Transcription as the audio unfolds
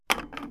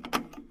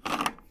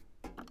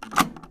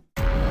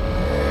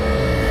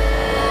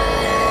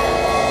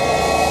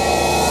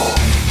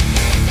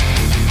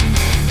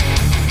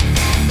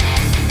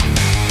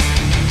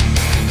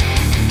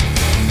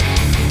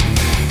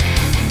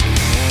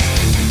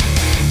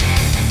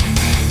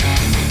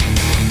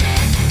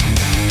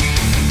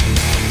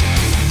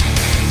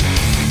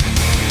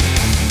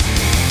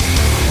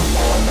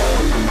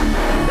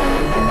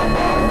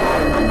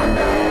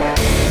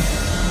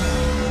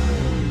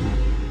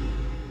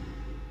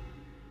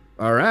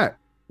All right.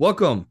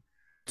 Welcome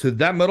to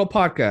That Metal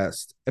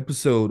Podcast,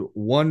 episode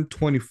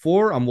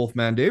 124. I'm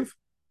Wolfman Dave.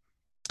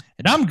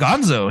 And I'm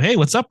Gonzo. Hey,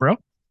 what's up, bro?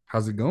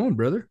 How's it going,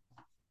 brother?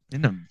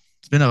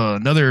 It's been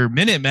another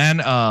minute, man.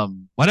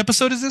 What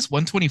episode is this?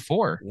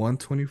 124.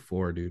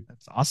 124, dude.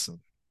 That's awesome.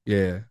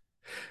 Yeah.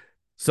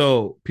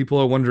 So people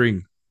are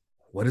wondering,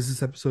 what is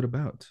this episode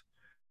about?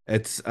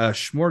 It's a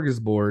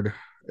smorgasbord.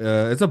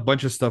 It's a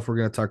bunch of stuff we're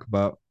going to talk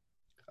about.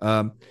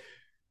 Um,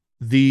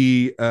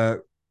 the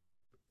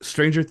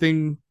Stranger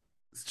Thing,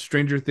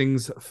 Stranger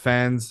Things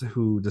fans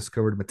who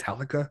discovered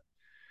Metallica.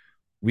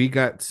 We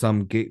got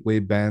some gateway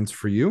bands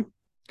for you.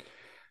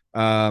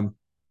 Um,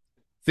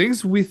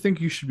 Things we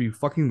think you should be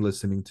fucking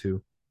listening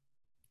to.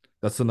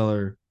 That's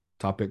another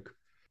topic.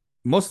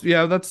 That's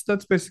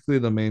basically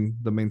the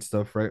main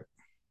stuff, right?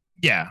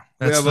 Yeah,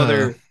 We that's have the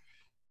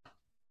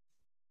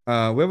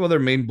other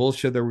main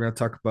bullshit that we're gonna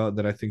talk about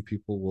that I think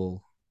people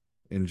will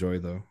enjoy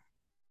though,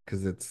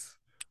 because it's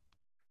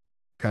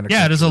kind of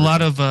yeah. There's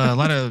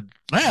controversial.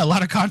 a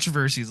lot of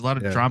controversies, a lot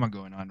of Yeah, drama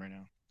going on right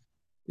now.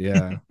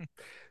 yeah.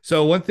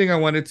 So one thing I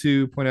wanted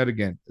to point out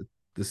again,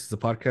 this is a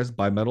podcast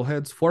by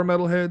metalheads for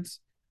metalheads.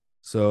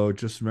 So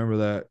just remember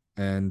that,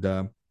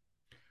 and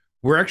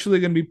we're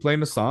actually gonna be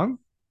playing a song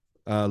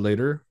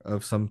later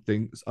of some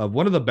things of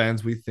one of the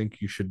bands we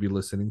think you should be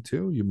listening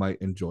to. You might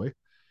enjoy.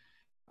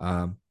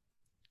 Um,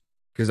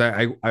 because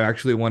I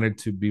actually wanted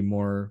to be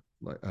more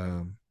like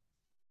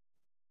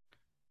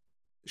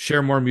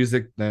share more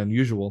music than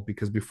usual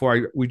because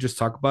before we just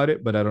talk about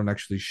it, but I don't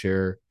actually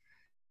share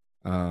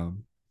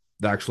um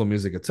the actual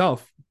music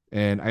itself.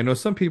 And I know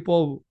some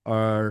people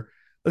are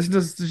let's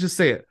just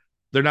say it.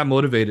 They're not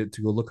motivated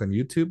to go look on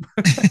YouTube.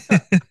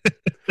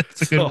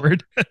 That's a good So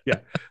word. yeah.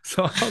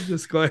 So I'll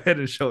just go ahead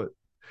and show it,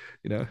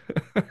 you know.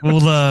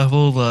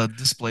 We'll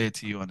display it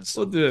to you on a We'll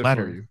silver do it for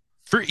platter you.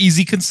 for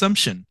easy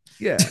consumption.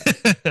 Yeah.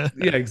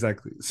 Yeah,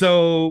 exactly.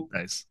 So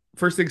Nice.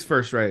 first things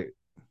first, right?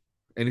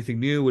 Anything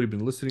new? What have you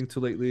been listening to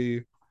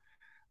lately?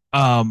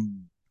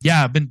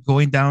 Yeah, I've been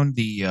going down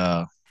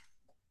the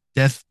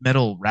death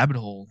metal rabbit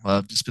hole.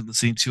 I've just been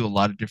listening to a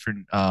lot of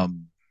different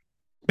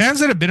bands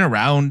that have been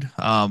around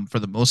for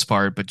the most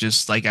part, but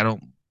just like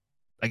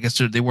I guess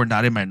they were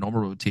not in my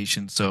normal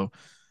rotation. So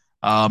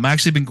I've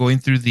actually been going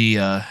through the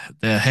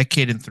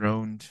Hecate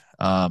Enthroned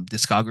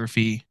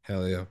discography.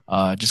 Hell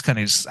yeah. Just kind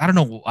of I don't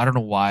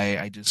know why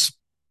I just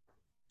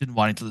been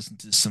wanting to listen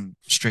to some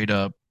straight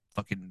up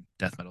fucking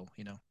death metal,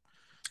 you know.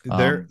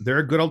 They're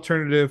a good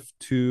alternative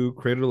to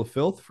Cradle of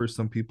Filth for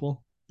some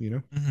people, you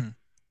know. Mhm.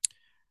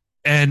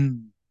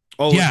 And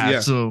Oh yeah, yeah.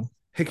 so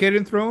Hecate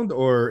enthroned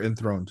or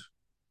enthroned?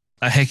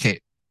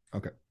 Hecate,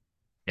 Okay.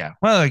 yeah,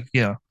 well, like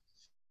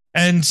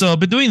and so I've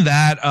been doing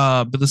that.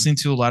 Been listening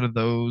to a lot of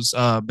those.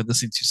 Been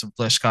listening to some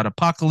Flesh God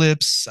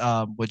Apocalypse,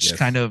 which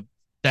kind Yes. of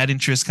that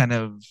interest kind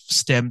of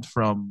stemmed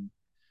from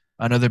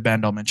another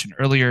band I'll mention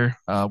earlier.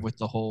 With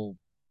the whole,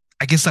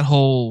 I guess that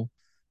whole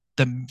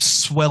the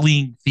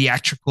swelling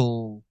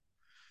theatrical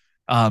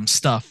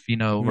stuff, where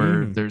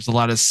Mm. there's a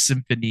lot of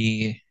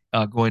symphony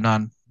going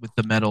on with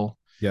the metal.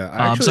 Yeah, I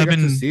So actually I've got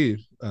to been see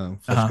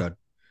Flesh uh, God.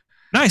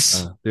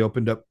 nice. They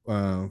opened up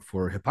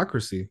for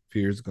Hypocrisy a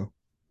few years ago.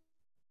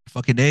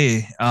 Fucking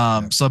A.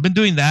 Yeah. So I've been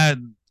doing that.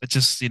 It's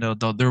just,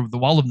 the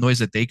wall of noise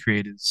that they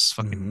create is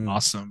fucking Hmm.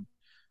 awesome.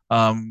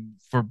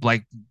 For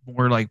like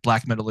more like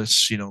black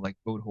metalists, like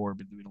Goat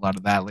been doing a lot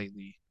of that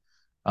lately.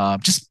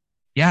 Just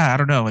yeah, I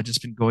don't know. I've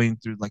just been going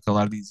through like a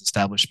lot of these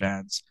established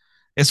bands.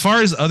 As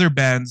far as other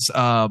bands,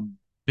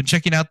 been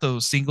checking out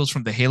those singles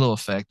from the Halo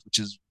Effect, which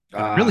has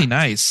been really Ah,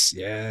 nice.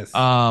 yes.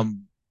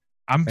 Um,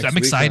 I'm Next week, huh?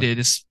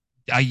 excited.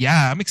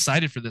 Yeah, I'm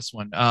excited for this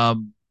one.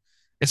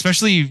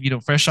 Especially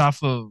fresh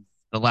off of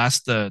the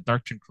last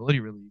Dark Tranquility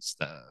release.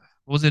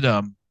 What was it?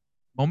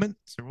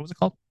 Moments or what was it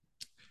called?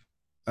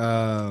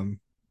 Um,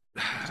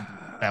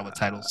 I'm really bad with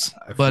titles,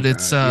 I but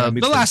it's forgot. Yeah,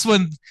 me the too. last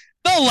one.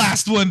 The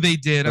last one they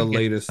did. The I'm getting the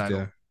latest, title.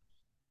 yeah.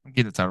 I'm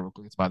getting the title real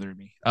quick. It's bothering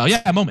me.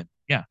 Yeah, Moment.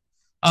 Yeah.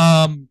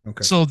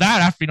 Okay. So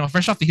that after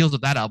fresh off the heels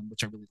of that album,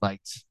 which I really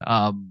liked.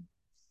 I'm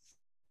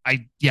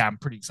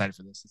pretty excited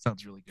for this. It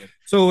sounds really good.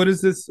 So what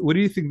is this? What do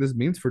you think this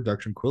means for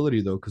Dark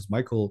Tranquility though? Because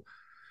Michael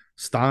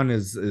Stan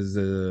is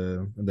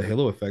the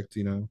Halo effect,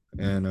 and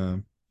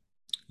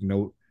you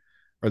know,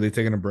 are they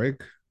taking a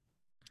break?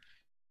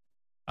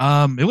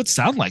 It would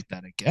sound like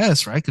that, I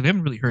guess, right? Because we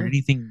haven't really heard Yeah,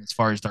 anything as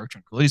far as Dark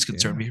Tranquility is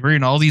concerned. yeah, We're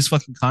hearing all these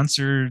fucking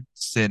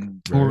concerts and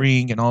right.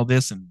 touring and all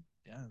this, and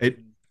yeah, it's It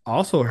been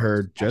also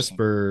heard awesome.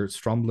 Jesper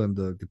Stromblin,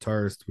 the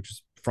guitarist, which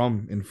is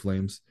from In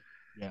Flames.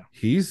 Yeah.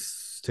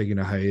 He's taking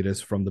a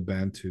hiatus from the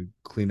band to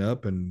clean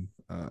up and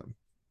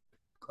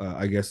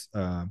I guess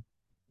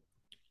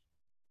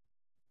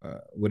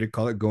what do you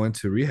call it? Go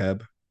into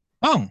rehab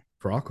Oh,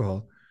 for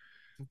alcohol.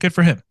 good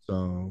for him.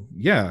 So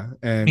yeah,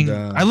 I and mean,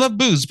 I love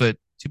booze, but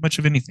too much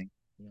of anything.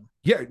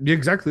 Yeah. yeah,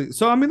 exactly.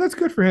 So I mean, that's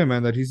good for him,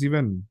 man. That he's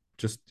even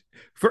just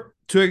for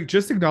to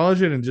just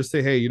acknowledge it and just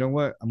say, hey, you know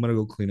what? I'm gonna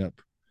go clean up.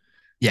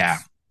 Yeah,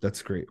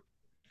 That's great.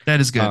 that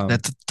is good. Um,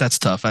 That's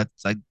tough. I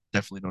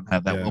definitely don't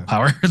have that yeah.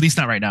 willpower, at least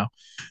not right now.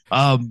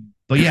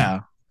 But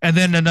yeah. And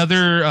then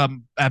another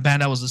a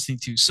band I was listening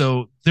to.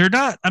 So they're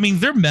not. I mean,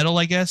 they're metal,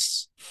 I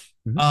guess,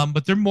 Mhm.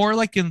 but they're more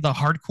like in the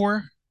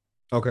hardcore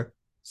Okay.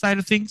 side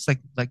of things, like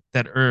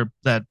that or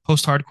that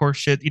post hardcore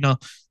shit.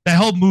 That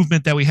whole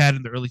movement that we had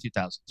in the early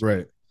 2000s, right?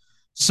 Right.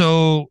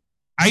 So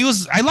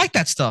I like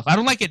that stuff. I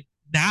don't like it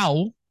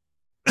now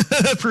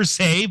per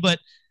se, but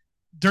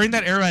during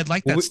that era, I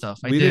liked Well, that we, stuff.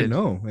 I we didn't did.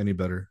 know any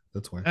better.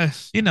 That's why. Uh,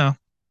 you know,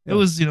 Yeah. it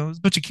was a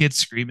bunch of kids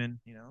screaming.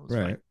 It was fine.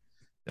 Right.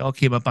 They all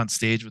came up on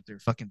stage with their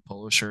fucking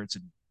polo shirts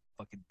and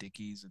fucking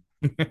dickies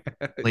and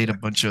played a Yeah.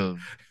 bunch of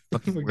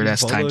fucking weird Fucking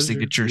ass time polo shirts.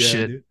 signature Yeah,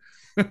 shit.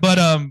 dude. But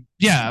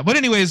yeah. But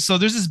anyways, so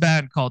there's this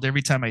band called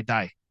Every Time I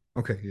Die,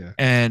 Okay. Yeah.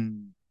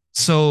 and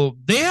so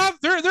they're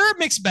a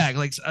mixed bag.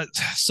 Like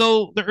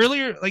so the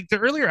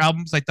earlier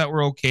albums I thought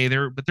were okay.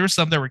 But there were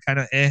some that were kind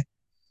of eh.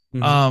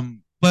 Hmm.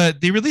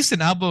 But they released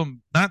an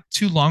album not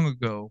too long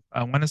ago.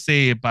 I want to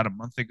say about a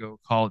month ago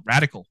called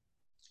Radical,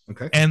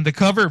 Okay. and the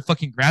cover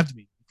fucking grabbed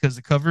me because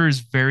the cover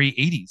is very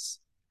 80s.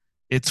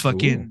 It's Ooh.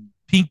 fucking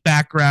pink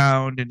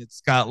background and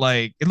it's got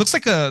like it looks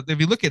like a if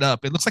you look it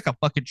up, it looks like a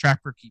fucking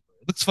trapper keeper.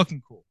 It looks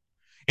fucking cool.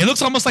 It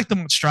looks almost like the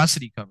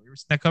monstrosity cover. You ever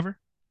seen that cover?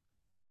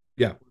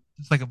 Yeah.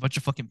 It's like a bunch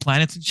of fucking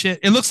planets and shit.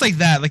 It looks like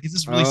that. Like it's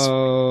just really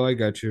Oh, I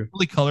got you.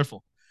 really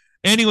colorful.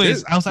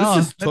 Anyways, I was like, This oh,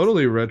 is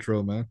totally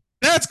retro, man.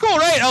 that's cool,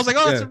 right? I was like,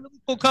 oh, that's Yeah. a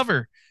really cool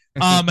cover.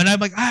 And I'm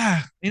like,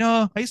 I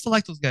used to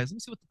like those guys. Let me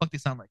see what the fuck they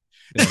sound like.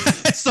 Yeah.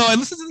 So I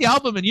listened to the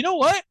album, and you know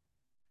what?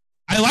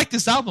 I like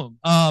this album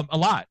a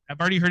lot. I've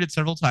already heard it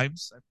several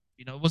times.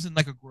 It wasn't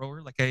like a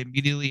grower. Like I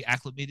immediately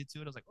acclimated to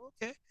it. I was like, oh,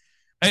 okay.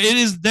 It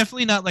is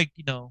definitely not like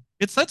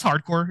it's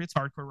hardcore. It's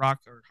hardcore rock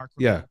or hardcore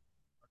Yeah. metal,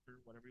 hardcore,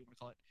 whatever you want to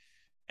call it.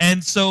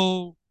 And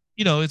so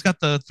it's got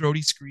the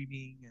throaty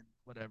screaming and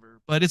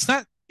whatever, but it's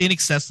not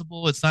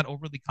inaccessible. It's not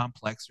overly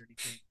complex or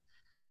anything.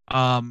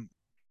 Um,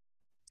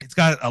 it's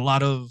got a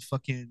lot of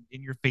fucking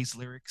in your face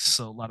lyrics,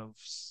 so a lot of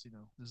this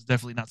is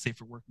definitely not safe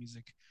for work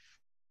music.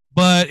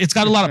 But it's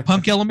got a lot of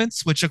punk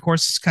elements, which of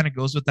course kind of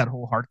goes with that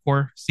whole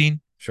hardcore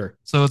scene. Sure.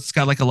 So it's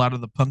got like a lot of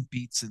the punk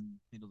beats and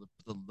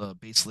the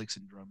bass licks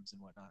and drums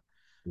and whatnot.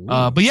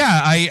 Ooh. But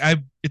yeah,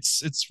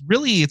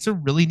 it's a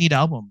really neat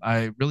album.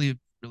 I really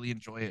really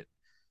enjoy it.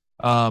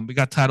 We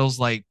got titles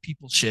like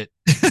 "People Shit,"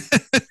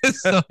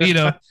 so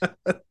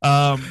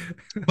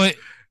but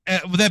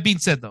with that being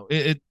said, though,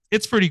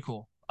 it's pretty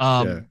cool.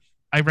 Yeah.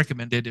 I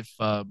recommend it if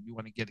you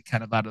want to get it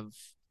kind of out of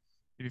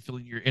if you're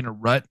feeling you're in a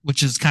rut,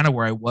 which is kind of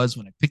where I was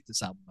when I picked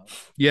this album up.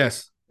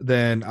 Yes.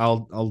 Then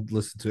I'll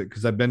listen to it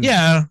because I've been.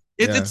 Yeah,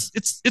 Yeah.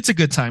 it's a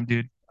good time,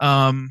 dude.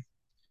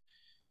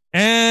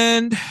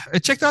 And I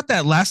checked out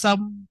that last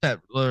album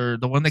or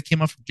the one that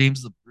came out from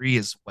James LaBrie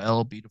as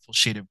well, Beautiful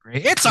Shade of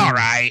Grey. It's all Mm.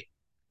 right.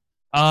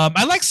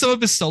 I like some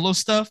of his solo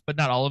stuff, but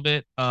not all of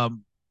it.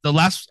 The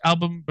last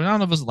album, but I don't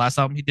know if it was the last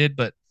album he did,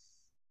 but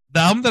the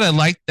album that I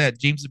liked that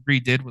James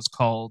LaBrie did was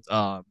called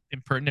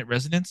Impertinent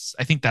Resonance.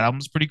 I think that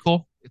album's pretty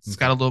cool. It's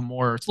got Okay. a little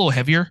more, it's a little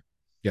heavier.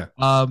 Yeah.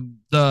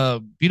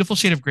 The Beautiful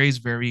Shade of Grey is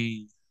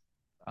very,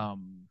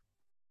 um,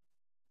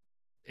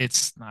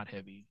 it's not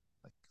heavy,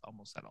 like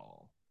almost at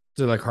all.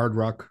 So like hard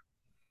rock.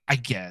 I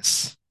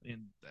guess. I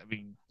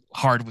mean,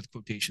 hard with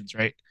quotations,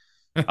 right?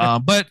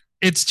 But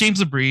it's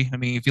James LaBrie. I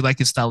mean, if you like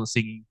his style of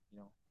singing,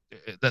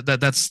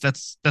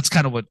 that's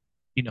kind of what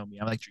me.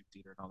 I like Dream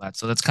Theater and all that,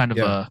 so that's kind of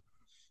Yeah. a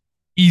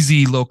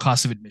easy, low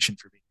cost of admission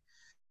for me.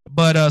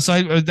 But so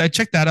I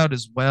checked that out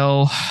as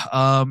well.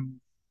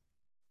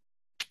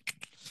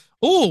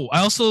 Oh, I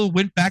also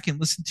went back and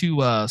listened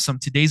to some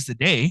Today's the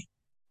Day.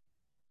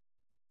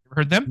 Ever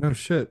heard them? No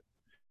shit.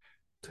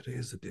 Today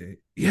is the day.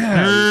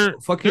 Yeah.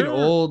 Fucking They're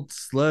old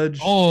sludge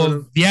sort oh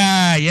of.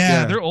 yeah,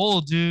 Yeah. they're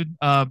old, dude.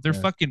 They're Yeah.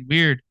 fucking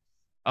weird.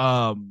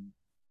 Um,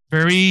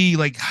 very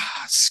like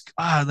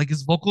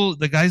his vocal.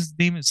 The guy's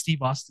name is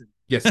Steve Austin,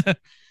 Yes. Yeah.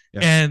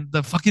 and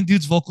the fucking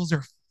dude's vocals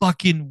are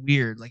fucking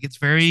weird. Like it's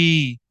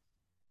very.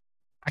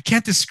 I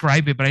can't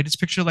describe it, but I just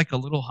picture like a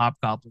little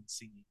hobgoblin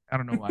singing. I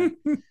don't know why,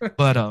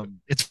 but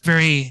it's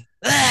very.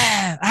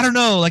 I don't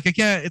know. Like I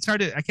can't. It's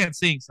hard to. I can't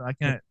sing, so I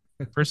can't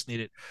impersonate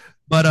it.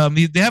 But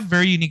they have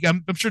very unique.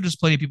 I'm sure there's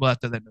plenty of people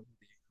out there that know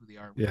who they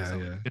are. Yeah.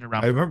 Yeah. Been I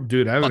around for remember,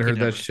 dude. I haven't fucking heard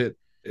that ever. shit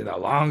in a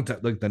long time.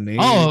 Like the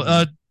Oh,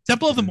 name.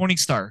 Temple of the Yeah. Morning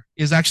Star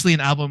is actually an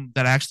album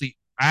that I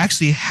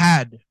actually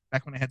had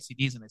back when I had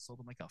CDs and I sold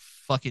them like a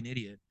fucking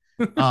idiot.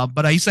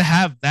 But I used to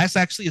have that's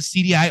actually a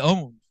CD I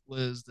owned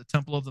was the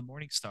Temple of the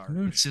Morning Star.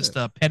 Oh It's just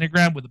shit. a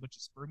pentagram with a bunch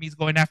of spermies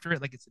going after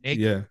it like it's an egg.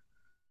 Yeah.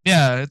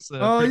 Yeah, it's a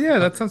Oh pretty cool yeah,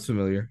 that cover. sounds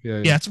familiar. Yeah.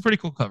 Yeah. Yeah, it's a pretty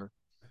cool cover.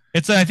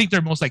 It's I think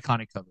their most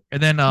iconic cover.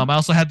 And then I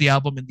also had the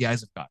album In the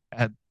Eyes of God.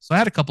 I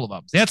had a couple of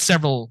albums. They had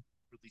several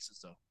releases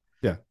though.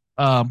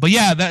 Yeah. But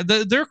yeah,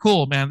 they're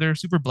cool, man. They're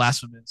super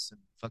blasphemous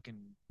and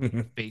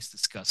fucking face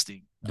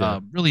disgusting. Yeah.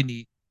 Really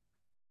neat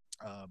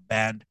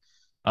band.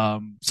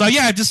 So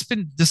yeah, I've just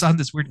been just on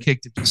this weird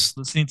kick to just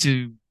listening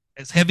to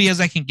as heavy as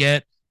I can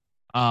get,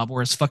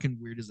 or as fucking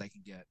weird as I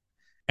can get.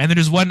 And then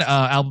there's one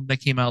album that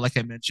came out, like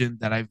I mentioned,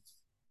 that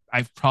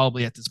I've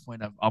probably at this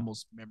point I've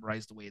almost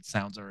memorized the way it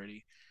sounds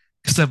already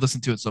because I've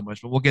listened to it so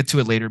much. But we'll get to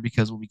it later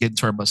because when we get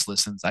into our must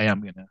listens, I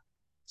am gonna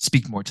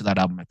speak more to that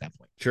album at that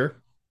point. Sure.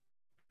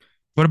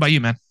 What about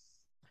you, man?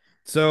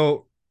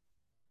 So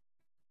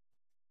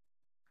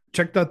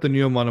checked out the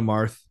new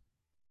Monomarth.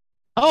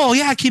 Oh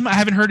yeah, I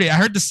haven't heard it. I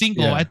heard the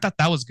single. I Yeah. thought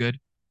that was good.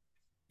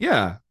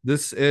 Yeah.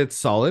 This it's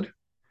solid.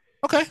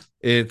 Okay,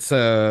 It's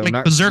like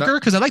not Berserker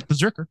because I like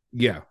Berserker.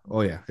 yeah.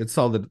 Oh yeah. It's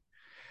solid. It's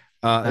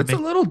a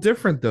Anime. little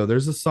different though.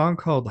 There's a song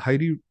called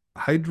Hydrun.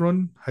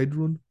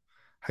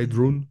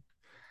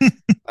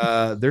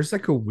 There's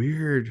like a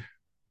weird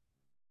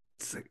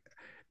it's like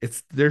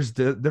it's there's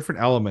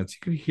different elements. You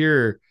can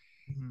hear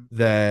Mhm.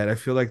 that I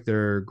feel like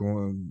they're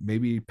going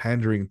maybe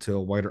pandering to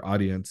a wider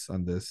audience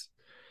on this.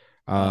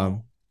 Um,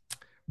 Oh,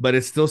 but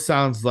it still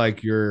sounds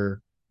like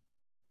your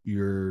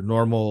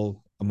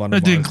normal Amon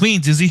not doing Amarth.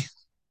 cleans, is he?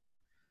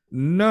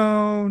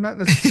 No, not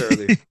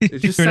necessarily. It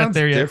just We're not sounds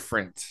there yet.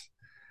 different.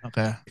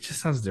 Okay, It just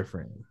sounds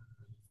different.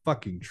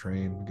 Fucking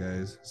train,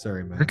 guys.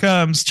 Sorry, here man.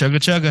 comes chugga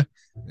chugga.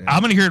 Yeah.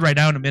 I'm gonna hear it right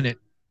now in a minute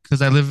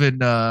because I live in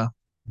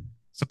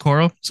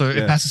Socorro, so it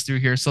Yeah. passes through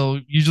here. So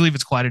usually, if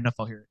it's quiet enough,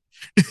 I'll hear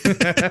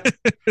it.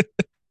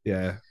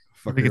 Yeah. I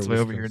Fuck think your it's way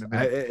West over here Coast. in a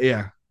minute.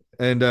 Yeah.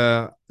 And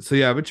so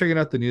yeah, I've been checking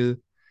out the new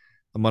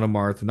Amon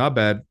Amarth. Not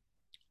bad.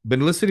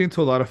 Been listening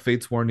to a lot of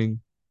Fates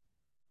Warning.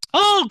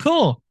 Oh,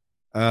 cool.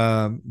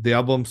 The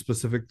album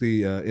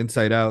specifically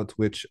Inside Out,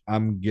 which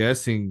I'm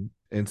guessing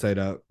Inside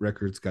Out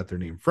Records got their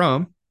name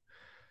from.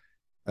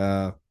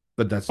 Uh,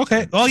 but that's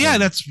Okay. Oh I don't yeah,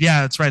 know.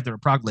 that's right. They're a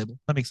prog label.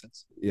 That makes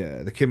sense.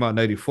 Yeah, they came out in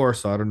 '94,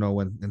 so I don't know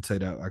when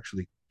Inside Out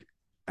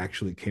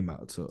actually came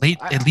out. So Late,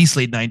 at least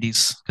late '90s,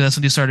 because that's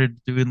when they started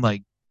doing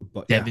like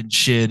but yeah, Devin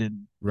shit,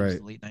 and it was right.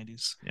 the late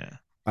 '90s. Yeah.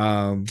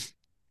 Um,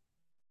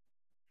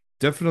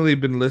 Definitely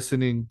been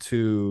listening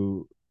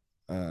to.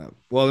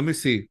 Well, let me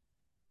see.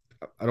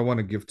 I don't want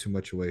to give too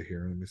much away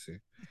here. Let me see.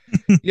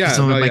 Because Yeah,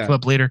 some of no, it might yeah. come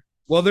up later.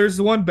 Well, there's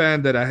one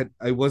band that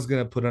I was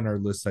gonna put on our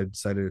list. I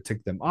decided to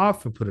take them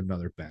off and put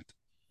another band.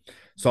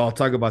 So I'll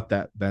talk about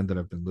that band that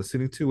I've been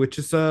listening to, which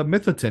is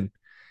Mythoton,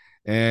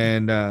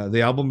 and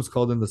the album is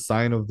called "In the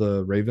Sign of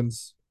the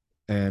Ravens."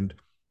 And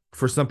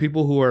for some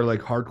people who are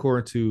like hardcore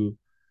into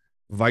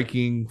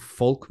Viking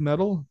folk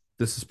metal,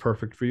 this is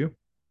perfect for you.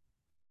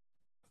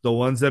 The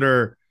ones that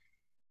are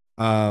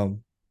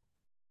um,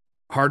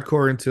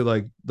 hardcore into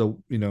like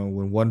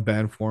when one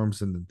band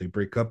forms and they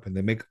break up and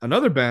they make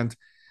another band.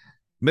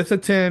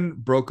 Mythoton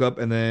broke up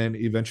and then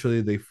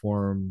eventually they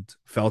formed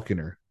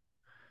Falconer.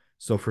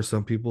 So for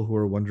some people who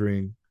are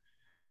wondering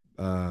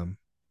um,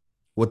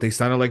 what they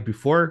sounded like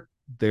before,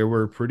 they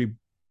were pretty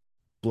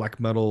black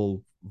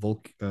metal,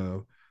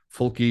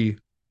 folky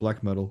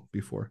black metal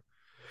before.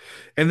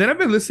 And then I've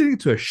been listening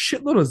to a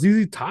shitload of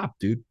ZZ Top,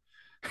 dude.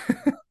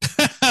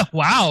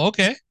 Wow.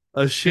 Okay.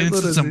 A Get shitload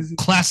into of some ZZ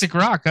Top. classic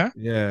rock, huh?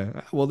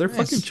 Yeah. Well, they're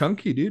fucking Nice.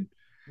 chunky, dude.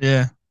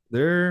 Yeah.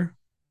 They're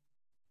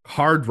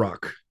hard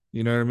rock.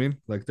 You know what I mean?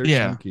 Like they're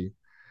Yeah. chunky.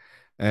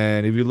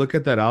 And if you look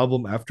at that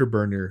album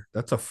Afterburner,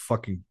 that's a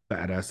fucking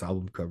badass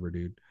album cover,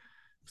 dude.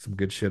 Some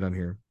good shit on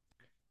here.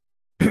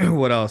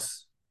 What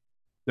else?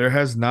 There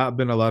has not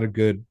been a lot of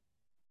good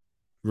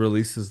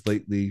releases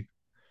lately.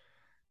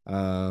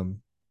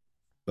 Um,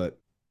 but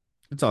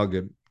it's all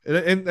good.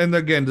 And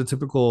again, the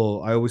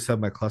typical I always have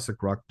my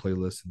classic rock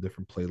playlist and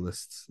different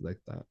playlists like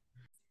that.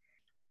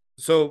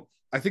 So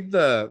I think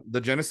the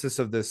genesis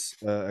of this,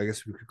 I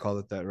guess we could call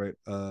it that, right?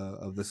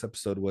 Of this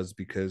episode was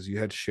because you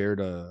had shared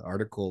an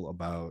article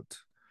about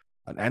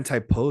an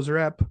anti-poser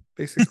app,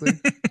 basically,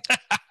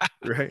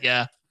 right?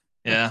 Yeah.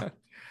 Yeah.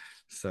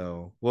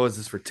 So what was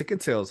this for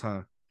ticket sales,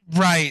 huh?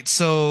 Right.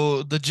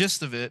 So the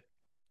gist of it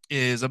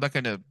is, I'm not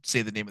going to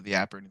say the name of the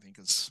app or anything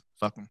because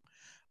fuck them.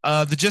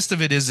 The gist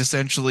of it is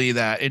essentially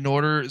that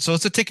so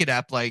it's a ticket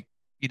app like,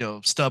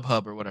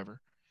 StubHub or whatever,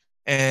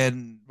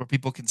 and where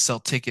people can sell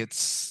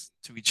tickets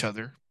to each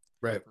other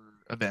Right.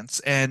 for events.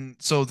 And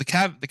so the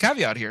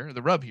caveat here,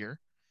 the rub here,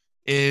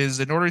 is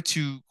in order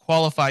to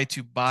qualify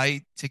to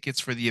buy tickets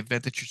for the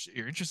event that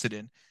you're interested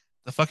in,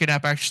 the fucking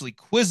app actually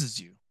quizzes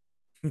you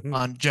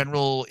on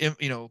general,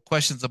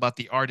 questions about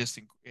the artist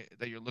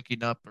that you're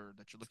looking up or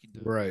that you're looking to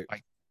Right.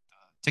 buy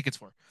tickets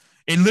for.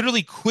 It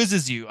literally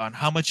quizzes you on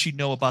how much you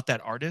know about that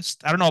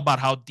artist. I don't know about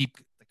how deep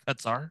the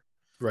cuts are,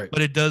 Right.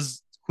 but it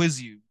does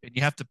quiz you, and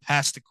you have to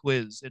pass the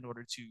quiz in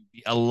order to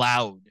be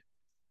allowed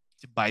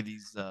to buy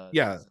these.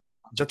 Yeah.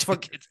 That's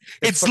tickets. it's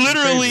It's fucking crazy.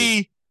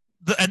 literally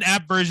an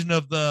app version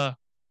of that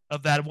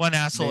one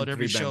asshole Name at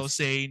every three show bands.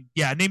 saying,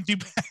 "Yeah, name three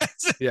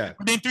bands, Yeah.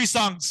 name three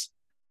songs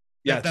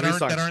Yeah. Three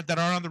songs. that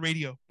aren't on the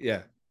radio."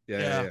 Yeah. Yeah.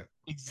 Yeah. Yeah, Yeah.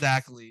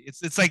 exactly.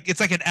 It's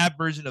like an app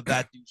version of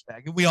that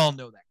douchebag, and we all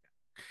know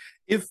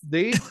If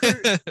they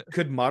that.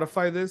 could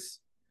modify this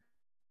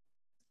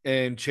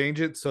and change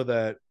it so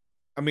that,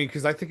 I mean,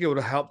 because I think it would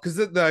help. Because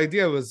the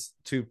idea was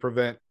to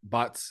prevent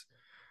bots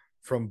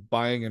from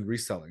buying and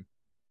reselling.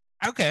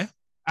 Okay,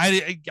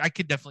 I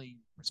could definitely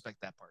respect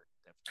that part.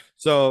 Definitely.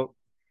 So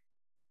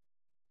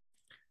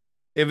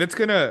if it's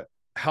gonna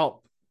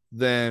help,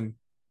 then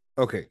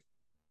okay,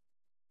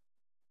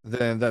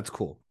 then that's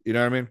cool. You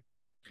know what I mean?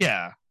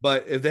 Yeah.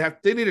 But if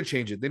they need to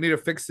change it, they need to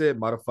fix it,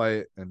 modify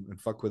it, and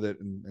fuck with it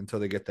until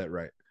they get that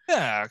right.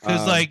 Yeah,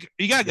 because Um, like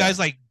you got yeah, guys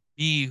like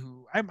me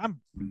who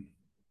I'm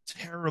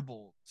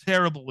terrible,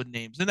 terrible with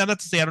names. And not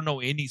to say I don't know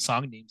any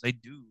song names. I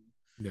do.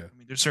 yeah, I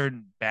mean, there's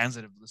certain bands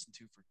that I've listened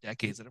to for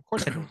decades, and of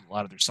course I know a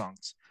lot of their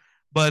songs.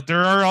 But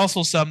there are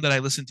also some that I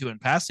listen to in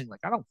passing. Like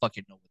I don't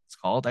fucking know what it's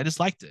called. I just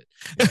liked it.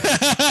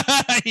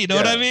 yeah, You know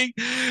what I yeah. mean?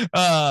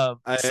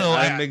 So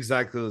I'm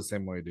exactly the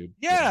same way, dude.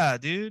 Yeah, yeah,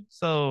 dude.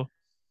 So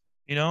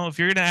if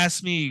you're gonna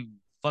ask me,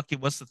 fucking,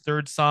 what's the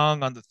third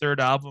song on the third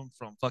album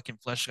from fucking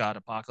Flesh God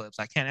Apocalypse?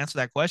 I can't answer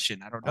that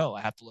question. I don't all know.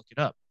 I have to look it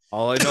up.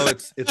 all I know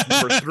it's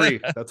number three.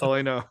 That's all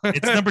I know.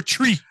 It's number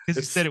three because you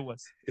it's said it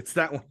was. it's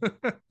that one.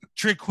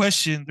 Trick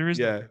question. There is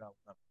no Yeah, third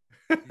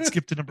album. You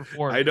skipped to number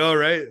four. I know,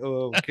 right?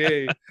 Oh,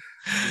 okay,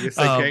 I guess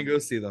I can't um, go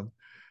see them.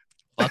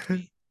 fuck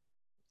me.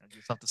 I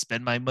just have to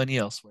spend my money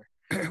elsewhere.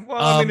 Well,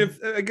 I mean, Um, if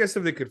I guess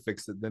if they could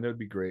fix it, then it would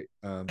be great.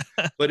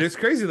 But it's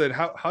crazy that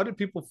how did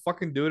people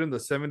fucking do it in the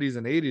 70s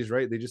and 80s,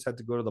 right? They just had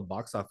to go to the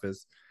box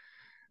office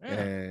yeah.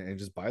 and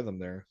just buy them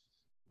there,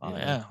 Oh you know.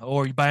 yeah.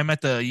 Or you buy them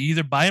you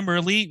either buy them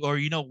early, or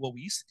what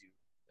we used to do.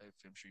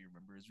 I'm sure you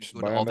remember is we Just go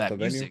to buy all them at the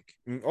that venue.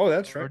 music. Oh,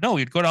 that's Or right. no,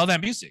 you'd go to all that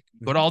music.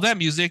 You'd go to Mhm. all that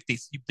music.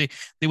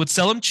 They would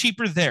sell them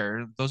cheaper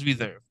there. Those would be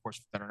there, of course,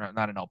 that are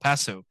not in El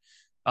Paso.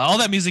 All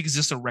that music is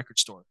just a record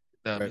store,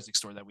 the Right. music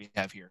store that we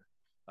have here.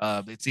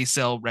 They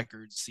sell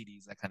records,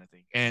 CDs, that kind of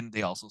thing, and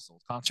they also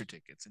sold concert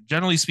tickets. And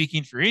generally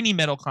speaking, for any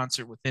metal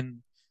concert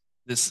within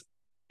this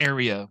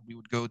area, we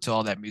would go to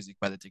all that music,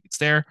 buy the tickets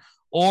there,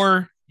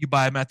 or you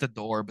buy them at the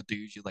door, but they're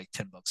usually like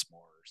 $10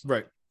 more or something.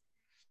 Right.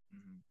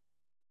 Mhm.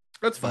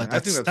 That's fine. But I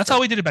think that's that's that's how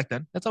fair. we did it back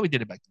then. That's how we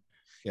did it back then.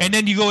 Yeah. And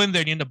then you go in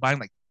there and you end up buying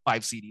like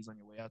 5 CDs on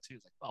your way out too.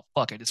 It's like, oh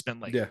fuck, I just spent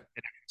like Yeah.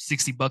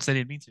 $60 I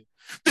didn't mean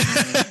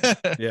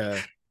Mhm. to.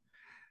 Yeah.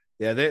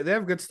 Yeah. They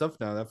have good stuff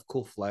now. They have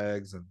cool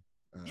flags and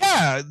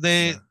Yeah,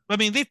 yeah. I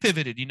mean, they've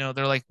pivoted.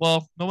 They're like,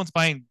 well, no one's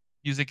buying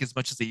music as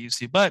much as they used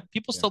to, but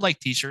people Yeah. still like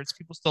T-shirts.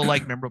 People still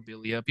like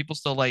memorabilia. People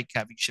still like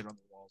having shit on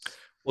their walls.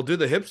 Well, dude,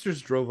 the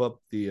hipsters drove up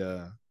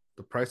the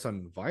price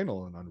on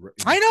vinyl and on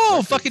I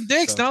know, fucking records.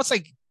 dicks. So Now it's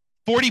like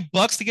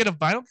 $40 to get a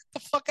vinyl. Get the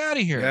fuck out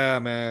of here. yeah,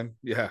 man.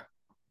 Yeah.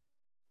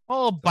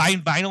 Oh, So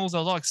buying vinyls. I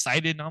was all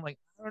excited, and I'm like,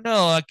 I don't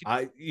know.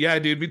 yeah,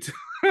 dude, me too.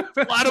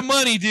 A lot of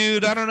money,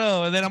 dude. I don't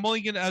know. And then I'm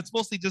only gonna. It's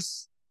mostly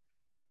just.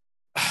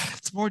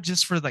 It's more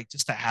just for like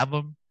just to have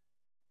them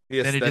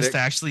The than it is to aesthetic.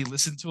 actually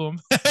listen to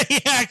them.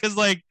 Yeah, because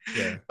like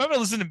Yeah. if I'm gonna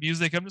listen to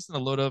music, I'm just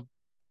gonna load up,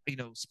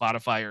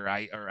 Spotify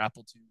or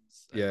Apple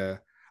Tunes. Yeah.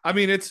 I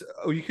mean, it's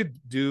you could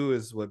do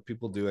is what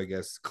people do, I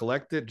guess.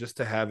 Collect it just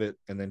to have it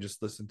and then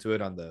just listen to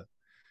it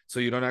so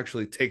you don't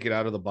actually take it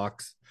out of the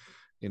box,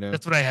 you know?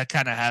 That's what I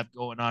kind of have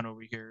going on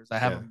over here. Is I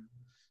have Yeah. them,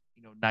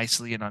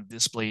 nicely and on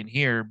display in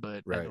here,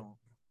 but I Right. don't.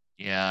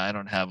 Yeah, I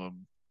don't have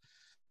them.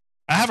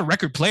 I have a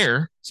record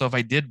player, so if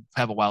I did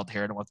have a wild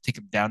hair and I want to take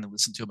them down and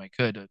listen to them, I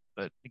could.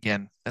 But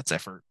again, that's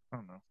effort. I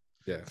don't know.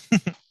 Yeah.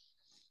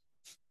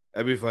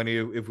 That'd be funny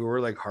if we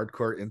were like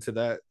hardcore into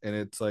that and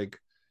it's like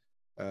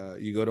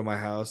you go to my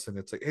house and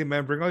it's like, hey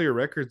man, bring all your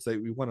records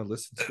that we want to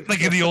listen to.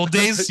 Like in the old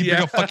days, you bring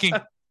Yeah. a fucking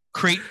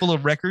crate full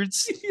of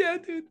records. Yeah,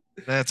 dude.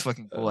 That's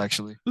fucking cool,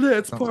 actually.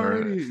 Let's Sounds all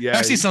right. party. Yeah.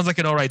 Actually, sounds like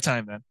an all right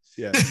time, man.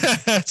 Yeah.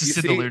 Just You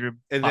sit in the see, living room,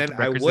 and pop then the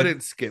I records in.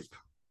 wouldn't skip.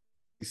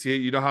 You see,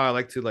 you know how I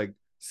like to like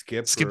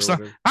skip Skip or song.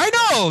 whatever. I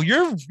know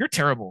you're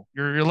terrible.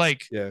 You're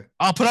like, Yeah.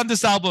 I'll put on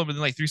this album and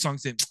then like 3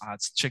 songs in,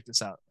 let's check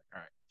this out.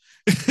 All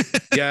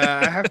right. Yeah,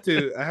 I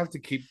have to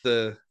keep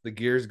the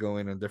gears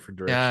going in different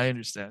directions. Yeah, I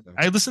understand. So,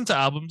 I listen to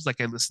albums like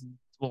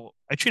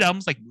I treat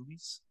albums like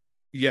movies.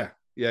 yeah.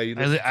 Yeah, you I,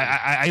 listen li-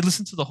 I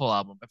listen to the whole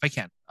album if I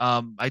can.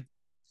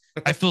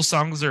 I feel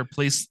songs are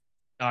placed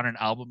on an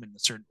album in a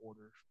certain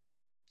order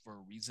for a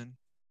reason.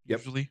 Yep.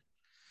 Usually,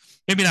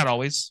 maybe not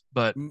always,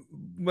 but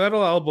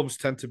metal albums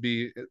tend to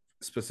be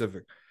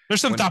specific.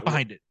 there's some When thought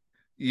behind it.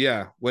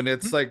 Yeah, when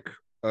it's Hmm? like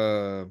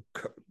the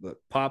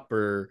pop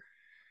or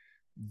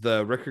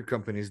the record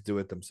companies do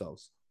it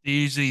themselves.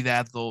 Usually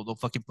that they'll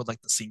fucking put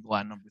like the single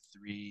at number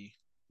 3.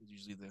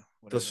 Usually the The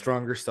whatever.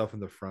 stronger stuff in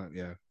the front,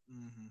 yeah.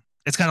 Mm-hmm.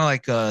 It's kind of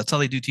like it's how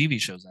they do TV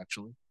shows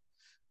actually.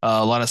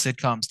 A lot of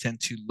sitcoms tend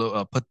to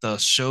put the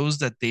shows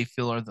that they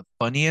feel are the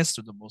funniest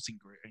or the most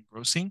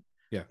engrossing.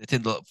 Yeah. They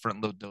tend to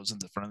front load those in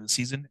the front of the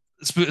season,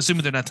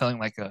 assuming they're not telling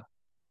like a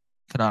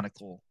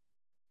canonical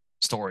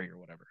story or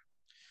whatever.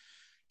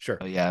 Sure.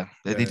 But yeah,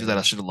 they do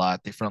that shit a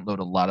lot. They front load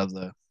a lot of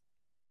the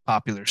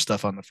popular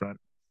stuff on the front.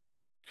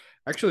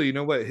 Actually, you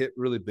know what hit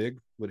really big,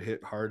 what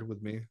hit hard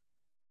with me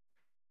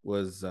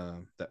was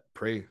that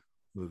Prey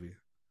movie.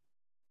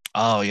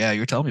 Oh yeah,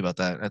 you're telling me about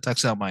that. That's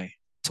actually on my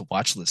to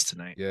watch list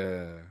tonight.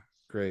 Yeah,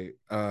 great.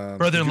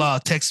 Brother-in-law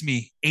texts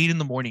me 8 in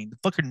the morning.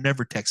 The fucker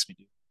never texts me,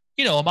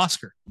 dude. I'm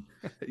Oscar.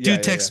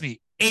 Dude texts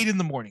me 8 in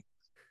the morning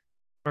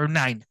or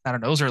 9. I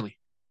don't know. It was early.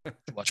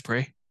 To watch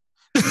Prey.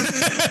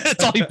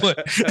 That's all he put.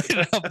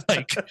 And I'm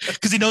like,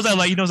 because he knows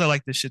I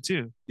like this shit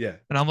too. Yeah.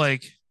 And I'm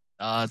like,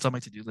 it's on my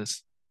to-do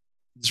list.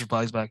 He just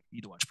replies back, you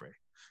need to watch Prey.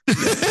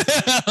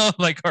 I'm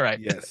like, all right.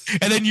 Yes.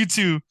 And then you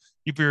too,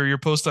 your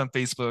post on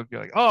Facebook,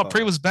 you're like, oh,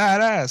 Prey was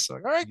badass.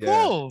 Like, all right,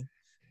 Yeah. cool.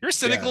 You're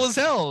cynical as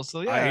hell.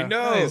 So yeah, I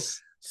know. nice.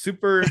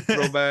 super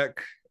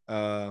throwback.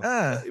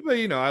 Ah, But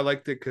you know, I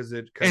liked it because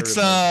it kind of it's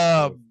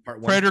reminded me of part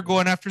one. Predator You know?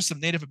 going after some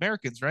Native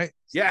Americans, right?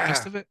 Is that the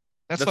gist Yeah, of it?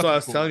 That's that's what I fucking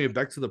was cool, telling you. dude.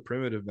 Back to the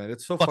primitive, man.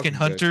 It's so Fucking fucking good.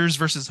 hunters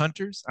versus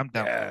hunters. I'm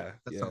down for that. Yeah,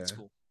 That sounds yeah,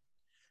 cool.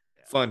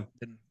 Yeah. fun.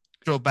 Then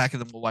throw it back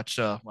and then we'll watch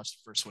the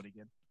first one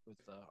again with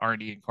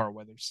Arnie and Carl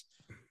Weathers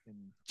and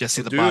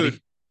Jesse Oh, the Body.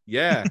 dude.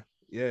 Yeah,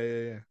 yeah,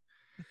 yeah,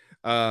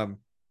 yeah.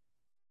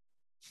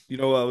 You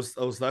know, I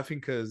was laughing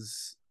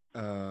because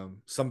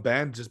some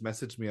band just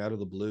messaged me out of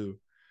the blue,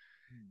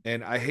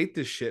 and I hate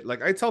this shit.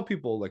 Like I tell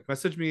people, like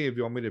message me if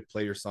you want me to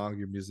play your song,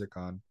 your music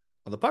on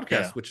the podcast,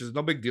 Yeah, which is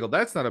no big deal.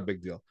 That's not a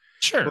big deal.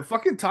 But sure.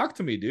 fucking talk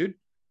to me, dude.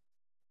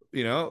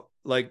 You know,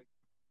 like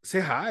say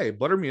hi,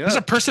 butter me There's a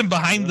up. person You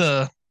behind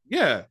know, the.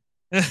 yeah.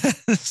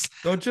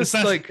 Don't It's just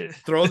not. like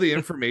throw the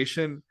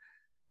information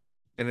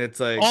and it's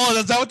like, Oh,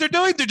 that's not what they're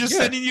doing. They're just yeah,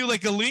 sending you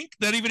like a link,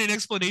 not even an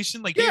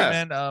explanation. Like, hey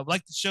yeah, man,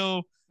 like the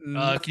show. Can you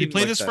nothing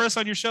play like this that. for us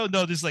on your show?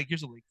 No, just like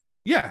here's a link.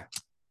 Yeah,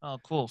 Oh,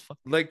 cool. Fuck.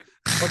 like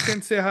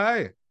fucking say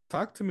hi,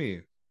 talk to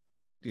me.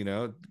 You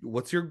know,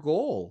 what's your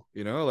goal?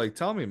 You know, like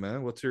tell me,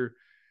 man, what's your.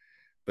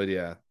 But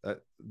yeah,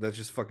 that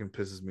just fucking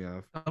pisses me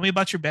off. Tell me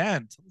about your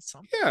band. Tell me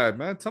something. Yeah,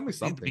 man, tell me Need to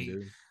something, be.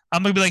 dude.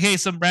 I'm gonna be like, hey,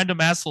 some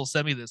random asshole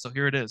sent me this, so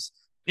here it is.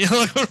 You know,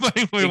 like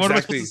what am I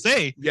supposed to Exactly.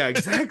 say? Yeah,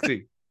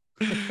 exactly.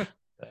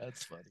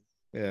 That's funny.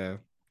 Yeah,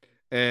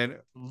 and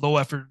Low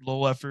effort,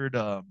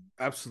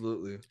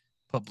 absolutely.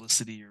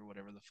 publicity or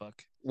whatever the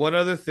fuck. One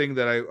other thing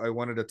that I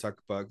wanted to talk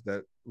about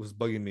that was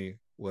bugging me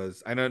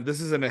was, I know this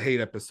isn't a hate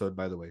episode,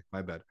 by the way,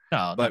 my bad, No,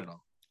 not at but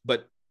all.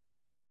 but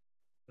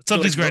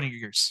Something's like grinding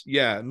your gears.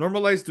 yeah,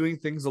 normalize doing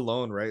things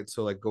alone, right?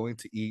 So like going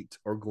to eat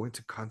or going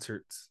to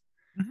concerts,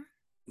 Mhm.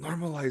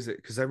 normalize it.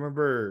 Because I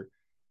remember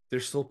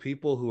there's still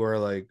people who are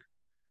like,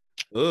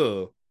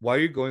 "Oh, why are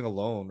you going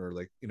alone?" Or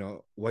like,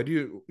 why do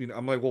you know?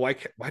 I'm like, well, why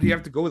do you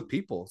have to go with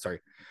people? Sorry,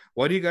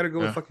 why do you got to go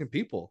with Yeah. fucking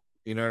people?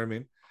 You know what I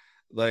mean?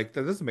 Like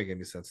that doesn't make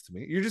any sense to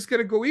me. You're just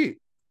gonna go eat.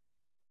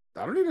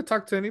 I don't need to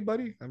talk to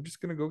anybody. I'm just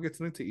gonna go get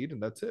something to eat,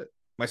 and that's it.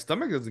 My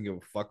stomach doesn't give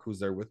a fuck who's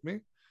there with me.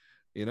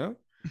 You know?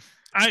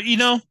 You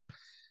know,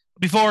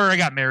 before I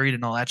got married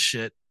and all that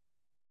shit,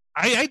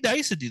 I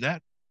used to do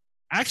that.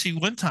 Actually,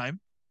 one time,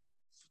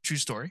 true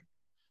story,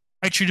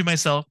 I treated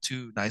myself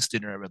to a nice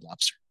dinner at Red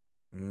Lobster.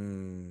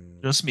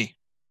 Mm. Just me.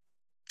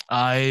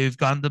 I've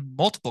gone to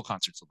multiple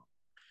concerts alone.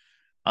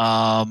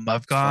 I've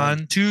It's fun.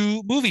 gone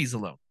to movies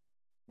alone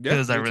Yeah,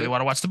 because I me really too.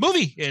 want to watch the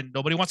movie, and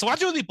nobody wants to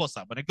watch it with me.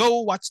 So I'm gonna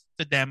go watch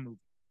the damn movie.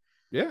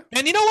 Yeah,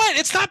 And you know what?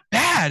 It's not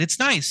bad. It's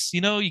nice.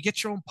 You know, you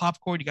get your own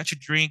popcorn, you got your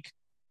drink,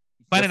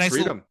 you you find a have nice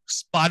little freedom.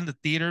 spot in the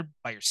theater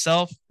by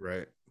yourself.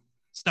 Right.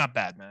 It's not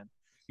bad, man.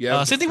 You have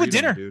the Same thing with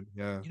freedom, dinner. dude.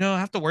 Yeah. You know, I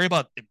have to worry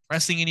about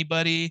impressing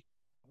anybody.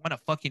 I want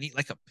to fucking eat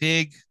like a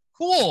pig.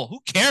 Cool. Who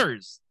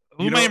cares?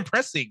 Who You am I know,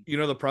 impressing?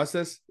 the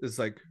process is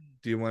like,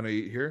 do you want to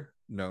eat here?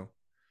 No.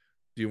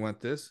 Do you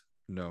want this?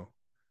 No.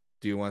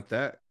 Do you want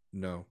that?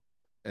 No.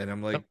 And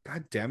I'm Yep. like,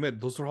 God damn it,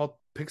 those are all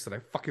picks that I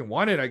fucking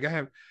wanted. I got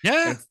him.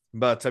 Yeah. And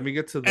by the time you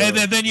get to And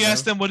the, then you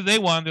ask them what do they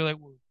want. They're like,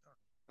 well,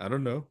 I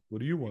don't know. What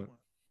do you what do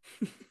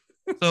you want?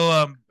 want?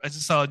 So I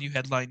just saw a new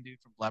headline, dude,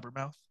 from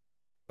Blabbermouth.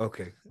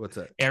 Okay, what's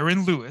that?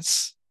 Aaron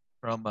Lewis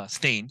from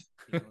Stained,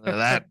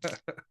 that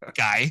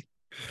guy,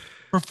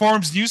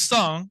 performs new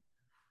song,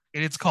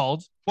 and it's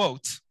called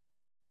 "quote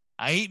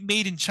I ain't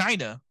made in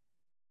China.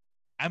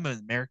 I'm as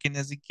American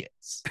as it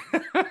gets."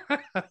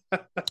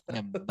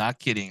 I'm not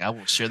kidding. I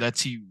will share that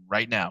to you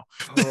right now.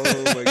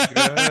 Oh my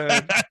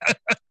god.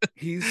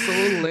 He's so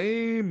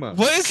lame.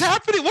 What is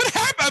happening? What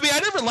happened? I mean, I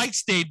never liked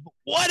State, but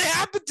what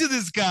happened to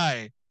this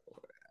guy?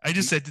 I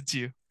just sent it to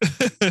you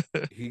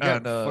He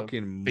on got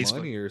fucking Facebook.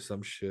 money or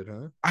some shit,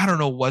 huh? I don't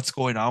know what's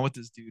going on with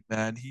this dude,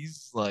 man.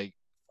 He's like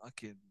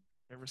fucking.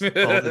 Ever since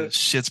all this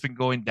shit's been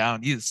going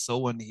down, he is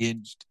so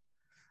unhinged.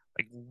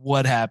 Like,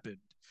 what happened?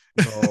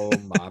 No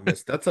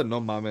mames. That's a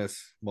no mames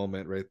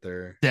moment right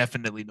there.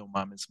 Definitely no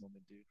mama's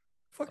moment, dude.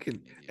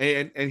 Fucking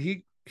Idiot. and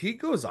he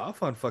goes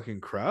off on fucking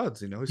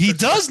crowds, He starts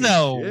does talking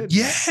now. shit, man.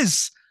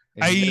 Yes.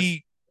 And he has,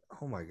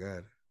 I oh my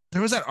god.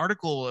 There was that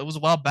article, it was a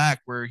while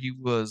back where he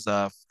was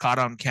caught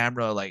on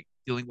camera like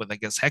dealing with I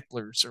guess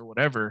hecklers or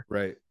whatever.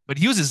 Right. But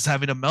he was just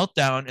having a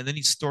meltdown and then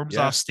he storms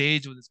Yeah. off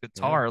stage with his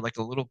guitar like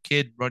a little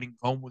kid running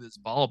home with his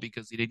ball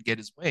because he didn't get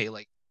his way.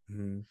 Like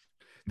Mhm.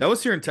 That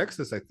was here in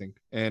Texas, I think.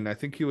 And I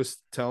think he was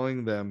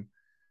telling them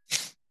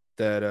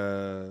that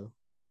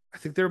I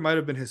think there might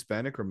have been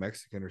Hispanic or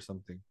Mexican or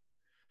something.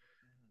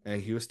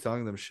 And he was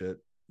telling them shit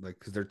like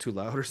because they're too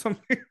loud or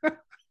something.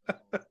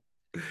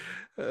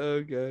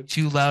 Oh god.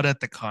 too loud at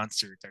the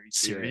concert. Are you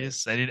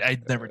serious? I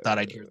never thought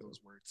I'd hear those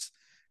words.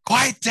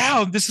 Quiet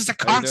down. This is a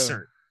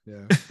concert.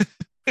 Yeah.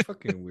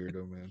 Fucking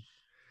weirdo, man.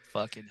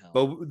 Fucking hell.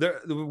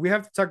 But we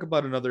have to talk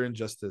about another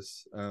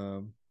injustice.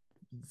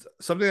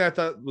 Something I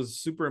thought was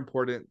super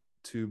important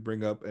to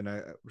bring up, and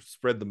I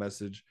spread the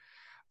message.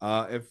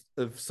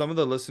 If some of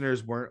the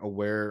listeners weren't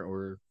aware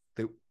or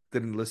they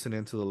didn't listen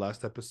into the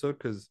last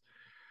episode,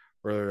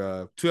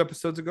 or 2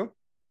 episodes ago,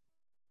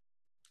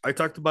 I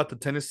talked about the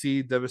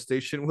Tennessee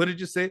devastation. What did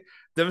you say?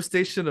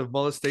 Devastation of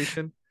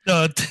molestation.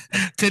 No,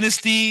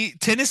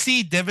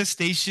 Tennessee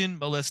devastation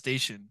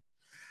molestation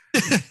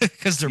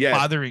because they're Yes,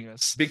 bothering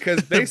us.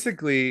 because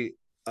basically,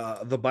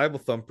 the Bible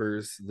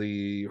thumpers,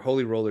 the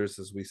holy rollers,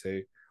 as we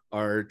say,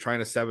 are trying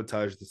to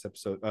sabotage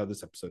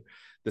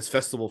this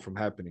festival from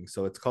happening.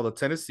 So it's called the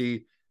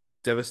Tennessee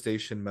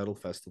Devastation Metal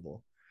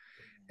Festival,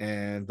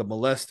 and the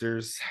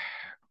molesters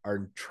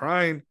are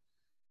trying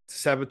to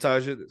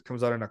sabotage it. It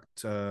comes out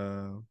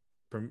in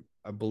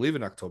I believe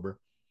in October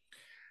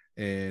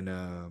in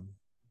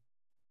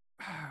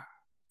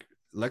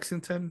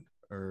Lexington,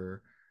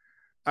 or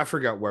I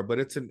forgot where, but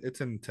it's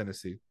in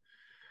Tennessee.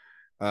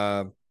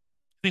 Um,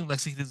 I think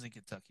Lexington's in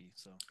Kentucky,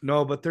 so.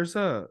 no, but there's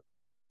I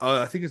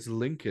think it's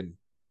Lincoln,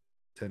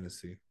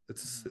 Tennessee.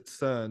 It's Mhm.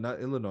 it's not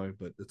Illinois,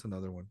 but it's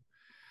another one.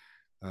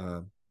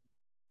 Um,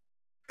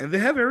 and they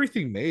have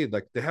everything made.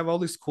 Like they have all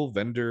these cool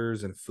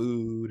vendors and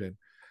food, and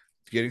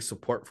getting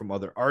support from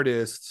other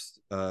artists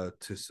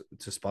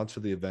to sponsor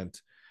the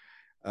event.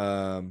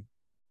 Um,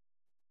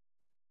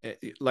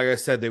 like I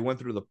said, they went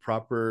through the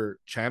proper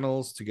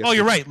channels to Oh, get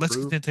you're this right. approved.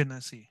 Lexington,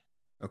 Tennessee.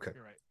 Okay,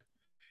 You're right.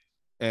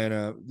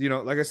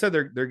 and like I said,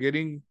 they're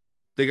getting,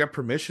 they got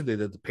permission. They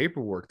did the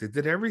paperwork. They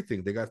did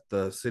everything. They got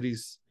the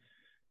city's,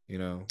 you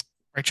know,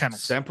 Right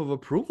channels. stamp of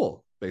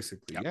approval.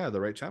 Basically, Yeah. yeah, the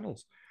right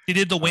channels. They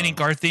did the Wayne and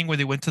Uh, Garth thing where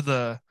they went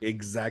to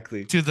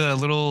exactly. the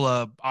little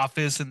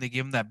office and they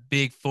gave him that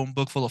big phone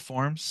book full of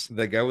forms.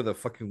 The guy with a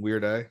fucking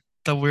weird eye.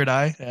 The weird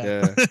eye,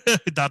 yeah. Yeah.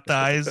 Dot the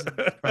eyes and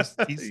cross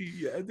the T's.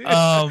 Yeah,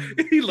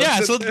 dude. He looks Yeah,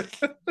 at so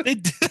that. they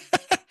did,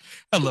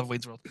 I love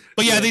Wayne's World.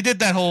 But yeah, Yeah. they did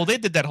that whole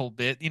bit,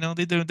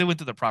 they went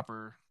to the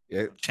proper,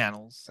 Yeah,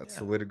 channels. that's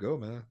the Yeah. way to go,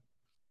 man.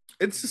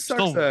 It just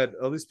sucks Still, that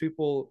all these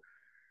people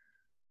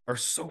are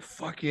so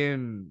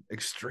fucking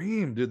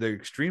extreme, dude. They're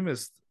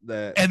extremists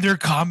that, and their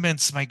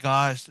comments, my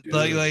gosh, dude.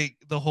 like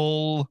the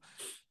whole,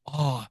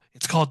 oh,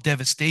 it's called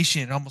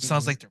devastation. It almost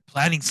sounds Mhm. like they're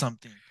planning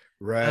something.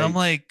 And I'm Right.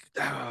 like,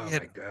 Oh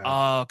get my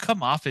god.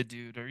 come off it,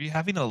 dude. Are you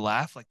having a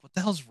laugh? Like, what the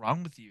hell's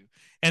wrong with you?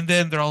 And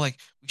then they're all like,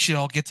 we should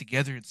all get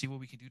together and see what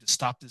we can do to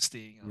stop this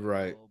thing. I'm like,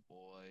 Right. oh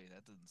boy,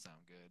 that doesn't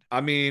sound good.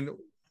 I mean,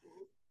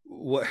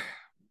 what?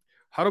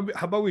 How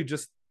about we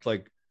just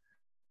like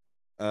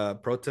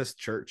protest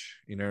church?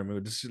 You know what I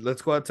mean? Just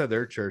let's go outside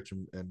their church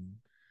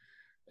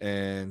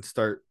and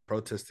start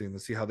protesting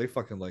and see how they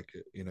fucking like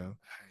it. I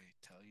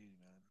tell you,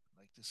 man,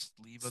 like just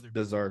leave It's other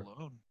people bizarre.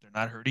 alone. They're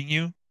not hurting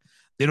you.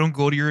 They don't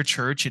go to your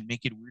church and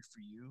make it weird for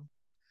you.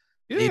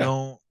 They Yeah.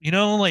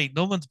 don't, like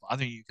no one's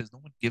bothering you because no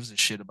one gives a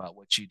shit about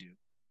what you do.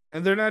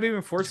 And they're not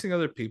even forcing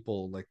other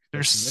people, like you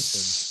mentioned,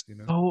 There's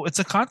so it's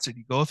a concert.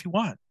 You go if you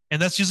want,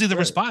 and that's usually the Right.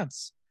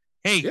 response.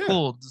 Hey, Yeah,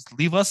 cool. Just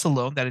leave us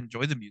alone that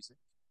enjoy the music,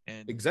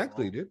 and you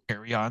exactly, all dude.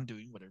 carry on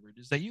doing whatever it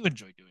is that you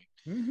enjoy doing.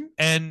 Hmm.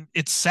 And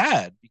it's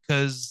sad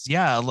because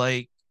yeah,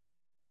 like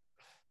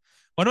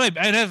one of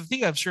my, and I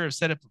think I'm sure I've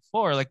said it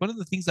before. Like one of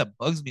the things that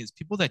bugs me is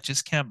people that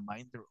just can't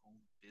mind their own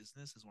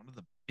business is one of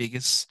the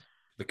biggest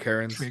The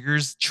Karens.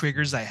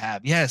 triggers I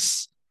have.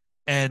 Yes.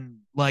 And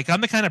like I'm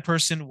the kind of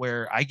person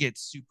where I get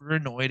super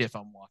annoyed if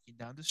I'm walking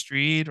down the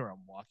street or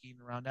I'm walking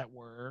around at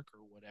work or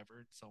whatever,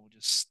 and someone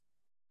just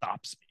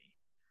stops me.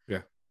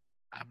 Yeah.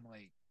 I'm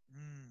like,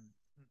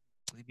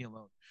 leave me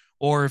alone.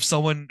 Or if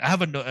someone, I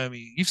have a no, I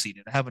mean, you've seen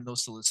it. I have a no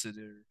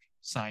solicitor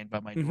sign by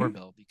my Hmm.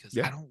 doorbell because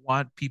I Yeah. don't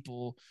want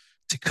people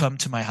to come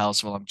to my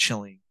house while I'm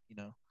chilling.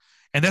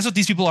 And that's what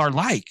these people are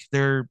like.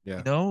 They're,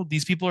 Yeah.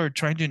 these people are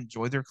trying to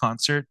enjoy their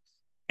concert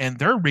and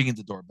they're ringing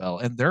the doorbell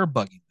and they're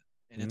bugging them.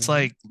 And it's Hmm.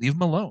 like, leave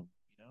them alone.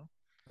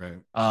 Right.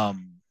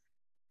 Um,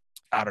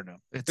 I don't know.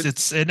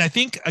 It's And I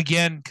think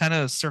again, kind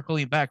of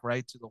circling back,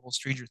 right, to the whole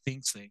Stranger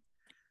Things thing.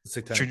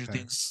 satanic Stranger panic.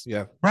 Things,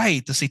 Yeah.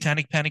 right? The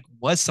Satanic Panic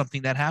was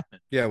something that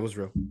happened, Yeah, it was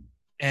real.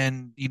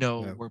 and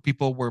Yeah. where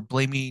people were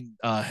blaming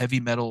heavy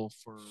metal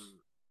for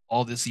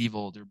all this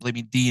evil. They're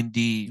blaming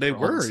D&D They for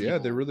all were. this Yeah,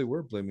 they evil, really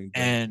were blaming Dungeons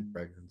and and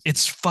Dragons.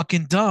 it's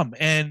fucking dumb.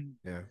 And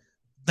Yeah.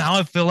 now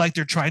I feel like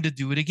they're trying to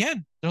do it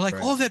again. They're like,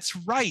 Right. oh, that's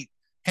right.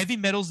 Heavy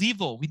metal's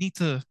evil. We need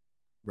to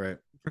Right.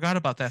 forgot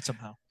about that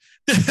somehow.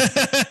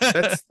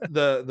 That's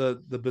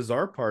the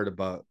bizarre part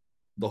about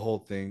the whole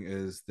thing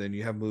is then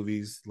you have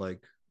movies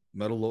like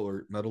Metal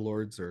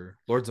Lords or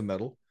Lords of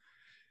Metal.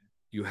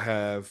 You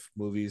have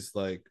movies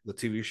like the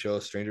TV show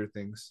Stranger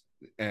Things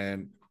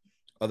and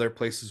other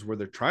places where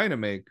they're trying to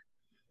make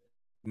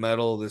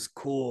metal this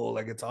cool,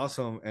 like it's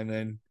awesome, and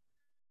then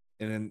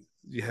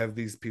you have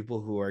these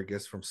people who are, I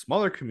guess, from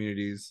smaller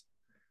communities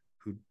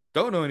who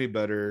don't know any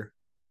better,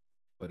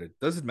 but it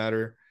doesn't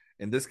matter.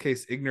 In this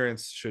case,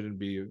 ignorance shouldn't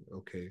be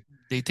okay.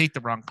 They take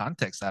the wrong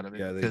context out of it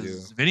Yeah, they do.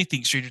 because if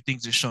anything, Stranger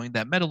Things is showing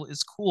that metal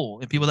is cool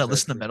and people that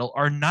listen to Exactly. metal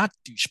are not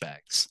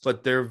douchebags.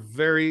 But they're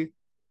very,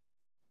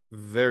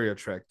 very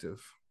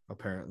attractive,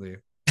 apparently.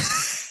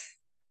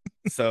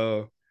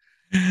 So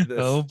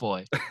Oh this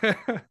boy.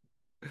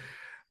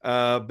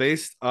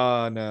 based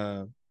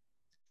on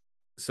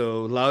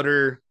so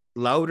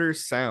louder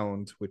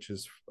sound, which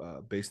is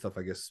based off,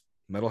 I guess,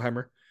 Metal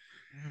Hammer.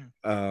 Mhm.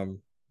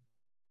 Um,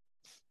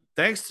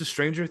 thanks to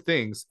Stranger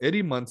Things,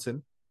 Eddie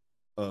Munson.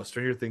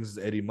 Stranger Things is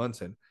Eddie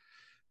Munson.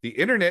 The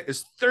internet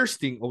is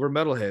thirsting over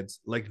metalheads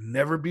like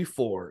never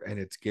before, and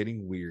it's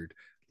getting weird.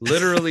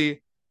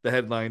 Literally, the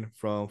headline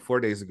from 4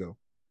 days ago.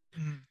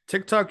 Mm.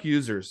 TikTok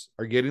users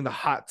are getting the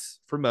hots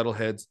for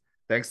metalheads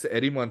thanks to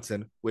Eddie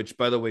Munson, which,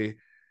 by the way,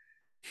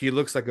 he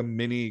looks like a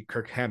mini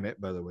Kirk Hammett,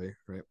 by the way,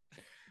 right?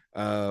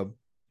 Uh,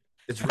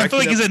 it's I feel racking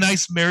like up. it's a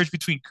nice marriage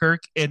between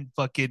Kirk and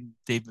fucking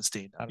Dave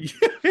Mustaine. I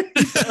don't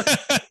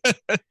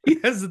know. He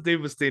has the Dave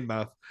Mustaine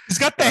mouth. He's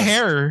got the Uh,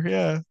 hair.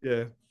 Yeah.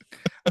 yeah.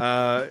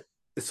 Uh,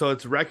 so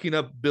it's racking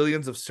up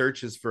billions of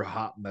searches for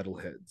hot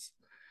metalheads.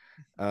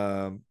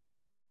 Um,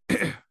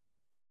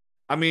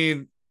 I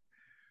mean,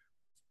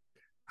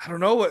 I don't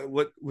know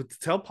what to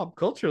tell pop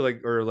culture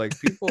like or like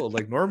people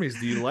like normies.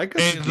 Do you like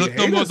us Hey, or do you look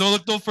no hate more. us? Don't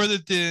look no further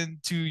than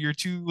to your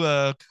two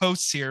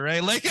hosts here,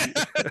 right? Like,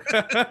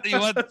 you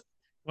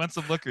want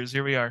some lookers?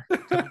 Here we are.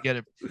 Come and get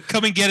it.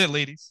 Come and get it,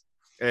 ladies.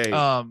 Hey,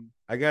 Um,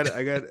 I got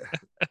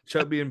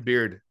chubby and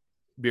bearded.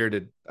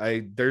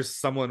 I there's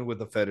someone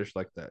with a fetish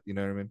like that. You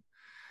know what I mean?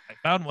 I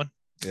found one.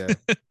 Yeah.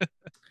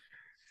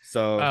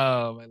 So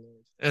Oh my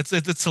lord,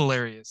 it's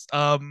hilarious.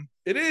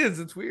 it is.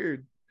 It's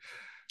weird.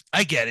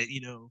 I get it.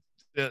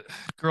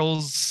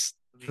 Girls,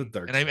 It's a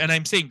dark and side.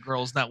 I'm saying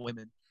girls, not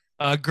women.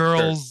 Sure,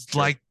 Girls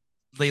sure.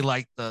 they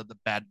like the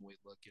bad boy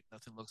look, and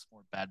nothing looks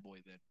more bad boy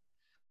than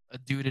a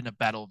dude in a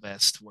battle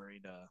vest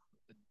wearing a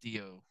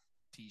Dio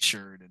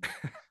t-shirt and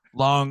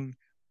long,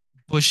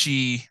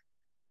 bushy,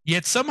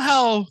 yet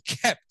somehow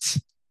kept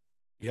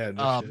Yeah,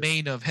 no shit.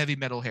 mane of heavy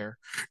metal hair.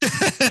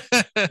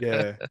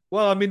 Yeah.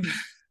 Well, I mean,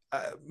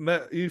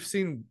 you've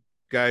seen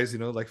guys,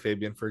 like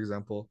Fabian, for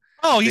example.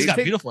 Oh, he's They got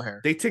take beautiful hair.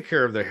 they take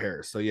care of their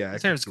hair. So yeah, I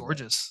His hair can is see that.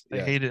 gorgeous. I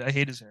Yeah, hate it. I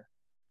hate his hair.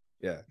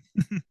 yeah.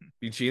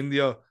 Pichi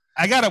Indio.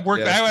 I gotta work.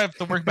 Yeah. I have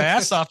to work my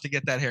ass off to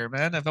get that hair,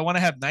 man. If I want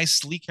to have nice,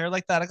 sleek hair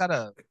like that, I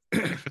gotta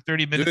extra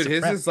 30 minutes Dude, of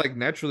his prep. is like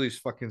naturally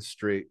fucking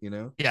straight.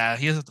 Yeah,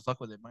 he doesn't have to fuck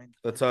with it. Mine.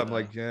 That's why I'm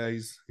like, yeah,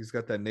 he's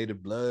got that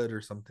native blood or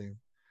something.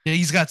 Yeah,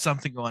 he's got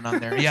something going on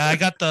there. Yeah, I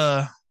got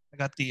the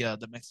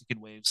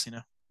Mexican waves.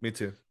 Me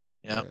too.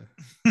 Yeah.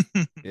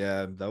 Yeah.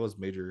 Yeah, that was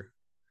major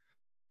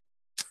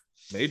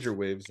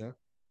waves,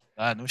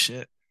 yeah. No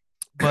shit.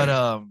 But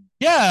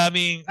yeah. I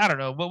mean, I don't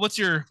know. What's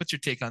your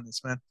take on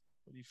this, man?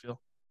 What do you feel?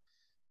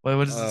 What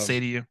does it say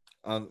Um to you?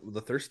 on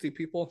the thirsty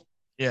people.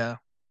 Yeah.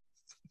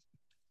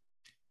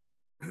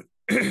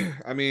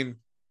 I mean,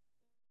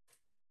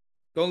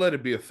 don't let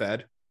it be a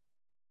fad.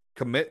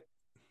 Commit,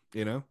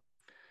 you know.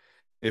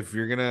 If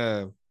you're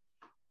gonna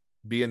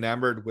be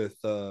enamored with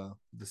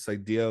this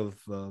idea of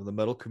the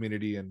metal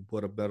community and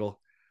what a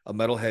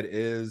metalhead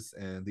is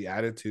and the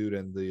attitude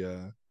and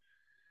the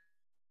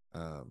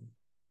um,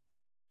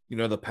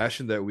 the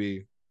passion that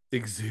we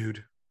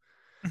exude,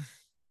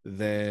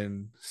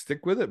 then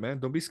stick with it, man.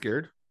 Don't be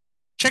scared.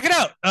 Check it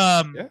out.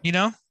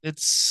 Yeah,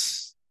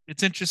 It's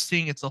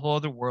interesting. It's a whole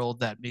other world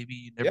that maybe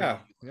you never knew yeah,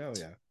 you yeah, liked.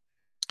 yeah.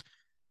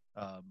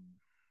 Um,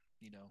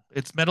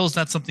 it's metal is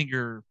not something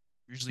you're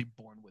usually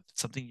born with. It's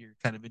something you're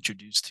kind of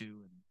introduced to,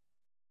 and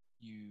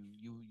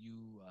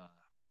you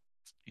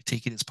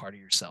take it as part of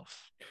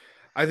yourself.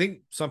 I think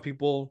some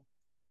people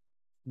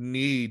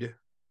need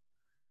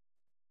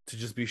to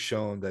just be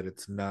shown that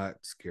it's not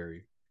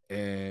scary,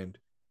 and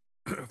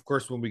of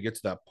course, when we get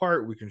to that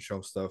part, we can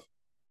show stuff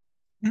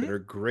that Mhm. are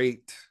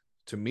great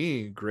to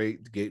me,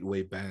 great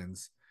gateway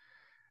bands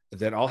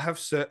that all have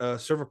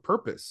serve a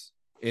purpose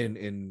in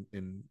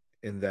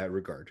that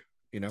regard.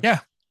 You know. Yeah,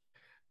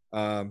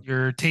 Um.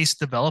 your taste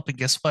develop, and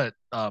guess what?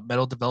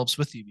 Metal develops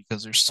with you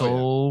because there's Oh yeah.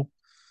 so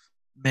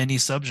many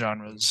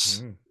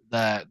subgenres Mhm.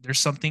 that there's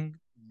something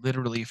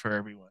literally for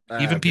everyone.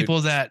 Even Dude.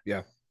 people that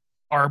Yeah.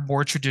 are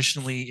more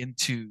traditionally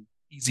into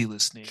easy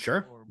listening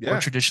Sure. or more Yeah.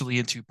 traditionally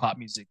into pop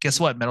music. Guess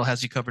what? Metal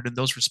has you covered in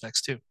those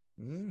respects too.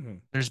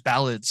 Mhm. There's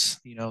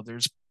ballads,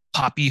 there's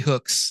poppy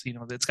hooks,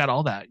 it's got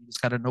all that. You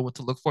just got to know what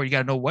to look for. You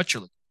got to know what you're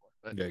looking for.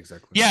 But Yeah.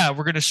 Exactly. yeah,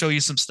 we're going to show you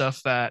some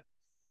stuff that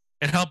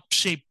it helped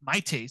shape my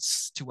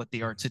tastes to what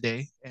they are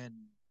today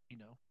you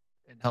know,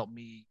 and help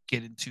me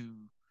get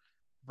into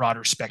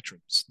broader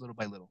spectrums little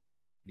by little.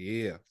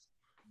 Yeah.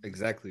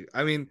 Exactly.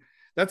 I mean,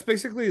 that's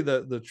basically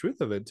the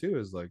truth of it too.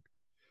 Is like,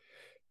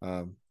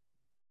 um,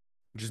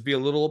 just be a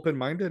little open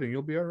minded and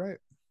you'll be all right.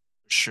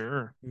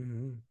 Sure.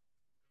 Mm-hmm.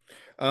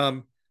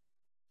 Um.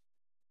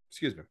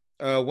 Excuse me.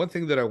 One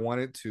thing that I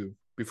wanted to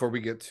before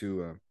we get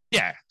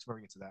Yeah, before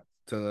we get to that.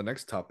 to the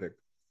next topic,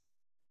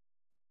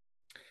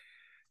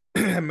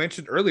 I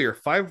mentioned earlier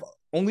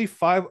only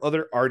five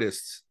other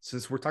artists.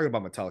 Since we're talking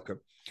about Metallica,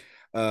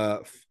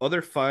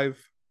 other five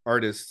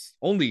artists,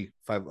 only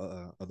five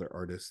other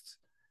artists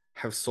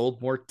have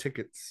sold more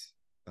tickets,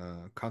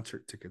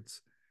 concert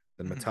tickets,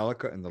 than Mhm.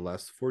 Metallica in the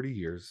last 40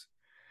 years.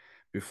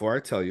 Before I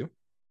tell you,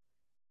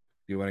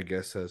 do you want to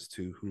guess as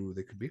to who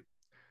they could be?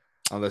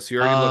 Unless you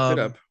already looked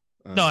it Um,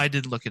 up. no, I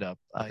did look it up.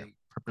 Okay. I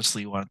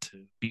purposely wanted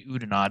to be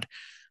Udinod.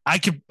 I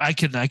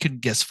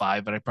could guess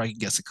five, but I probably can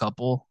guess a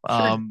couple.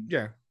 Sure.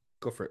 Yeah.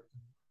 Go for it.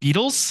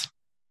 Beatles.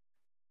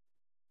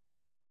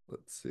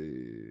 Let's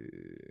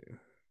see.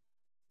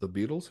 The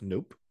Beatles?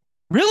 Nope.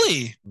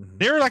 Really? Mhm.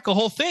 They're like a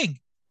whole thing.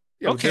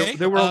 Yeah, Okay.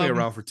 they were only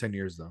around for 10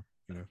 years though.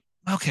 You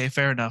know. Okay,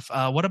 fair enough.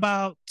 What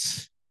about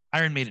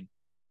Iron Maiden?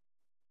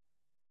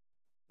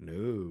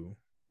 No.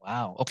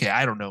 Wow. Okay,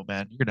 I don't know,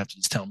 man. You're gonna have to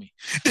just tell me.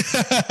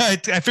 I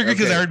figured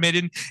because Okay. Iron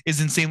Maiden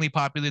is insanely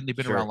popular and they've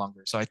been around Sure.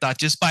 longer, so I thought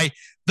just by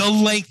the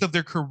length of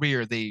their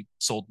career, they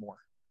sold more.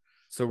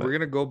 So we're But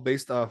gonna go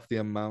based off the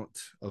amount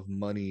of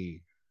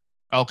money.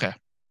 okay,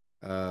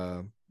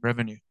 Um,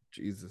 revenue.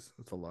 Jesus,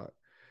 that's a lot.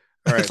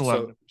 All That's right, a lot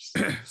of so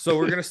numbers. so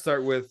we're gonna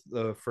start with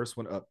the first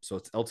one up. So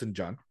it's Elton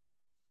John.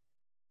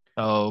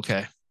 Oh,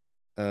 okay.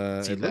 See It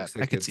that? looks I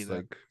like could see it's that.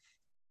 like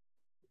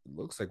it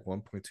looks like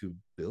 1.2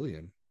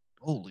 billion.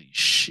 Holy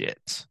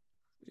shit!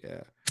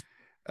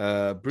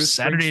 Yeah. Bruce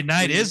Saturday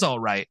night is Springsteen. all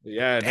right.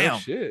 Yeah, no Damn.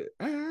 shit.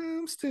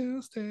 I'm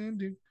still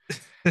standing.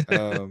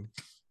 Um,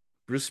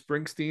 Bruce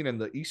Springsteen and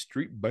the East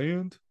Street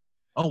Band.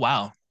 Oh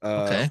wow.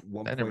 Okay.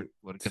 One I never point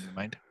would have come to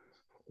mind.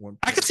 one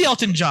I could point. see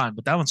Elton John,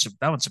 but that one's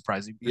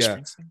surprising. Bruce Yeah.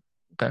 Springsteen.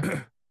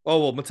 Okay. Oh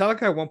well, Metallica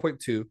had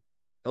 1.2.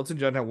 Elton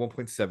John had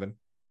 1.7.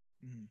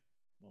 Mhm.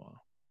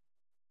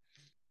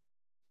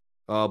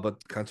 Wow.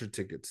 But concert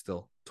tickets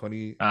still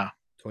 20, Ah.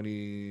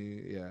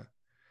 20. Yeah.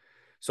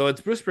 So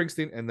it's Bruce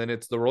Springsteen, and then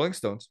it's the Rolling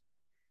Stones,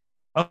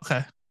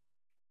 Okay.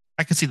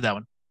 I can see that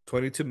one.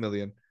 22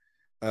 million.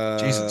 Uh,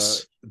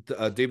 Jesus.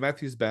 Dave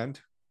Matthews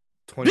Band,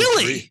 23.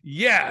 Really?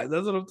 Yeah,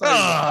 that's what I'm talking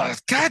about. Oh,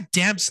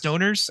 goddamn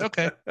stoners.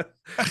 Okay.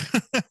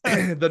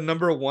 The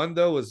number one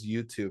though was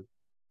YouTube.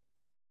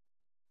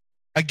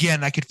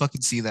 Again, I could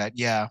fucking see that.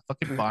 Yeah,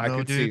 fucking I Bono,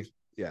 could dude. see.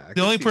 Yeah, I The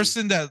could only see.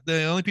 person that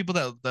the only people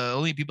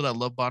that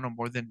love Bono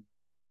more than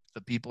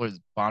the people is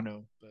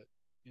Bono. But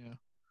yeah,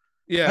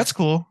 Yeah, that's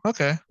cool.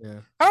 Okay,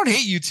 yeah, I don't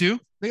hate you two. yeah.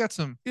 They got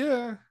some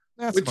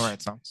Which,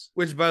 alright songs.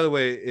 which, by the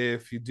way,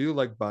 if you do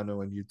like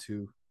Bono and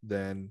YouTube,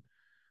 then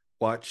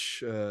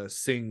watch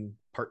Sing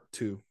Part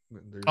Two.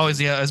 Oh, There's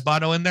is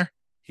Bono in there?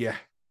 yeah,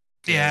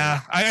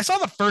 yeah, Yeah, I saw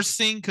the first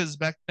thing because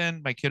back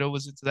then my kiddo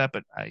was into that,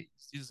 but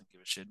he doesn't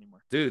give a shit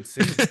anymore. dude,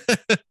 Sing.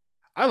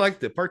 I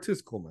liked it. Part two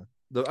is cool, man.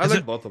 I Is like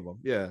it? both of them.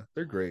 Yeah,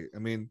 they're great. I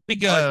mean, I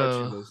think I like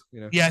watching those.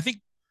 yeah, I think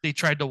they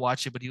tried to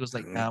watch it, but he was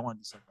like, "Nah, I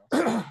want to do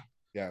something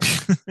Yeah.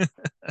 else."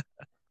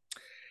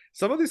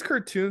 Some of these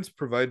cartoons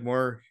provide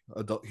more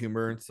adult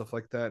humor and stuff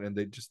like that, and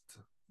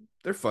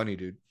they're funny,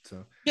 dude.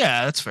 So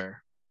Yeah, that's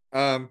fair.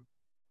 um,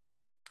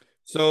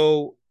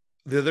 so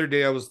the other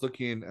day I was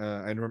looking.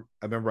 I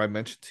remember I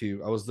mentioned to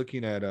you I was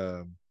looking at.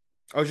 I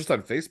was just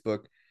on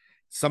Facebook.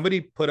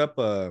 Somebody put up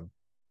a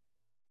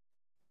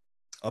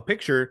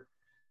picture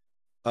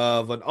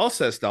of an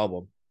Alcest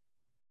album,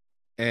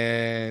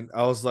 and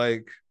I was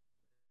like,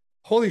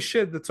 "Holy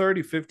shit! That's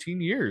already 15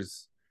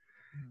 years."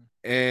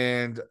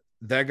 And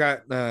that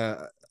got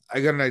I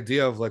got an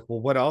idea of like, well,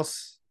 what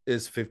else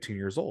is 15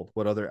 years old?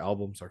 What other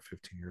albums are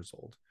 15 years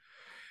old?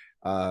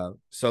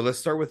 So let's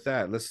start with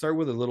that. Let's start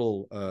with a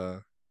little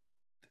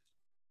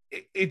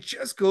it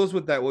just goes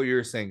with that what you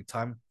were saying.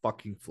 Time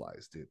fucking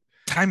flies, dude.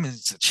 Time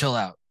is to chill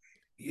out.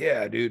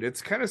 Yeah, dude.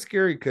 It's kind of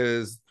scary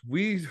because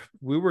we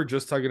were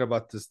just talking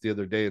about this the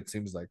other day, it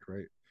seems like,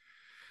 right?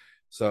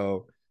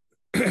 So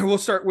we'll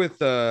start with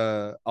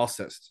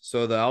Alcest.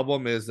 So the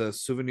album is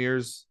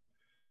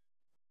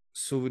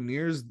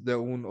Souvenirs de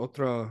un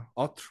autre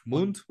Mund,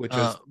 monde, which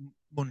is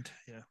Mund,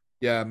 yeah.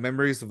 yeah,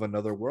 Memories of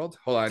Another World.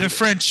 Hold They're on.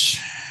 French.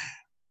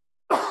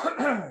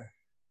 There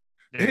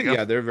you go.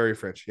 Yeah, they're very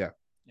French. Yeah,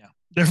 Yeah,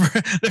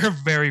 they're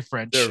very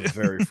French. they're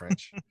very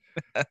French.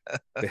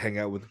 They hang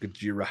out with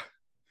Gajira.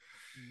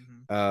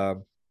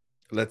 Mhm.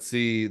 Let's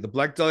see, the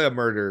Black Dahlia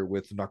Murder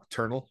with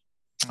Nocturnal,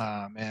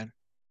 Ah, man,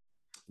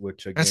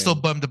 which I'm still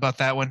again, bummed about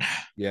that one.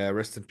 yeah,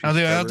 rest in I don't peace,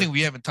 think, I don't Trevor. think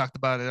we haven't talked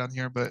about it on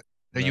here, but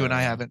you and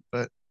I No, haven't.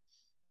 But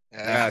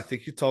yeah, yeah, I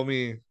think you told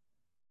me.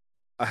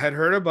 I had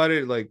heard about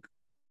it like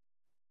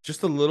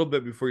just a little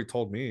bit before you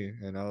told me,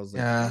 and I was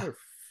like, yeah,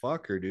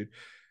 motherfucker, dude,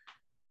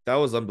 that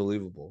was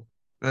unbelievable.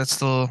 that's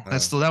Uh,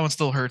 still that one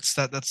still hurts.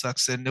 That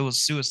sucks, and it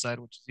was suicide,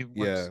 which is even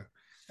yeah, worse.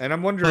 and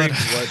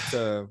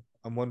But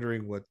I'm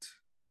wondering what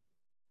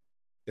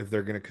if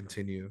they're gonna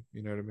continue.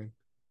 You know what I mean?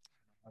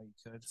 oh, you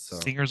could. So,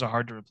 Singers are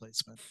hard to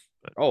replace, man.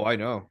 But oh, I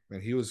know,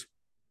 and he was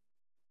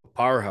a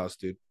powerhouse,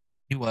 dude.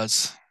 he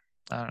was.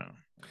 I don't know.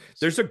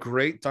 There's a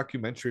great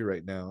documentary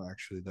right now,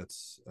 actually.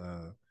 That's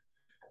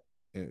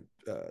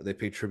they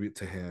pay tribute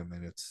to him,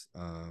 and it's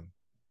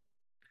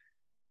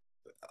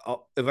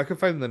if I can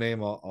find the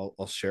name,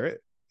 I'll share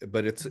it.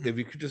 But it's Mhm. if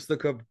you could just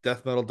look up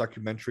Death Metal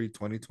Documentary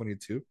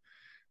 2022,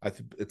 I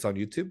think it's on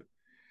YouTube.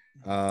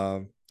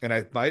 And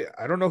I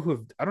don't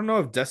know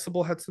if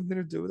Decibel had something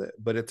to do with it,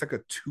 but it's like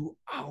a 2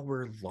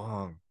 hour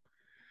long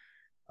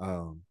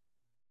um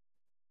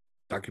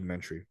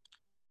documentary.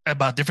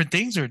 About different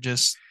things or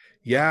just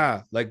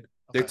Yeah, like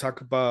they okay.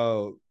 talk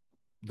about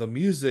the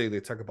music, they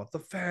talk about the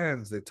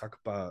fans, they talk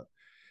about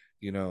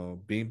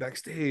being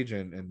backstage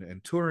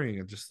and touring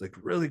and just like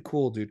really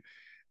cool, dude.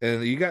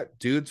 And you got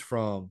dudes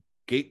from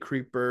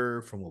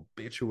Gatecreeper, from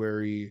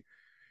Obituary,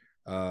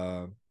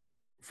 uh,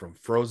 from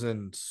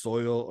Frozen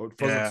Soil or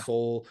Frozen Yeah,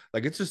 Soul.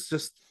 Like it's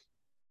just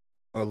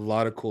a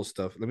lot of cool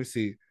stuff. Let me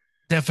see.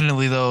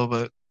 definitely though.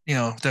 But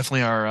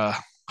definitely our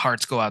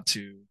hearts go out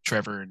to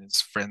Trevor and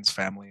his friends,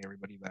 family,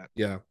 everybody that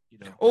Yeah.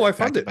 Oh, are I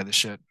found impacted it. by this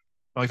shit.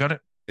 Oh, I got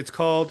it. It's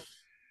called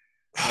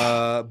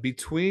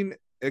Between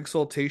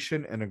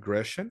Exaltation and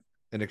Aggression,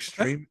 an Okay.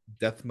 extreme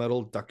death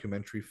metal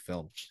documentary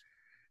film.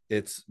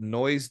 It's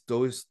Noise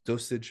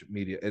Dosage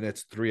Media, and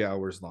it's 3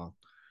 hours long.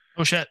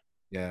 Oh shit.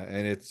 Yeah,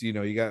 and it's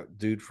you got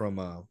dude from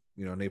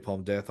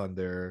Napalm Death on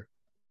there.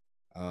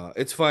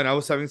 It's fun. I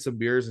was having some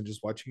beers and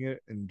just watching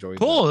it, and enjoying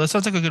the Cool. That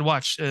sounds like a good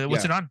watch.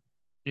 What's yeah. it on?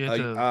 You have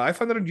to I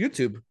found it on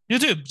YouTube.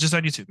 YouTube, just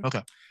on YouTube.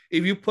 Okay.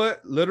 If you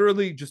put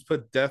literally just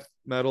put death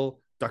metal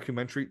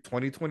documentary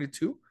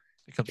 2022,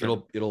 It comes right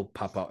up. it'll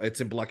pop out. It's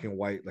in black and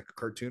white like a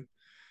cartoon.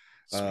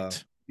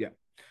 Sweet.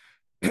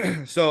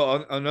 Yeah.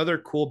 So another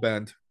cool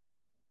band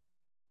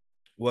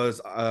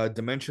was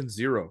Dimension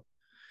Zero.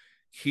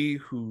 He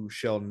Who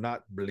Shall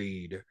Not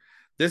Bleed.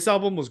 This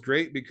album was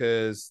great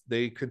because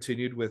they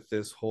continued with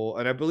this whole,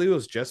 and I believe it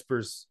was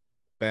Jesper's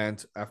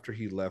band after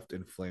he left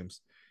In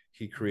Flames.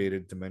 He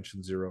created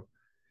Dimension Zero,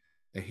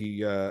 and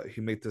he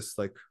made this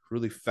like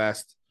really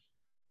fast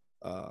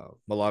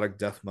melodic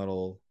death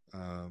metal,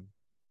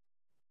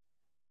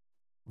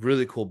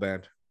 really cool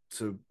band.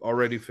 So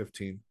already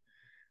 15.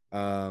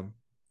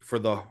 For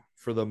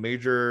the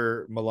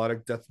major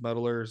melodic death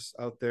metalers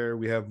out there,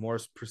 we have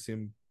Morris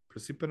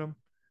Precipinum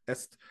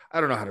Est. I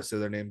don't know how to say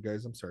their name,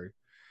 guys. I'm sorry.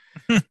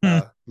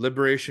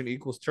 Liberation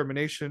equals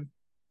termination.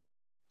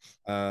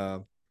 Uh,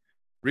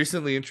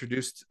 Recently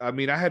introduced. I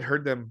mean, I had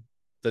heard them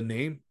the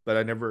name, but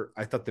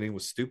I thought the name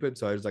was stupid,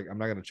 so I was like, I'm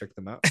not gonna check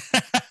them out.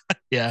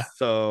 Yeah.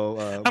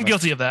 So I'm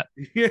guilty of that.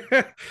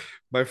 yeah,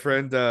 my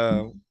friend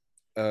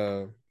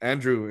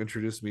Andrew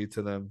introduced me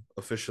to them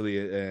officially,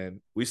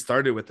 and we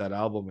started with that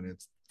album, and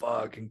it's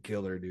fucking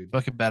killer, dude.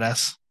 Fucking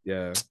badass.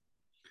 Yeah.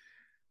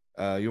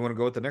 You want to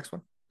go with the next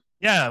one?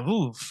 Yeah.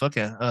 Ooh, fuck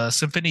it.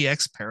 Symphony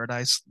X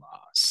Paradise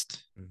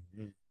Lost.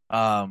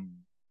 Mm-hmm.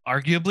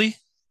 Arguably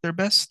their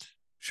best.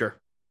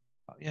 Sure.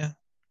 Yeah.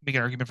 Make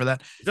an argument for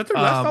that. Is that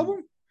their last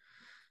album?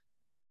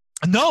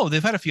 No,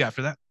 they've had a few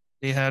after that.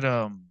 They had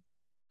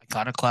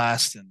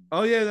Iconoclast and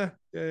oh yeah.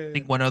 I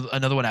think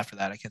another one after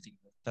that. I can't think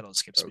of it. That all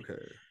escapes me.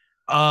 Okay.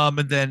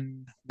 And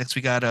then next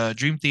we got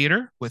Dream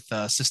Theater with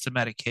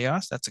Systematic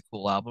Chaos. That's a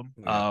cool album.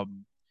 Yeah.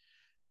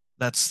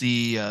 That's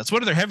it's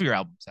one of their heavier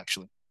albums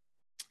actually.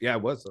 Yeah,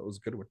 it was. That was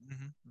a good one.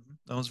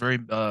 That was very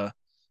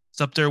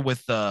it's up there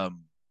with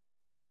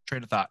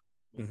Train of Thought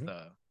with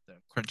the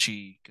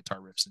crunchy guitar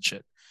riffs and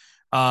shit.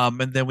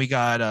 And then we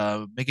got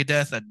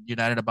Megadeth and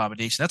United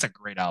Abomination. That's a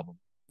great album.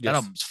 That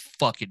album's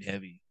fucking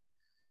heavy.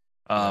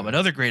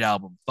 Another great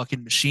album,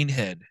 fucking Machine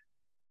Head.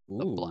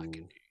 The Black.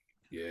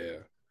 Yeah.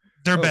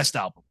 Their best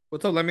album.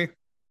 What's up, Lemmy?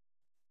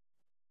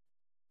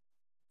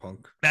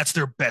 Punk. That's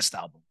their best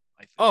album,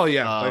 I think. Oh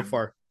yeah, by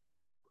far.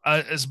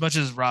 As much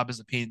as Rob is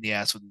a pain in the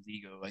ass with his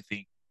ego, I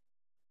think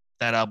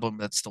that album,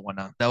 that's the one.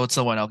 That's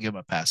the one I'll give him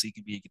a pass. He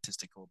can be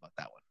egotistical about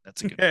that one.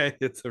 That's a good one.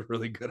 It's a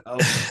really good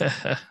album.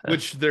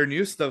 Which their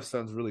new stuff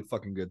sounds really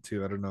fucking good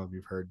too. I don't know if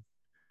you've heard.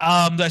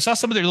 I saw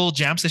some of their little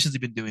jam sessions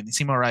they've been doing. They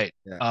seem all right.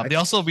 Yeah, they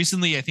also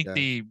recently, I think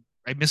I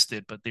missed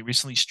it, but they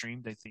recently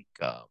streamed, I think,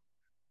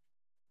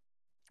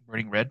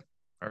 Burning Red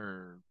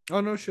or. Oh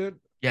no shit.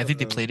 Yeah, I think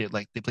they played it,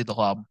 like they played the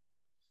whole album.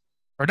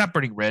 Or not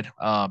Burning Red,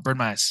 Burn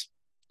My Eyes.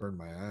 Burn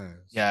My Eyes.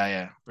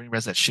 Yeah. Burning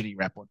Red's that shitty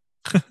rap one.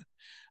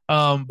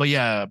 But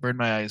yeah, Burn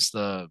My Eyes,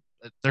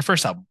 their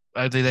first album.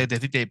 They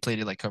think they played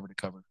it like cover to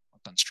cover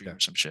on stream or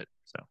some shit.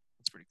 So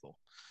that's pretty cool.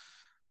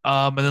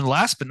 And then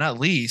last but not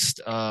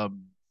least,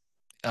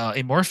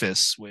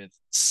 Amorphous with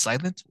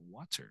Silent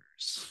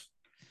Waters.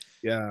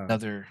 Yeah.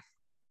 Another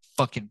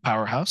fucking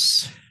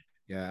powerhouse.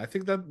 Yeah, I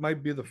think that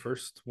might be the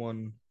first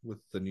one with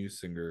the new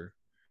singer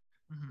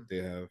they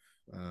have,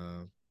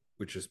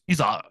 which is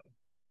he's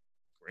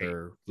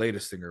their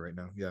latest singer right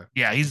now. Yeah.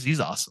 Yeah, he's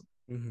awesome.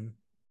 Mm-hmm.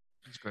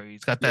 He's great.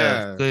 He's got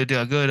that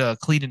good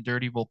clean and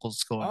dirty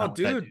vocals going on.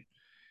 Dude. That dude.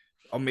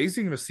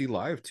 Amazing to see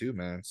live too,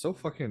 man. So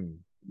fucking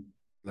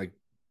like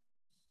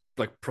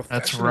professional.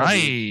 That's right.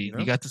 Dude,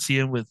 you got to see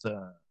him with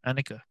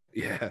Annika.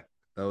 Yeah,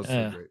 that was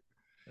so great.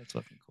 That's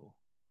fucking cool.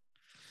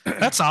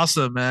 That's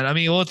awesome, man. I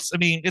mean,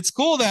 it's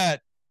cool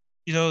that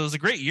it was a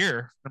great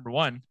year. Number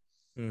one,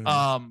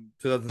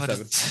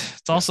 2007.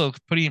 It's also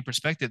putting in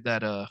perspective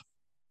that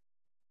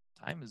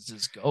time is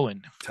just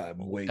going. Time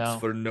waits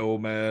for no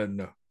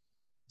man.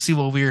 See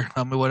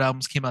what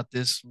albums came out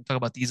this. We talk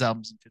about these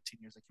albums in 15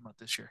 years that came out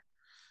this year.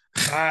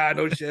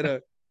 No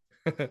shit.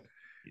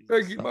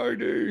 Frankie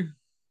Marty.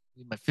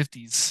 In my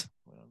 50s.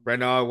 Right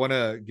now, I want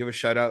to give a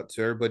shout out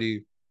to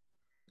everybody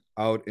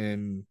out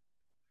in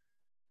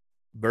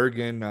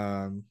Bergen,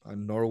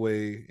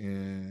 Norway,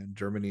 and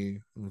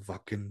Germany, and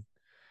Wacken.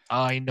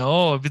 I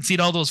know. I've been seeing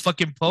all those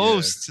fucking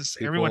posts.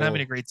 Just everyone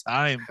having a great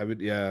time.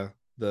 The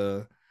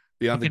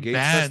Beyond the Gates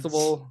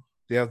festival.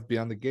 They have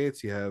Beyond the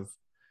Gates. You have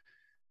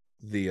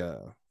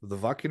the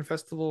Wacken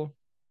festival.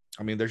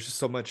 I mean, there's just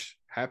so much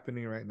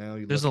happening right now.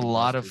 There's a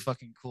lot of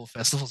fucking cool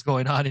festivals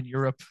going on in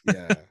Europe.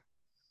 Yeah,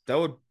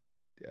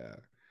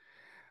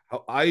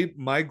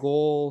 my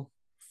goal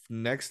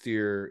next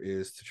year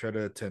is to try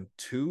to attend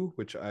 2,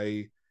 which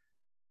I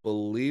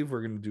believe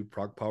we're gonna do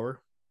Prog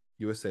Power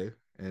USA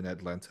in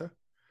Atlanta.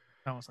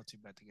 That one's not too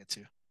bad to get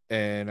to.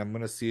 And I'm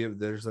gonna see if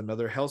there's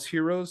another Hell's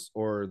Heroes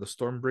or the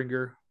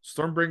Stormbringer.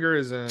 Stormbringer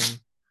is in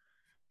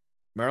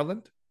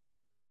Maryland,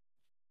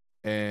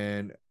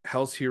 and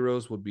Hell's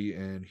Heroes will be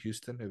in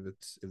Houston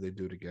if they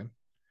do it again.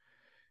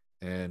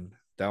 And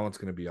that one's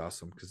gonna be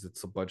awesome because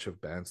it's a bunch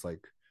of bands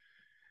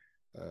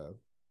uh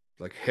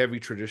like heavy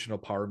traditional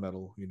power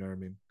metal. You know what I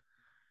mean?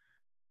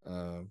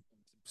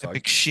 So I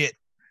Epic shit.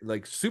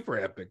 like super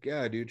epic,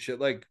 yeah, dude. Shit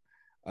like,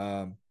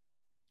 um,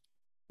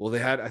 well, they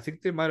had I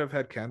think they might have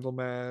had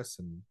Candlemass,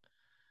 and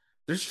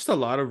there's just a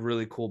lot of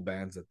really cool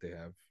bands that they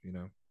have, you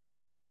know.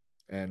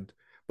 And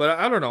but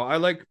I don't know. I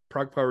like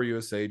Prog Power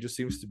USA. It just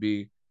seems to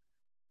be.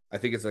 I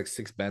think it's like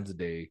 6 bands a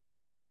day.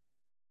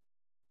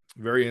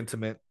 Very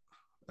intimate.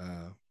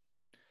 Uh,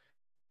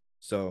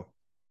 so,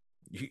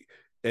 you,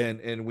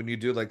 and when you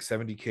do like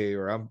 70K,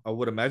 or I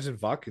would imagine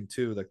Vakken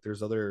too. Like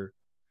there's other,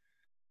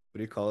 what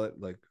do you call it?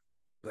 Like,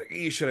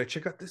 hey, should I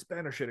check out this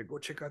band or should I go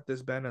check out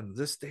this band on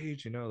this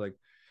stage? You know, like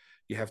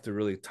you have to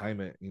really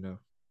time it. You know,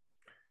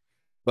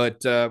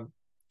 but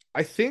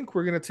I think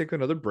we're gonna take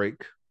another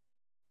break,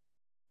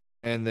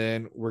 and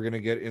then we're gonna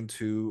get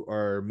into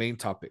our main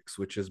topics,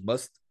 which is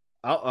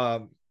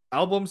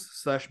albums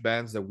slash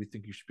bands that we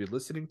think you should be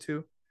listening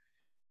to,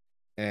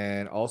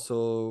 and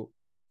also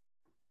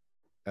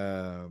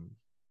um,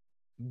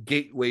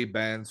 gateway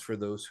bands for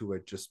those who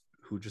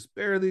just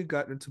barely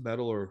got into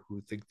metal or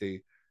who think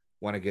they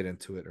want to get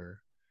into it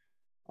or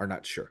are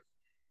not sure.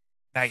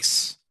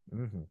 Nice.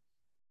 Mm-hmm.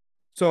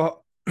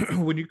 So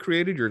when you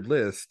created your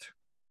list,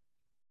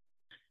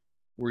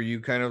 were you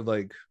kind of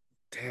like,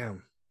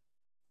 damn,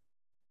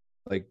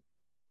 like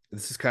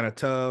this is kind of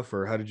tough,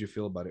 or how did you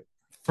feel about it?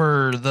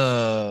 For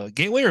the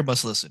gateway or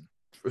must listen?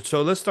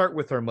 So let's start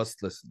with our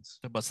must listens.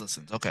 The must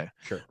listens. Okay.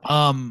 Sure.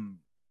 Um,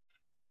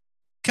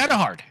 Kind of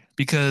hard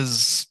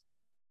because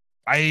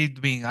I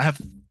mean I have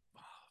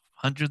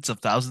hundreds of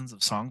thousands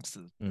of songs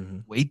to Mm-hmm.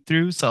 wade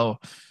through, so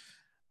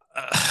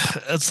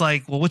it's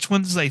like, well, which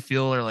ones I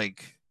feel are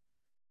like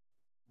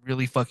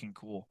really fucking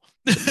cool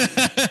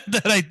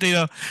that I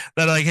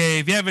that like, hey,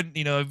 if you haven't,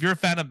 if you're a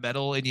fan of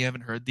metal and you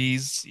haven't heard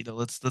these,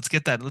 let's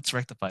get that, let's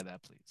rectify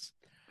that, please.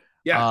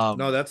 Yeah,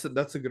 no, Um, that's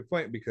a good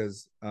point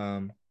because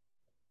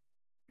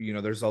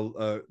there's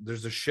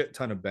a shit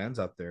ton of bands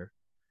out there,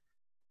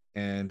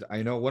 and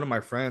I know one of my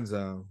friends,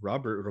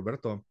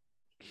 Roberto,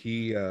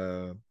 he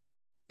uh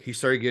he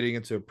started getting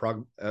into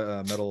prog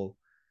metal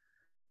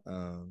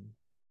um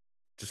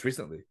just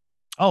recently.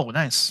 oh,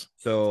 nice,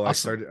 So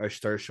awesome. I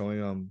started showing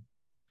him,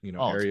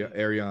 Oh, dude.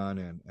 Arion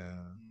and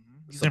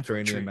He's in for a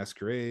Subterranean treat.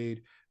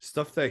 Masquerade,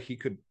 stuff that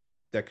could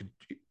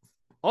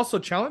also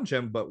challenge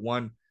him, but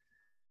one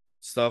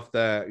stuff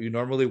that you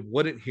normally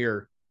wouldn't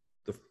hear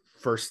the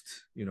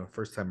first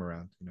time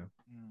around, you know.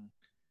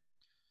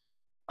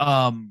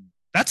 Mm.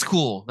 That's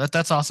cool.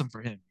 That's awesome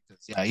for him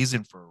because yeah, he's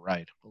in for a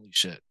ride. Holy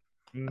shit,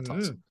 that's Mm-hmm.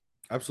 awesome.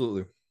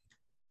 Absolutely.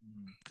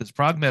 Because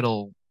prog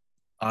metal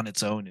on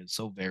its own is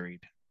so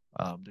varied.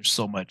 There's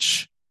so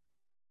much.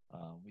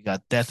 We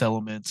got death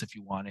elements if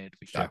you want it.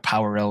 We Yeah. got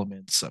power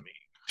elements. I mean,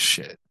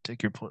 shit.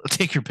 Take your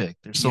pick.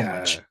 There's so Yeah.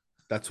 much.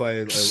 That's why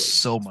There's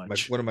so it's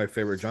much. one of my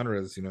favorite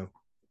genres,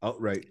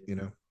 outright,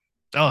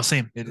 Oh,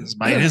 same. It is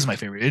my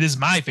favorite. It is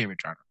my favorite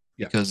genre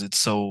Yeah. because it's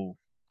so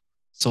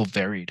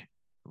varied.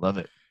 Love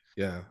it.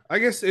 Yeah. I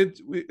guess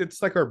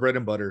it's like our bread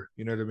and butter,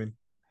 you know what I mean?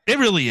 It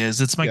really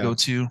is. It's my Yeah.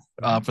 go-to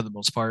Mhm. for the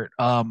most part.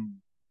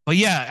 But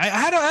yeah, I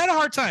had a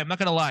hard time. I'm not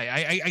gonna lie.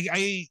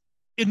 I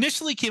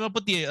initially came up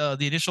with the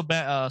initial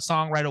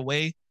song right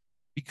away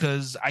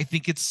because I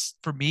think it's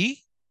for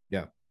me.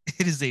 Yeah.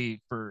 It is a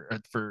for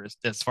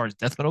as far as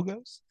death metal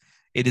goes.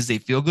 It is a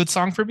feel good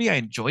song for me. I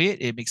enjoy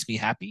it. It makes me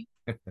happy.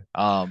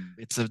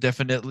 It's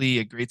definitely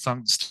a great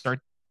song to start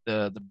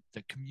the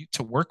commute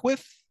to work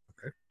with.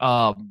 Okay.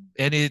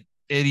 And it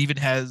even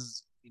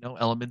has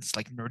elements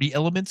like nerdy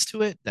elements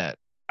to it that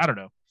I don't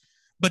know.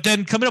 But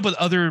then coming up with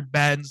other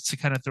bands to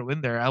kind of throw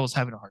in there, I was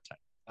having a hard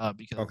time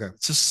because Okay.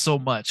 it's just so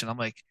much, and I'm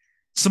like,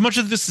 so much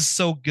of this is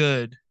so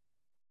good,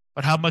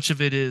 but how much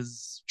of it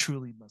is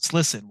truly must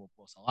listen? Well,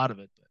 most a lot of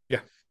it, but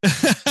Yeah.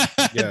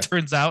 it Yeah.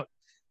 turns out.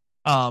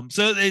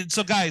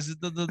 So guys,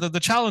 the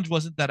challenge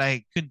wasn't that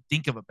I couldn't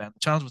think of a band. The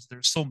challenge was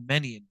there's so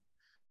many, and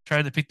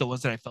trying to pick the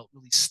ones that I felt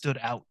really stood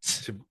out.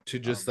 To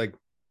just Um, like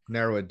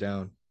narrow it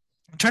down.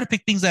 I'm trying to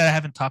pick things that I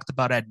haven't talked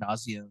about ad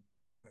nauseum.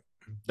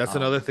 That's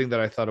another Um, thing that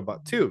I thought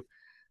about too.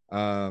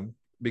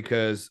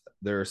 Because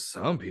there are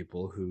some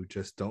people who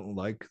just don't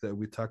like that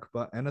we talk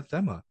about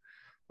anathema,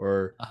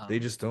 or uh, they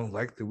just don't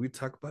like that we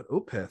talk about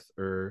Opeth,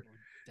 or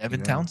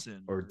Devin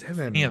Townsend or or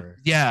Devin, any of,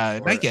 yeah,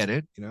 and I or get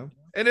it,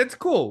 and it's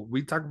cool.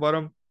 We talk about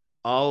them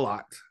a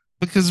lot.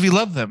 because we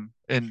love them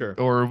and Sure.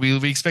 or we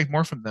expect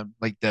more from them,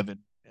 like Devin.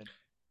 And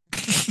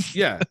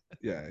Yeah.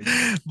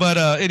 Yeah. but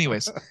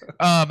anyways,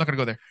 I'm not gonna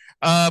go there.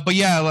 But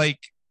yeah, like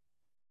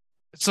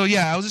so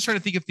yeah, I was just trying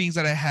to think of things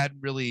that I hadn't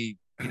really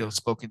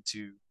spoken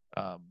to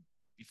um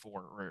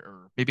before,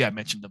 or maybe I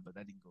mentioned them, but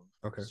I didn't go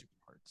Okay. super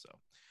hard. So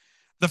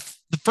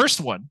the first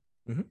one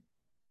Mhm.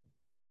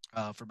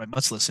 for my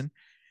must listen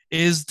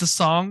is the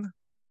song.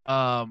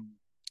 Um,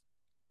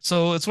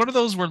 so it's one of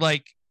those where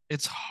like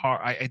it's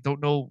hard. I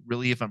don't know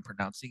really if I'm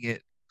pronouncing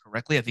it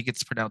correctly. I think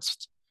it's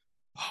pronounced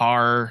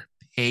par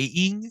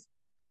paying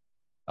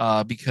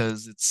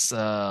because it's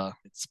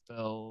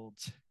spelled.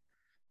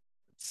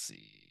 Let's see,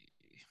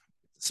 get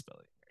the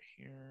spelling right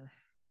here.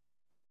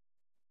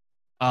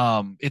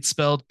 It's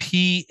spelled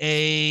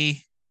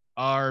Parping.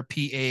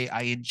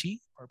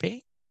 Parpay.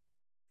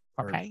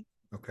 Or Parpay.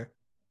 okay.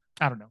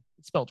 I don't know.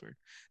 It's spelled weird.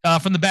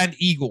 From the band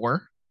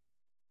Igor.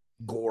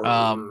 Um,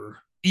 Gore.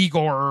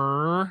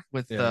 Igor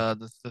with Yeah.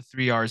 the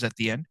three R's at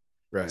the end.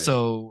 Right.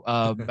 So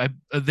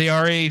they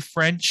are a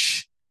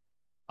French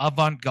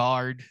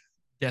avant-garde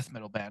death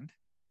metal band,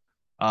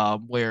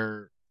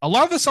 where a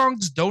lot of the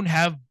songs don't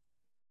have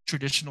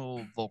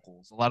traditional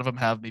vocals. A lot of them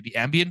have maybe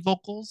ambient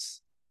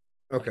vocals,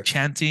 Okay. like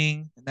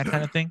chanting and that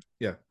kind of thing.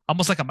 Yeah.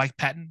 Almost like a Mike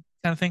Patton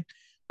kind of thing.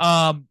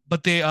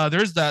 But they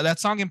there's that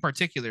song in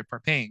particular,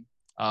 Parpaying,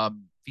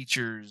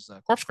 features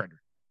Corpse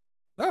Grinder.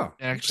 Oh.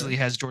 It actually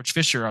Okay. has George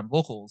Fisher on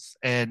vocals,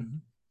 and Mhm.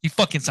 he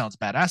fucking sounds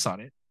badass on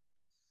it.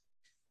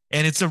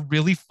 And it's a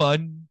really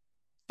fun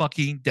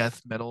fucking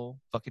death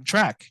metal fucking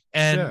track.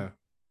 And Yeah.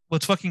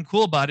 what's fucking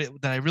cool about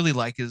it that I really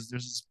like is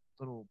there's this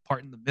little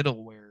part in the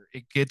middle where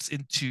it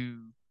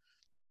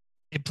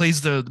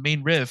plays the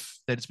main riff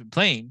that it's been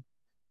playing,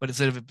 but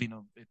instead of it being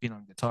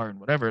on guitar and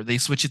whatever, they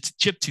switch it to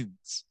chip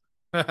tunes,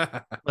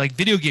 like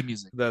video game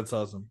music. That's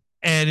awesome.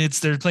 And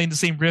they're playing the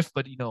same riff,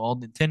 but all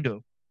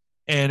Nintendo.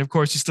 And of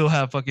course, you still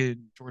have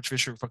fucking George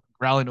Fisher fucking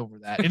growling over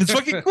that, and it's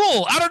fucking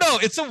cool. I don't know,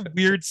 it's a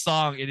weird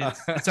song. It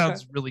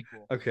sounds really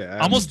cool, Okay.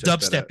 almost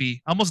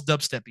dubsteppy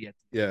at the end,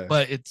 Yeah.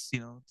 but it's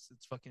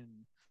fucking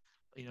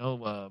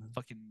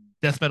fucking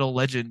death metal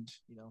legend,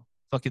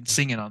 fucking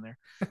singing on there.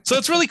 So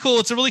it's really cool.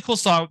 It's a really cool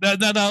song.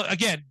 Now,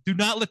 again, do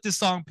not let this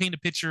song paint a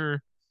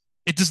picture.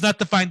 It does not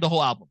define the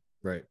whole album.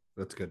 Right.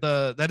 That's good.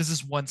 That is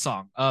just one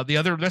song.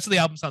 The rest of the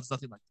album sounds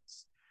nothing like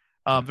this.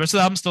 The rest of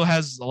the album still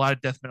has a lot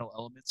of death metal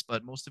elements,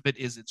 but most of it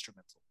is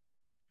instrumental,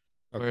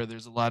 Okay. where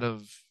there's a lot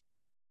of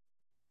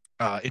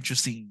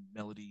interesting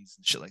melodies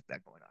and shit like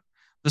that going on.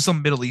 There's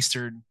some Middle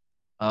Eastern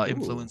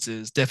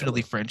influences, definitely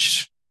Hello.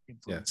 French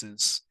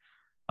influences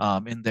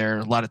in there.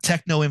 A lot of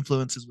techno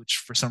influences, which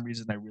for some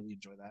reason I really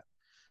enjoy that.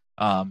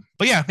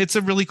 But yeah, it's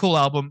a really cool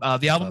album.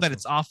 The album that awesome.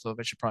 it's off of,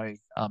 I should probably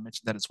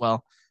mention that as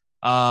well.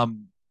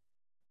 The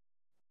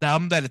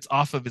album that it's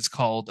off of is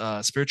called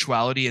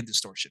Spirituality and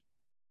Distortion.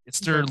 It's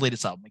their Okay.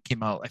 latest album. It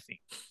came out, I think,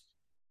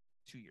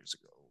 2 years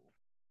ago.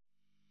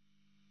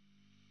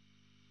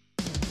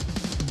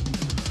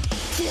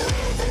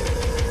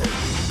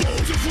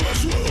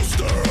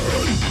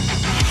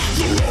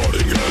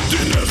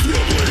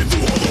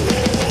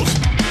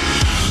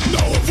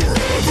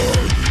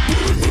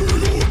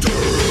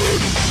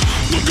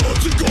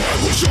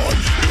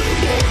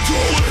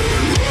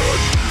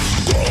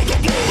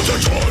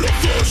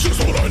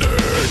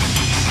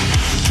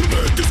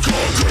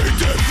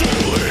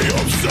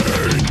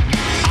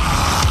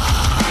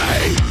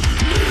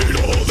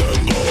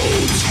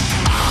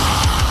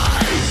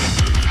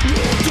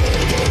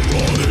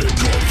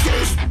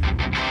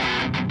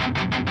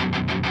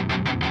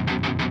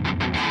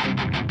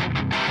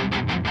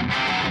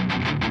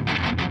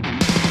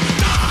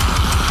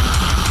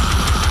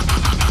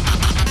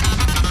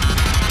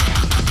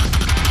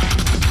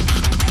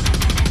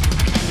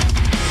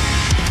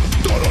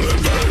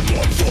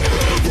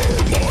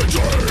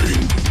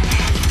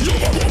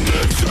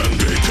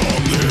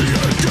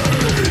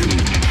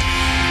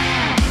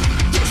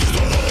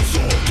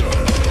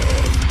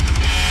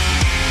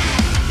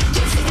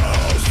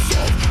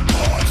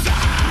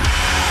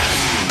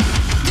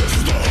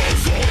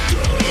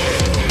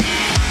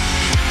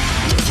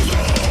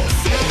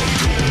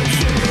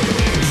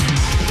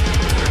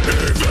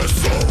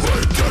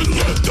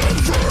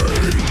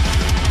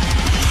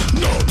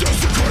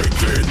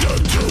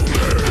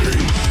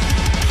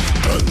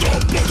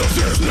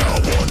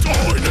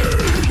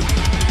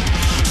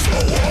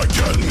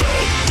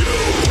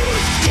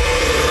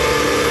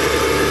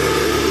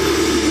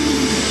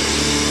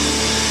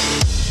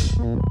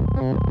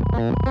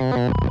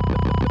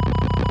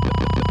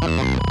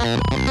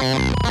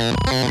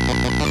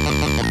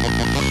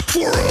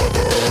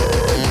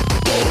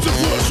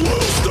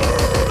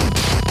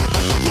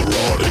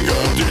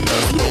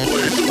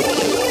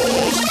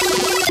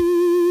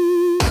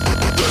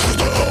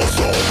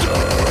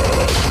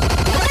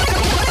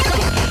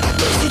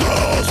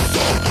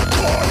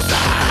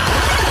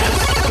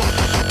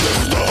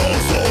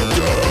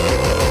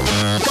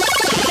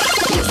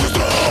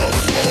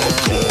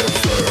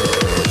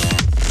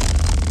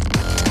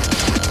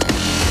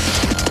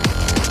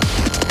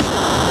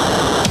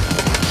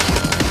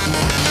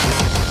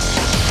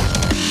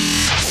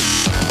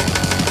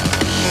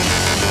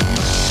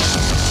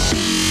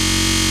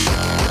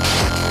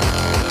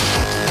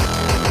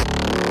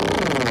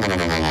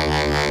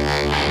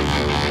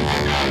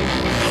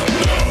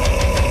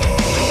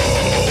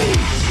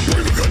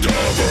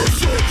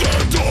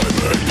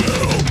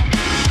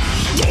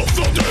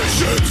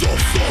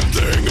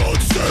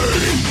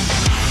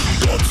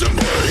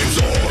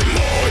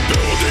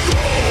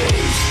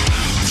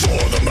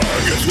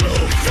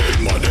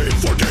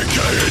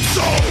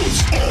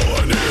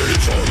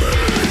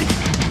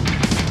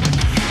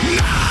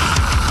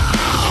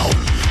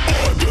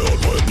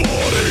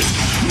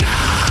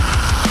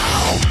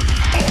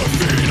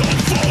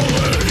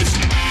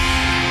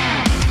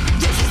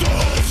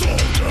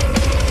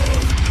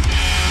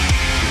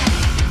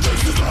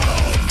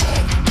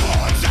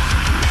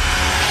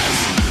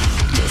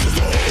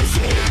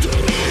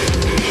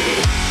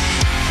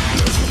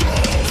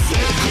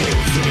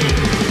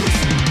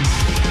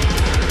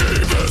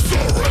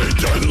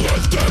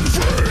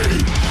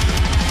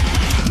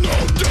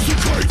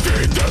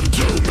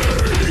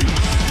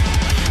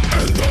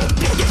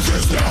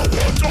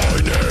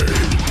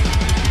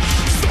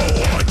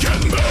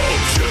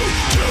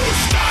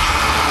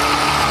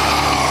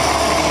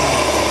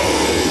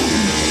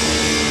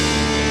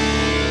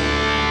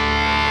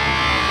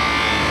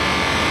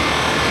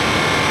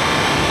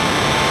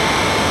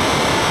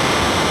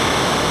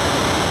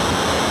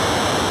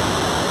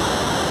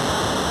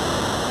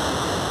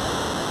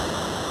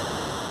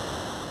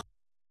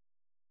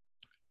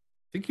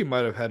 think you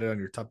might have had it on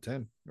your top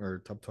 10 or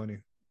top 20.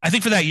 I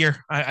think for that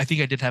year, I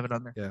think I did have it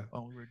on there Yeah.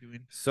 while we were doing.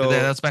 So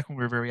That's back when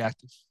we were very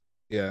active.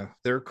 yeah,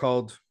 they're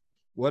called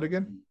what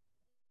again?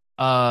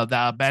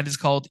 The band is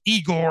called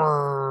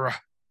Igor.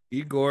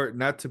 Igor,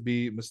 not to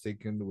be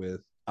mistaken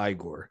with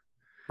Igor.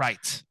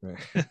 Right.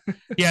 Right.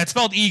 Yeah, it's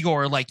spelled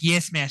Igor, like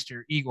yes,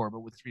 master Igor, but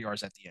with three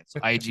R's at the end. So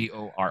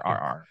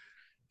Igorrr.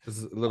 This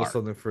is a little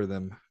something for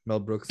them Mel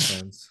Brooks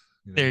fans,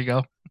 you There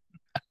know. you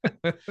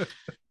go.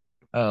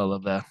 Oh, I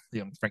love that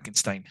young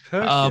Frankenstein.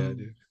 Heck yeah, dude.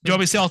 Do you want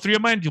me to say all three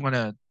of mine? Do you want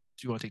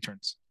to take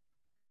turns?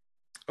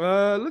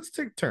 Let's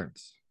take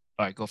turns.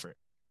 All right, go for it.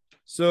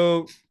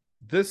 So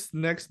this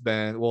next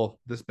band, well,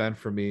 this band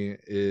for me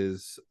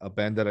is a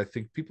band that I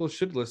think people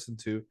should listen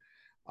to.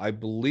 I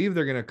believe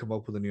they're gonna come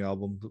up with a new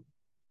album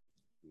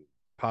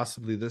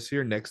possibly this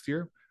year, next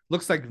year.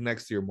 Looks like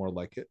next year, more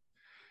like it.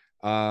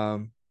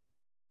 Um,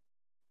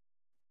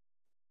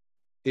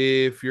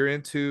 if you're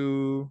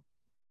into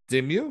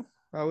Dimmu,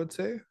 I would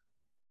say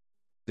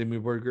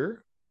Dimmu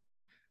Burger,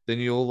 then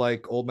you'll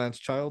like Old Man's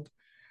Child.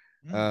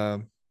 Mm,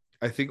 Um,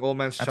 I think Old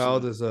Man's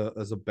Child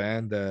absolutely. is a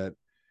band that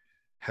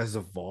has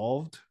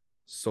evolved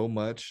so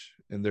much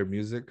in their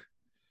music.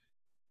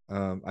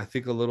 I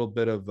think a little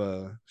bit of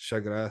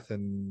Shagrath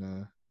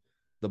and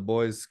the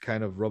boys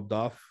kind of rubbed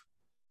off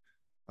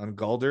on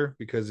Galder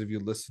because if you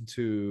listen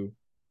to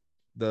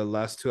the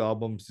last two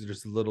albums,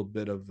 there's a little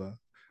bit of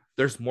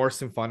there's more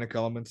symphonic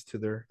elements to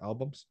their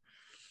albums.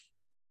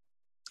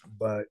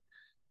 But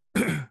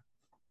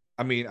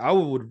I mean, I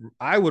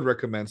would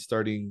recommend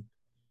starting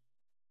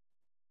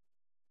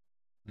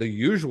the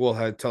usual.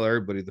 I tell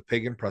everybody the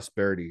Pagan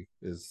Prosperity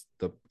is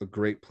a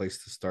great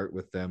place to start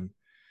with them.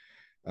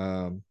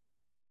 Um,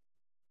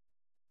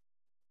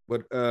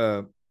 what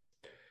uh,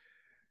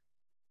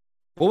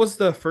 what was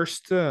the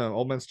first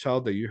Old Man's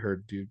Child that you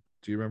heard? Do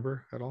you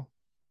remember at all?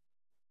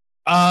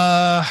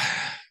 Uh,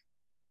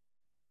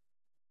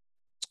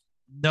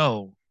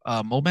 no.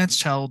 Old Man's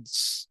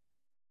Child's.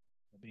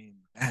 I mean,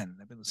 man,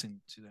 I've been listening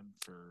to them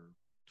for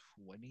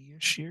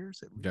 20-ish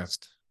years at Yeah.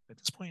 least at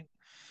this point.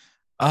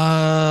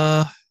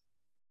 Uh,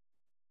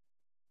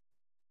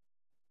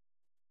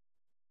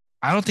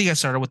 I don't think I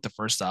started with the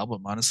first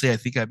album. Honestly, I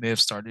think I may have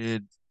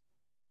started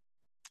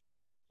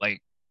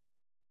like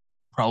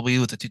probably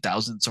with the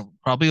 2000s, so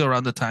probably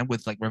around the time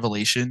with like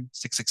Revelation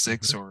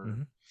 666 Mm-hmm, or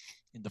mm-hmm.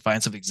 In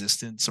Defiance of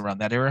Existence. Around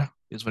that era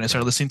is when I Right.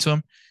 started listening to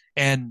them.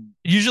 And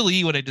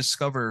usually, when I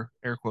discover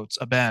air quotes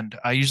a band,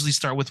 I usually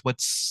start with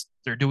what's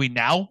they're doing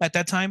now at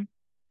that time,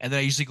 and then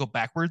I usually go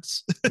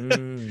backwards. I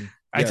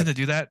Yeah, tend to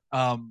do that.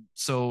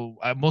 So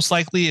I most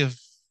likely if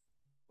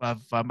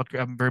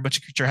I'm very much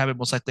a creature of habit.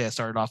 Most likely, I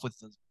started off with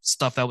the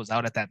stuff that was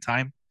out at that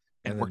time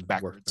and and worked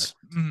then work backwards.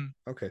 backwards.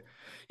 Mm-hmm. Okay.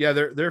 Yeah,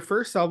 their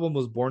first album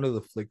was Born of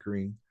the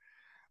Flickering.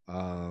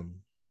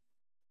 Um,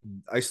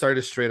 I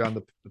started straight on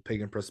the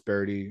Pagan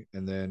Prosperity,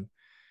 and then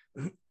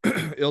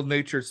Ill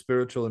Natured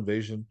Spiritual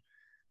Invasion.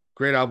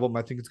 Great album.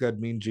 I think it's got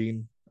Mean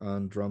Gene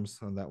on drums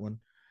on that one.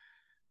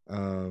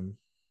 Um,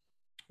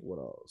 what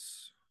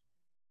else?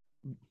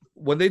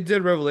 When they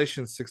did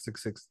Revelation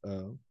 666,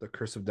 The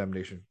Curse of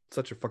Damnation,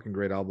 such a fucking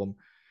great album.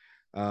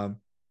 Um,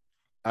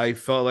 I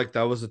felt like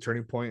that was a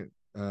turning point.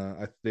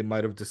 They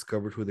might have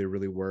discovered who they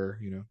really were,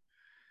 you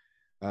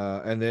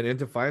know. And then In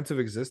Defiance of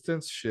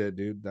Existence, shit,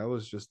 dude, that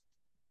was just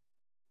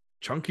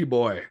chunky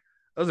boy.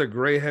 That was a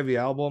great heavy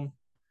album.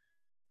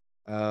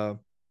 Uh,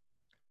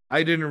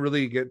 I didn't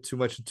really get too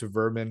much into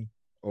Vermin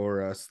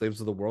or Slaves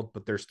of the World,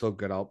 but they're still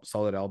good,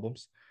 solid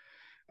albums.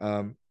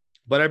 Um,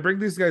 but I bring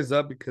these guys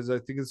up because I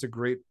think it's a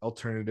great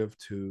alternative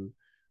to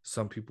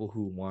some people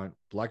who want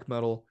black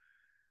metal,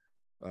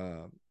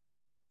 um,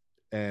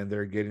 and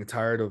they're getting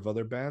tired of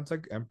other bands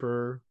like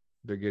Emperor.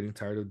 They're getting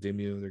tired of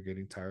Dimmu. They're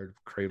getting tired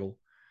of Cradle.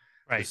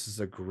 Right. This is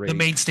a The great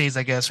mainstays,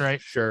 I guess.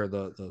 Right. share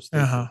the Uh huh.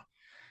 staple.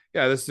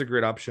 Yeah, this is a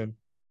great option.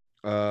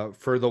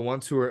 For the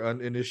ones who are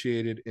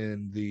uninitiated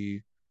in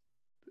the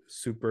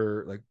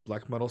super like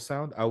black metal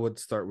sound, I would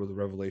start with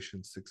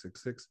Revelation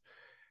 666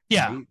 and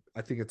Yeah. 8.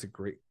 I think it's a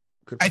great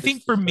good I place think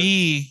to for start.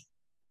 me,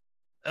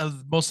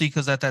 mostly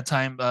because at that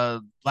time,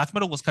 black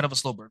metal was kind of a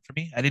slow burn for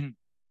me.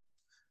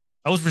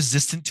 I was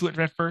resistant to it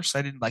at first.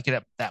 I didn't like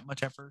it that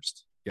much at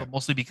first, Yeah. but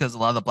mostly because a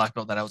lot of the black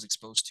metal that I was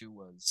exposed to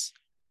was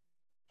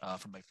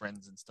from my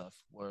friends and stuff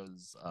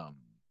was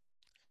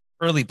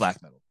early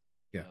black metal.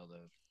 You Yeah. know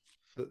The-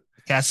 the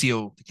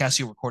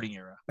Casio recording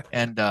era,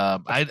 and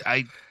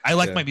I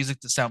like yeah. my music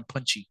to sound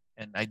punchy,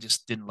 and I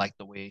just didn't like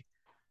the way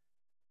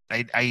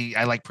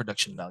I like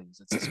production values.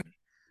 It's just me,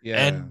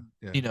 Yeah. and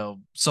Yeah. you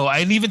know, so I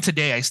and even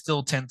today I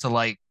still tend to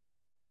like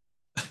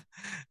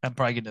I'm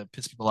probably going to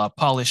piss people off.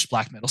 Polished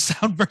black metal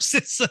sound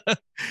versus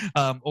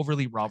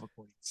overly raw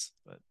recordings.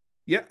 But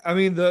Yeah. I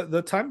mean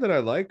the time that I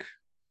like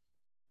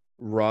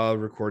raw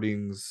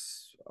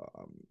recordings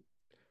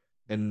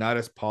and not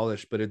as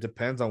polished, but it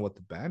depends on what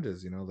the band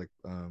is, you know, like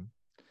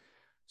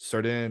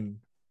certain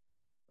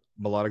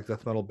melodic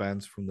death metal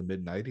bands from the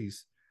mid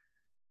 90s,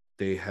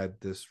 they had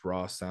this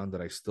raw sound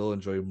that I still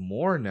enjoy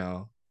more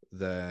now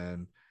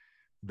than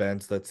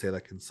bands, let's say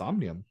like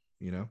Insomnium,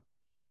 you know.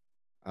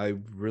 I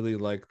really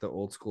like the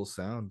old school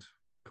sound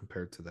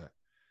compared to that.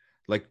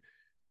 Like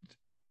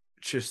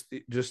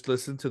just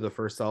listen to the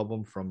first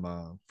album from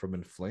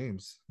In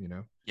Flames, you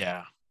know.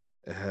 Yeah,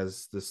 It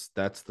has this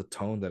that's the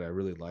tone that I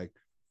really like.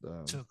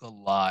 Um took a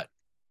lot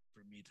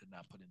for me to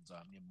not put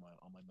Insomnia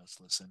on my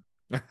must listen.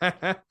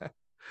 I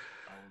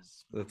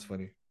was That's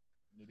funny.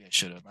 maybe I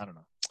should have. I don't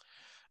know.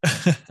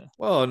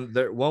 Well,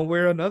 there, one way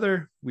or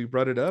another, we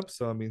brought it up.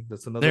 So I mean,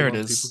 that's another There it one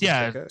is. people can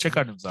Yeah, check out. check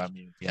out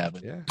Insomnia if you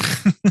haven't.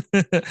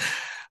 Yeah.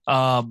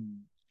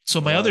 um,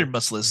 so my other Well,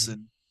 must mhm.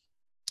 listen,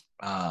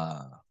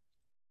 uh,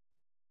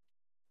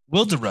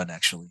 Will to Run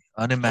actually,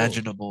 Oh,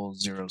 Unimaginable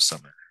Zero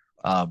Summer.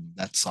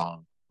 That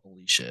song,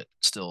 holy shit,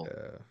 still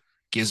yeah,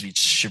 gives me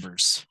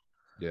shivers.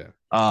 yeah.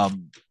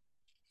 Um,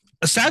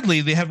 sadly,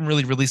 they haven't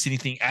really released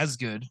anything as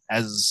good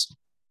as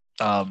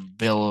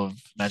Veil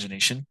of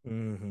Imagination,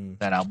 Hmm.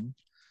 that album,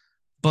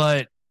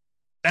 but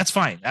that's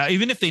fine.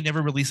 Even if they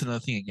never release another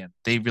thing again,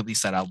 they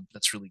release that album.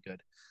 That's really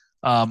good.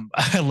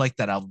 I like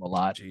that album a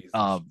lot. Jesus,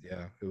 yeah,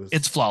 it It's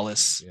was,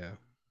 flawless, yeah.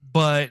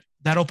 but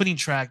that opening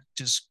track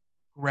just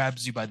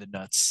grabs you by the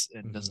nuts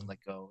and doesn't Hmm. let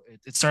go.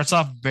 It starts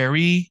off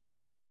very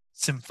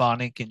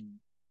symphonic and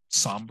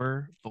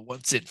somber, but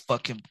once it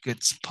fucking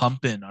gets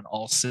pumping on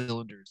all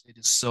cylinders, it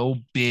is so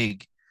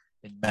big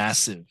and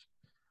massive.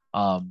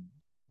 Um,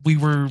 I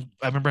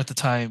remember at the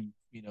time,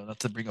 not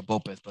to bring up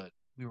Opeth, but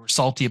we were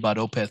salty about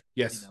Opeth.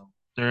 Yes,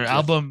 Their yes.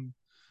 album,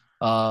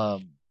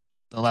 um,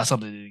 the last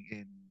album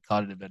in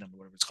Caught in Venom, or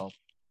whatever it's called.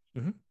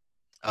 Hmm.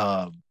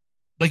 Um,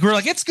 like we're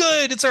like, it's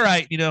good, it's all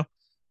right.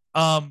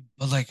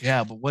 But like,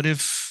 yeah, but what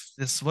if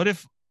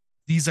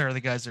these are the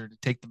guys that are to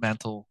take the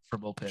mantle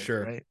from Opeth,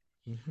 Sure. right?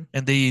 Hmm.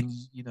 And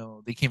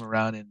they came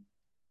around and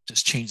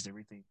just changed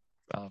everything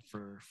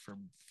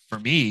for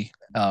me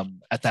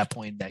at that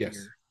point that year.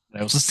 Yes. And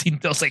I was listening,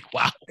 I was like,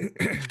 wow.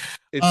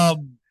 it's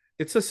Um,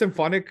 it's a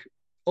symphonic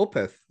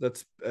opeth.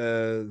 That's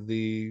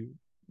the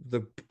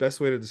best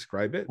way to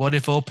describe it. what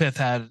if Opeth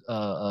had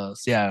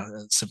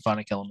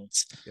symphonic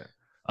elements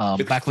Yeah,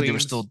 with back when they were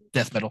still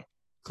death metal?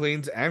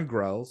 cleans and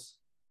growls.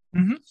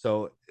 Mm-hmm.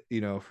 So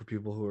for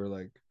people who are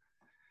like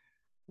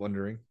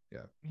wondering,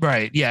 yeah.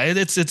 Right. Yeah.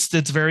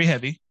 It's very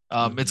heavy.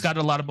 It's Hmm. got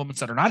a lot of moments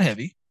that are not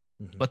heavy,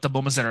 Hmm. but the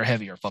moments that are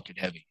heavy are fucking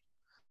heavy.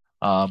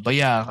 But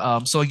yeah.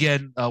 So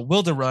again,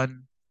 Will to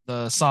Run.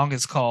 The song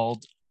is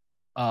called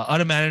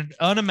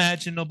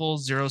Unimaginable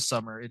Zero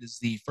Summer. It is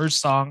the first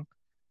song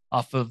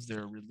off of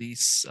their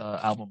release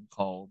album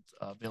called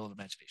Veil of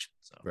Imagination.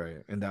 So, Right,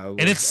 and that and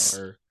was it's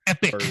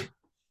epic.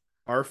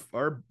 our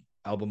our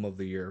album of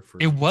the year It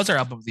for was our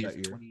album of the year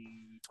that for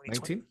year. 2020,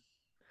 19.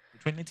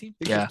 2019. I think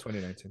it was Yeah,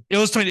 2019. it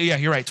was 20. Yeah,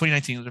 you're right.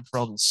 2019 for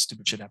all this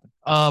stupid shit happened.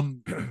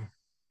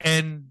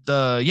 And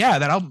yeah,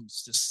 that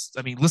album's just.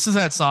 I mean, listen to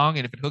that song,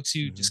 and if it hooks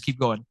you, Hmm. just keep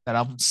going. That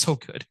album's so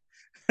good.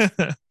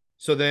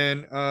 So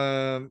then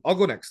I'll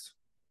go next.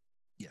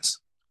 Yes.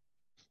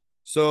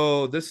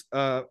 So this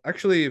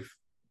actually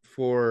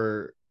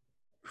for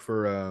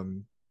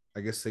I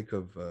guess sake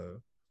of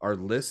our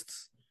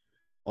lists,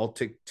 I'll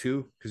take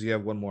two because you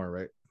have one more,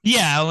 right?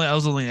 Yeah, I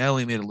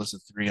only made a list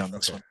of three on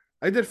this Okay. one.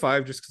 I did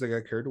five just because I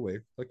got carried away,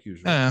 like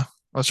usual. I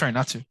was trying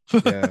not to.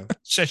 Yeah.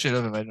 I should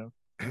have if I know.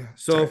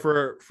 So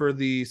Sorry. for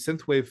the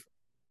synthwave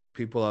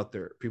people out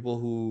there, people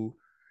who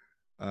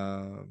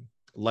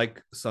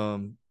like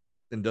some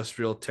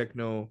industrial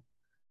techno,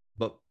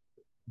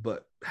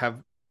 but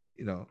have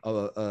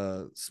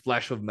a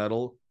splash of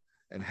metal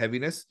and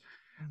heaviness,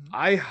 Mhm.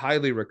 I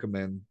highly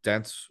recommend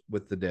Dance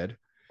with the Dead.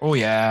 Oh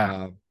yeah,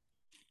 Um,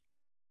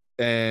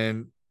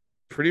 and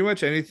pretty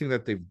much anything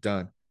that they've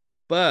done,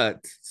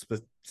 but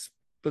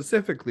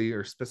specifically,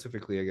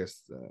 I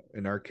guess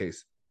in our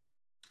case,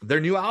 their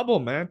new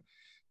album, man,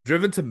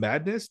 Driven to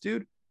Madness,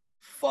 dude,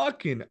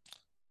 fucking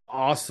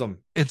awesome,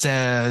 it's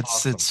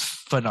awesome.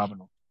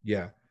 phenomenal.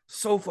 Yeah,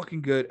 so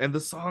fucking good, and the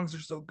songs are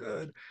so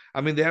good.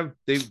 I mean,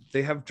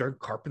 they have John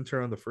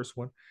Carpenter on the first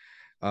one,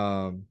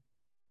 um,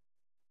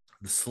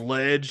 the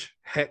Sledge,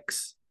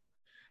 Hex,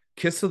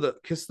 Kiss of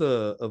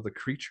the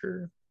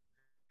Creature.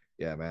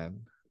 Yeah,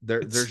 man,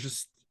 they're It's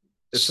just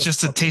it's it's a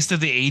just a fucking taste of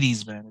the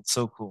 '80s, man. It's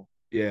so cool.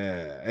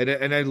 yeah,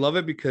 and I love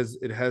it because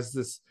it has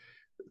this.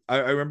 I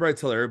remember I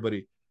tell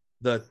everybody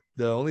the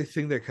only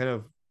thing that kind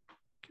of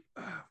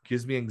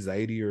gives me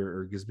anxiety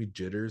or gives me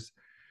jitters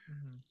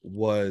Mhm.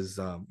 was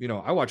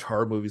I watch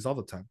horror movies all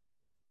the time,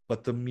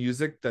 but the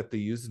music that they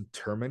use in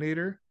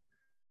Terminator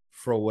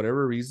for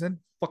whatever reason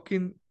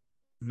fucking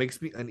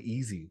makes me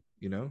uneasy.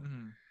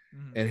 Mhm.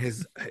 Mhm. And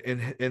his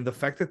and the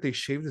fact that they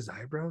shaved his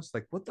eyebrows,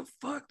 like what the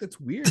fuck, that's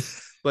weird,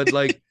 but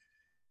like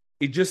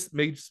it just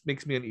makes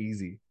me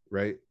uneasy,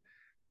 right?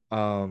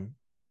 um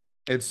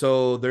and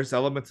so there's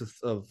elements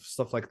of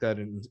stuff like that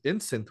in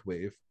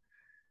synthwave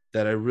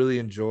that I really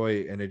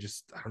enjoy, and it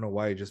just I don't know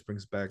why it just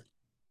brings back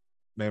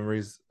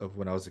memories of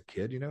when I was a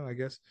kid, I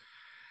guess.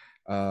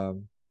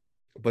 um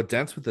but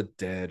Dance with the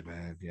Dead,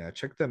 man, yeah,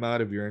 check them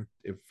out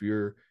if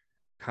you're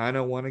kind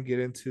of want to get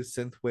into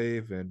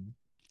synthwave, and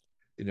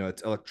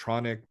it's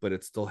electronic but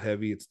it's still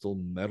heavy, it's still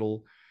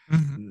metal.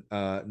 Mhm.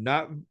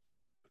 Not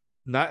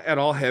not at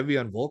all heavy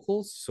on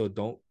vocals, so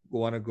don't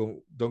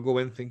go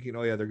in thinking,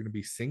 oh yeah, they're gonna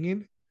be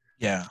singing.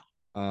 Yeah.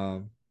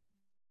 Um,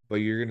 but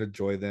you're gonna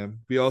enjoy them.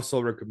 We also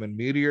recommend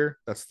Meteor.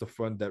 That's the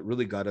front that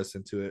really got us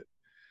into it.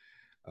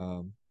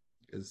 Um,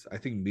 is I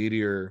think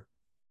Meteor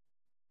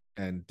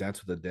and Dance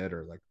with the Dead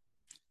are like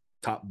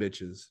top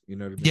bitches. You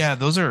know what I mean? Yeah,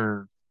 those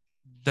are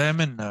them,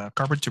 and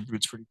Carpenter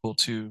Brute's pretty cool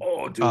too.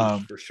 Oh, dude,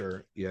 Um, for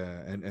sure. Yeah,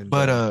 and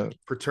but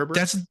Perturber,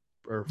 that's or I forgot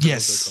what they're called.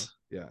 yes,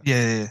 Yeah,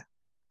 yeah.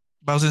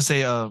 But I was gonna say,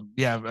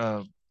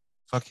 yeah,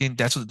 fucking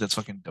that's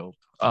fucking dope.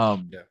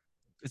 yeah,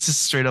 It's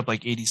just straight up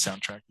like 80s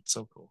soundtrack. It's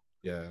so cool.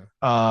 yeah.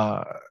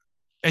 Uh,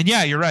 and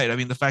yeah, you're right. I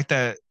mean, the fact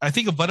that I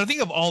think of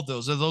all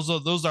those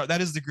are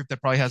that is the group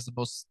that probably has the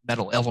most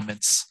metal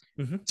elements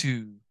Mm-hmm.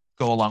 to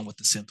go along with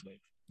the synthwave.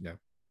 Yeah,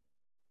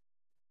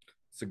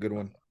 it's a good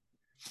one.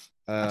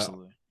 Uh,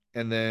 Absolutely.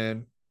 and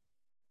then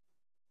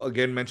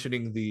again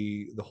mentioning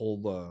the whole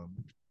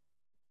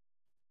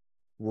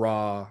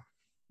raw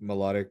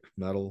melodic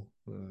metal.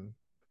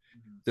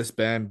 This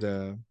band,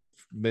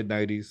 mid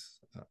 '90s,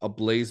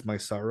 Ablaze My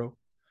Sorrow.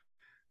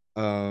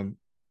 Um,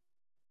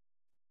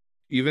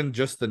 even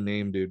just the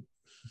name, dude,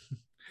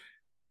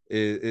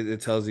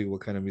 it tells you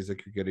what kind of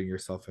music you're getting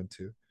yourself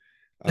into.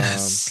 Um,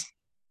 Yes.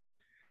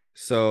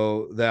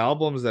 so the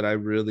albums that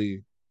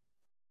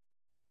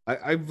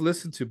I've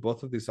listened to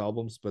both of these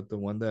albums, but the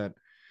one that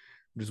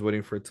I'm just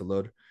waiting for it to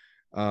load.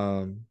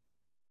 Um,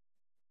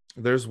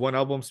 there's one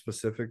album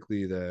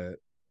specifically that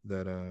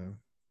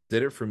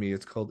did it for me.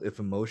 It's called If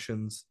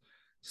Emotions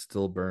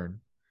Still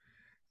Burn.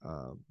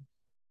 Um,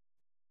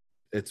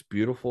 it's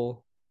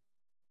beautiful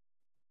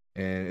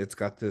and it's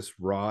got this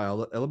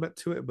raw element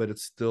to it, but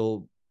it's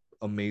still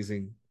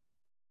amazing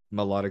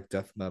melodic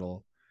death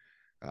metal.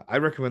 I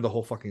recommend the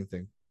whole fucking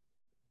thing.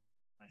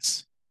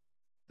 Nice.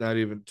 Not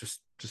even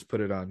just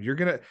put it on. You're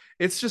gonna.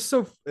 It's just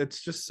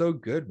so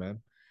good, man.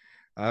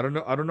 I don't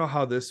know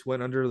how this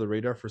went under the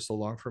radar for so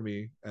long for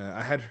me.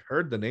 I had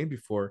heard the name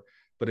before,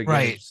 but again,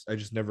 Right. I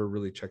just never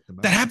really checked them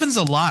That out. happens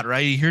a lot, right?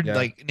 You hear Yeah,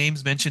 like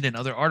names mentioned in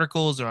other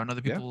articles or on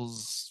other yeah,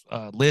 people's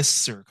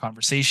lists or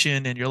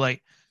conversation, and you're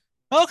like,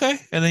 "Oh, okay.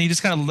 And then you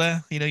just kind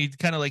of you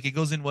kind of like it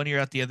goes in one ear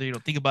out the other. You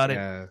don't think about it.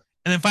 yeah,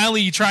 And then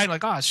finally you try it,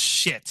 like, oh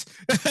shit.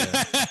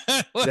 yeah.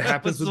 That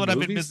happens What's with what I've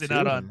been movies missing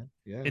out too, on? man.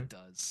 Yeah. It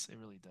does. It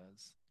really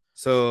does.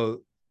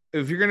 So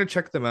if you're gonna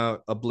check them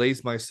out,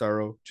 Ablaze My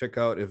Sorrow, check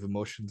out If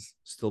Emotions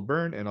Still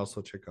Burn, and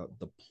also check out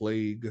The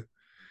Plague.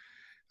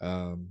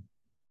 Um,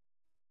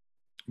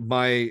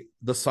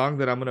 the song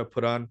that I'm gonna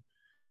put on,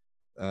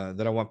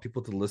 that I want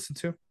people to listen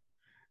to,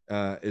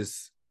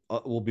 is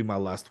will be my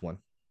last one,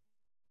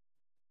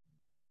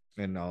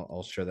 and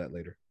I'll share that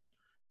later.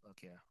 Fuck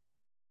yeah.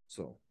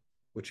 So,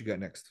 what you got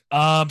next?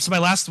 So my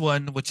last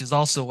one, which is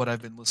also what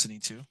I've been listening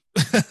to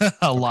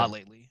a Okay. lot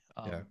lately.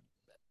 Yeah.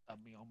 I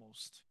mean,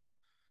 almost.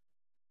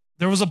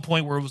 There was a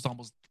point where it was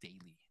almost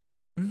daily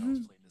that I was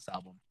Mm-hmm. playing this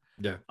album.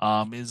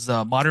 Yeah. Is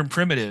Modern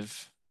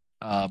Primitive,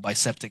 by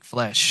Septic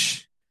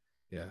Flesh.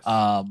 Yes.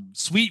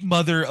 Sweet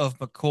Mother of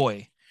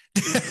McCoy.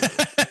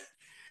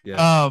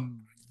 Yeah.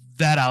 um,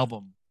 that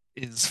album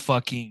is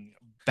fucking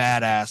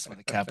badass with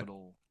a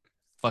capital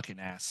fucking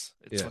ass.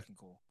 It's Yeah. fucking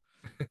cool.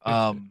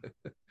 Um,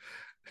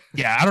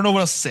 yeah, I don't know what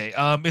else to say.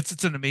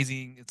 It's an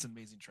amazing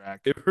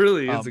track. It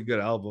really is a Um, good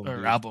album, or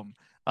dude. album.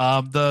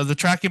 The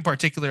track in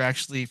particular,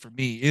 actually, for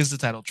me, is the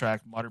title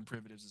track. Modern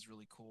Primitives is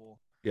really cool.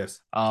 Yes.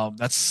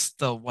 That's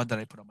the one that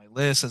I put on my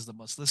list as the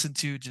must listen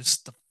to.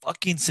 Just the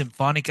fucking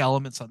symphonic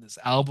elements on this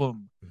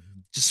album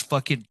Mhm. just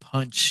fucking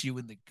punch you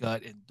in the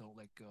gut and don't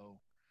let go.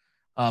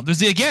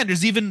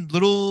 There's even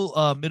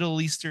little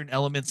Middle Eastern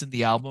elements in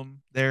the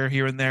album there,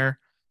 here and there,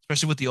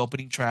 especially with the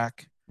opening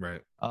track.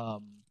 Right.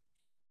 Um,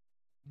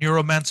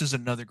 Neuromancer is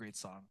another great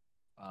song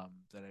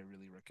that I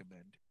really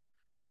recommend.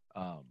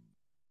 Um,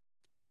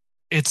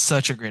 it's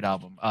such a great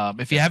album.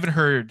 If you Yeah. haven't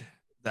heard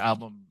the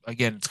album,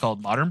 again, it's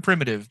called Modern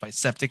Primitive by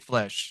Septic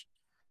Flesh,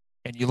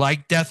 and you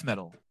like death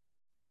metal,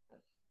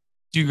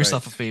 do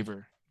yourself a Right.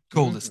 favor.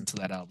 Go Mm-hmm. listen to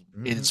that album.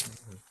 It is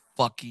Mm-hmm.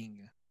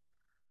 fucking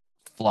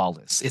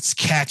flawless. It's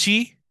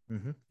catchy.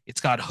 Mm-hmm.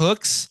 It's got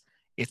hooks.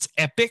 It's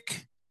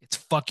epic. It's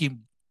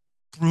fucking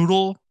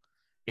brutal.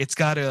 It's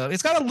got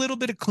a little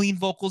bit of clean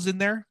vocals in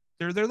there.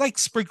 They're like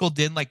sprinkled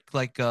in like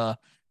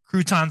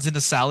croutons in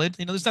a salad.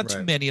 There's not too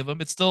Right. many of them.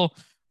 It's still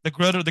the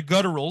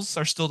gutturals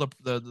are still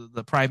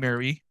the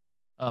primary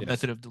Yes.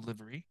 method of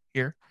delivery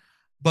here.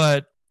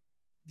 But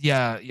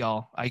yeah,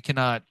 y'all, I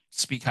cannot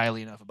speak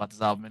highly enough about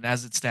this album. And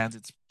as it stands,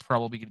 it's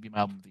probably going to be my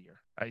album of the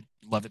year. I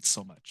love it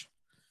so much.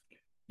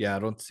 Yeah, I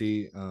don't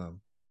see.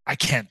 I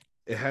can't.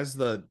 It has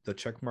the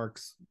check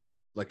marks,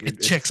 like It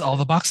it's checks all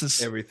the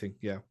boxes. everything.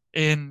 Yeah.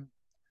 And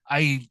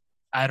I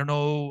I don't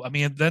know. I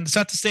mean, then it's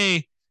not to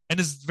say, and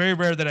it's very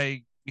rare that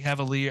we have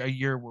a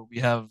year where we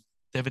have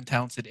Devin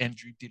Townsend and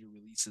Dream Theater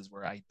releases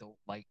where I don't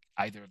like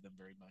either of them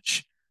very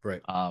much.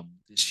 Right.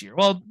 This year.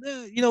 Well,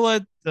 you know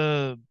what?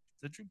 The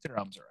Dream Theater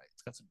album's alright.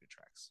 It's got some good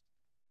tracks.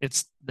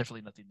 It's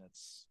definitely nothing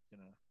that's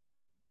gonna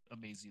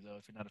amaze you though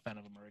if you're not a fan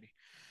of them already.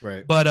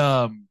 Right.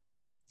 But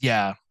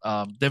yeah,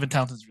 Devin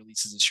Townsend's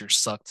releases this year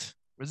sucked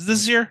Was it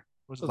this year? Or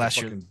was That it was a last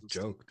year? fucking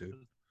joke,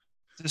 dude.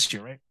 This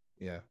year, right?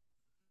 Yeah.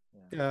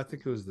 Yeah. Yeah, I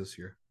think it was this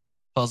year.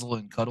 Puzzle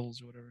and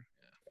Cuddles or whatever.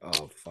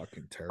 Oh,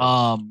 fucking terrible.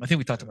 I think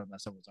we talked about that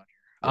last time was on here.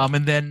 Yeah.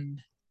 And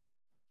then,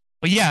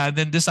 but yeah, and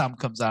then this album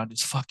comes out and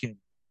just fucking.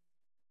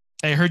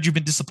 I heard you've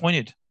been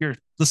disappointed. Here,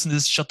 listen to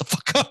this. Shut the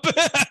fuck up.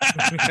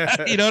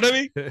 You know what I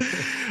mean?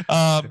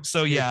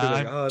 So yeah,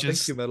 like, I'm thank you,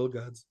 just Metal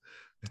Gods.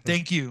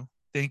 thank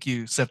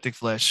you, Septic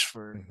Flesh,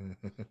 for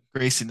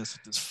gracing us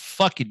with this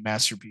fucking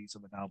masterpiece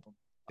of an album.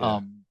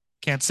 Yeah.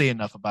 Can't say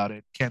enough about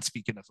it. Can't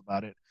speak enough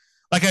about it.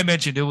 Like I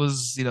mentioned, it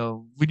was,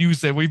 when you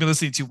said what you've been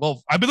listening to.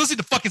 Well, I've been listening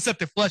to fucking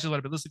Septic Flesh is what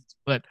I've been listening to,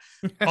 but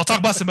I'll talk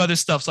about some other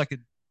stuff so I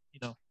can,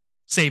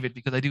 save it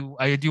because I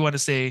do want to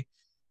say,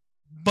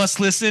 must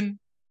listen.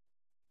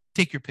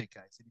 Take your pick,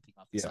 guys. Anything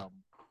off this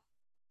album.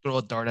 Throw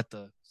a dart at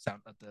the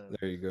sound at the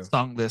there you go.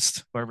 Song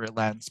list, wherever it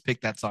lands.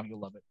 Pick that song, you'll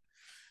love it.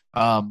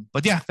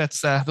 But yeah,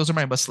 that's those are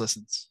my must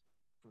listens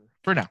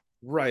for now.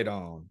 Right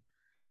on.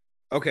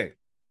 Okay.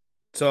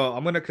 So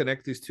I'm gonna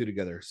connect these two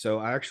together. So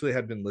I actually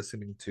had been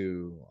listening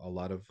to a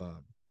lot of I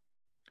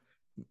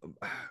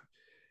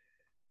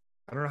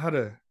don't know how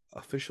to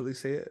officially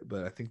say it,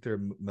 but I think they're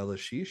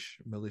Melishish.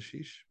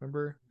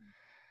 Remember?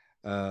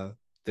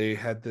 They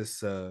had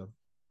this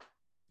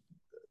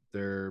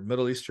they're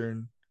Middle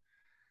Eastern.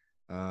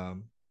 The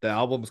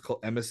album is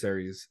called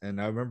Emissaries, and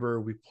I remember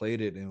we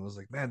played it and it was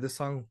like, man, this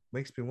song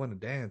makes me want to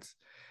dance,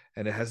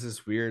 and it has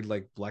this weird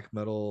like black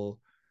metal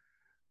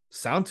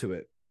sound to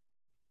it.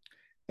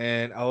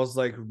 And I was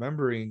like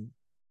remembering,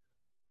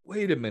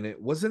 wait a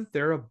minute, wasn't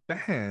there a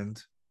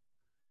band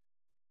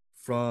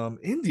from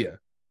India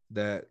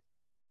that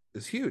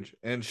is huge?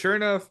 And sure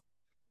enough,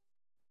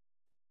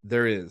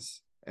 there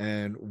is.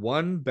 And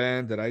one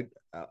band that I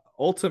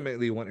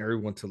ultimately want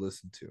everyone to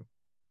listen to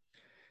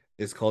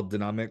is called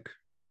Dynamic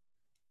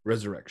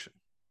Resurrection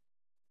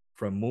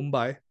from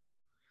Mumbai.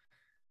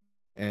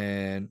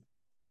 And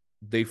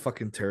they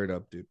fucking tear it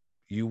up, dude.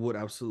 You would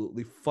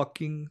absolutely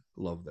fucking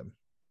love them.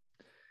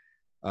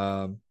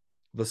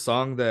 The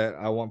song that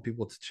I want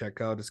people to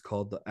check out is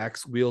called The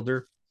Axe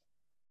Wielder.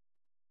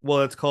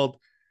 Well, it's called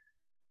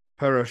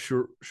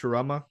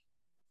Parashurama,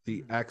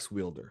 The Axe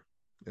Wielder.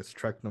 It's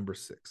track number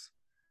 6.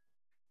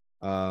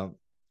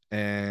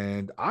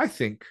 And I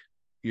think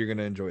you're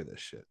gonna enjoy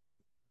this shit.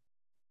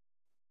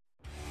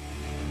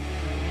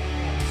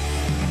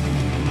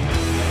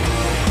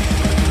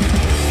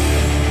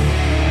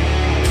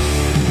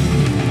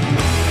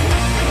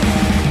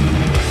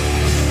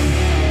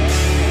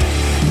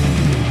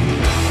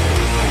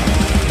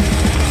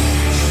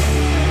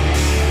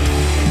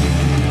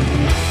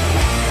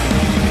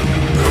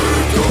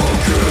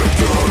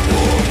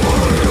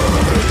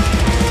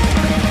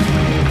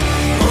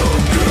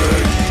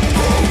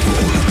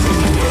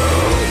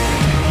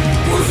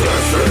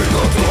 Possessing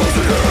the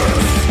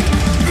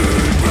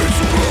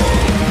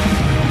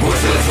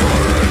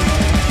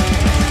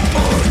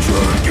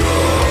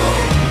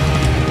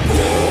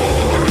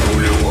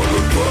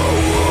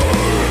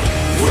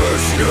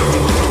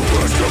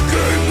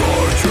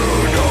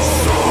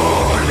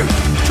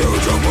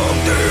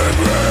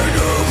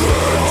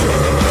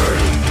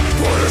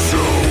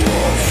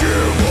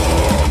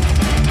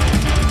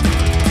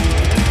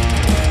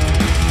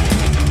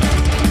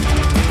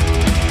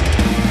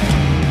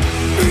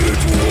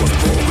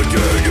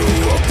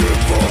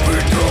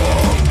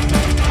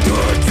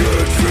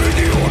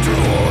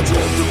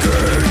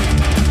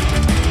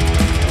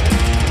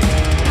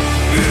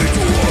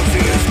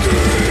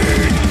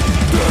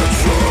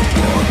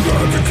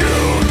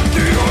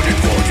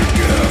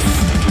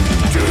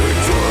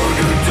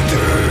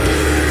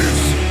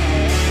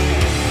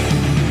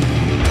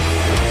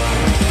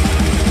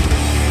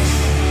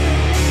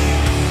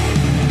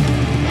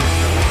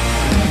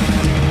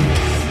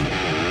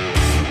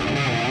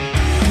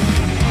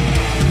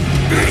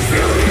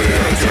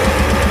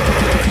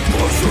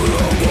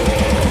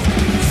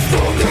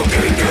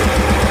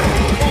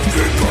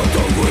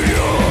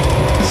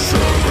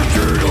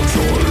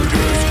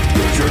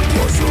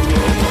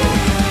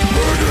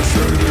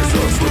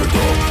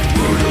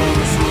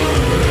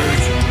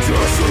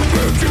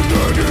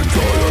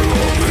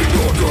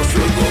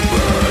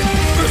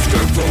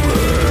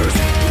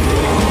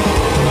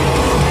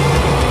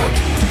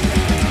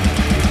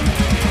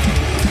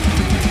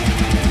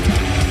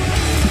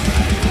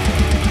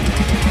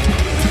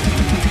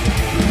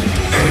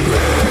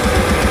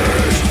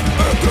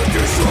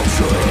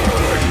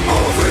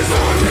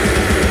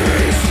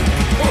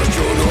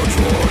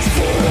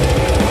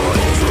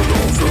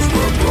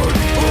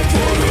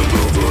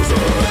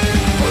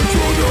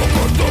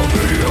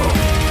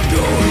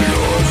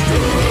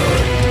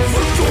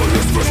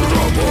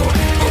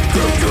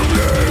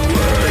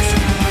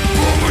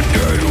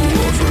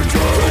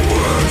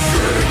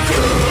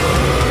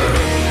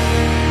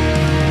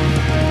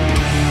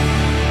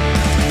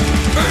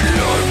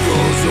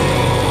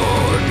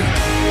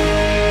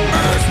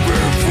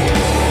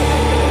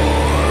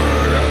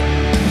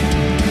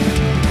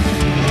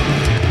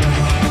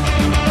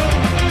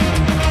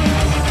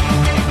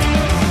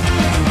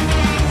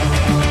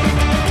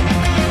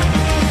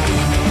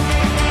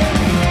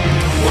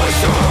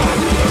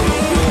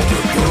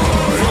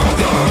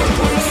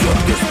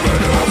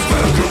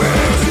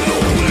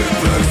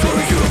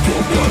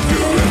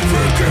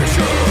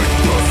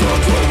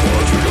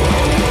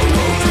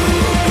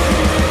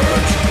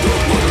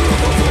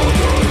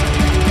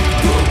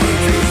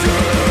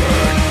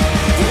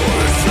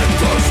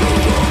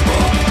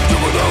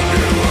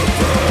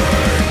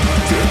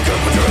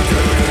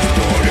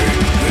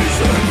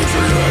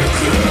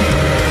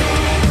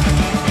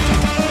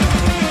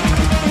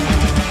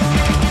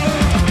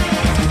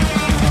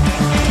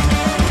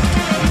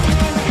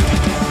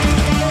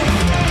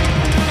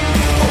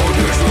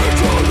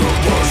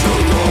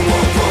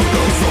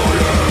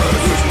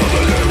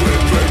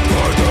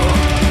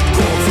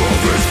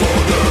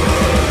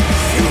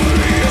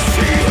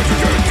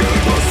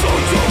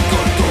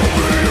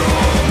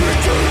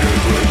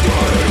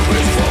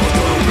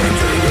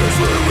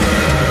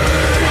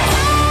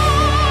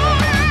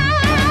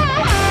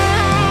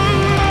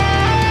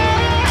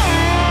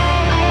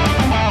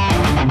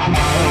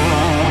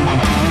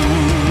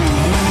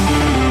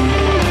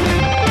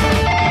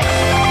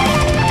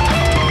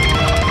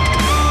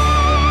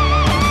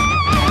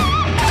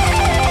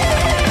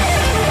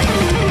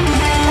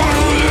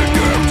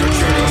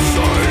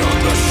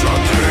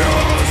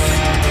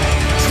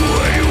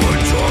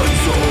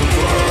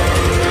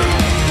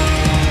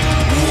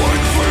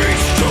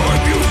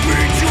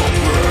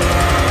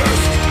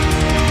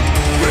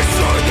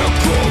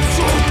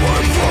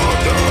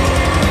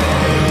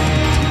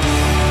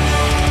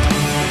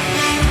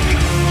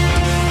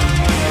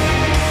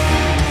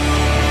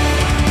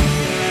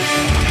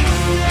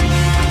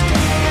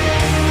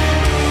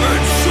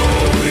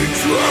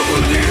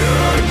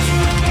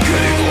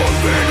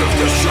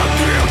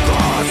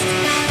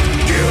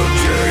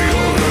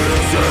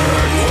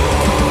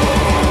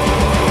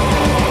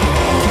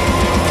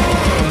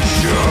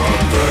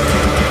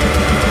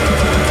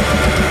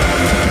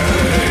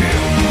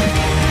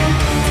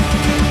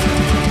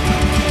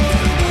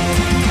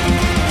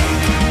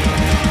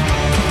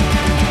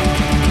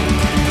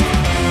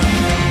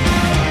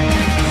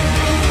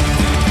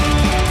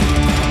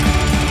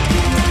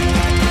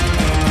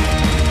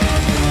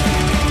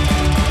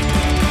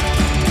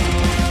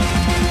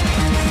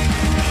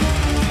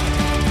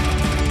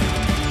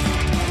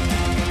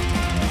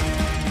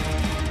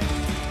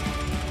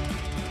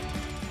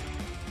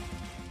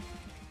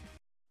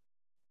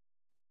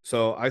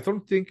So I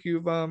don't think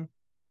you've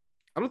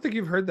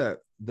heard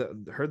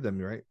heard them,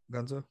 right,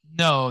 Gonzo?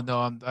 No,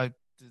 no, this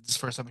is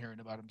first I'm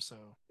hearing about him. So,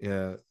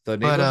 Yeah. The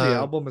name but of the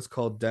album is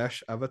called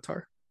Dash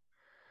Avatar.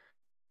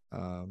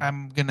 Um,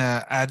 I'm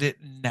gonna add it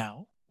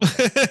now.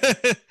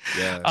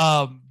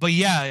 yeah. But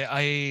yeah,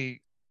 I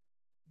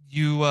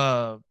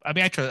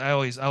mean,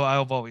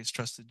 I've always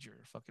trusted your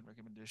fucking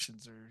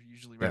recommendations. Are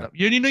usually right Yeah. up.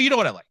 You know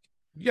what I like.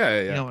 Yeah, yeah,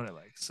 You yeah. know what I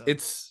like. So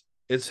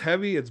It's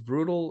heavy, it's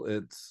brutal,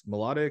 it's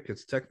melodic,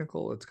 it's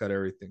technical, it's got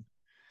everything.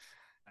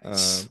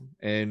 nice.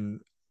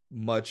 And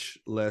much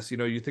less,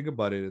 you think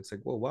about it, it's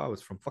like, well, wow,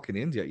 it's from fucking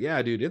India.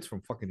 Yeah, dude, it's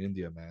from fucking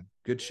India, man.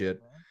 Good Yeah,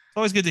 shit. man. It's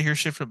always good to hear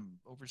shit from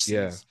Yeah.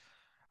 overseas.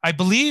 I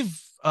believe.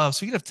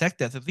 Speaking of tech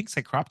death, I think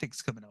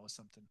Psychroptic's coming out with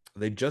something.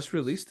 They just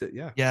released it,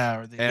 yeah. Yeah,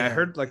 or they And I yeah,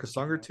 heard like they a just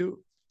song came or out.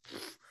 two.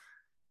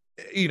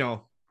 You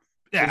know,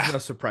 it's Yeah, no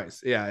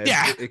surprise. Yeah,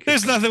 yeah. it kicks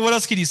There's ass. nothing. What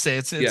else can you say?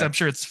 It's. Yeah, I'm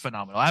sure it's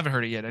phenomenal. I haven't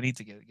heard it yet. I need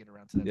to get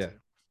around to that yeah.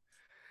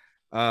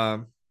 too.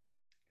 Um,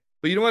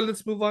 but you know what?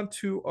 Let's move on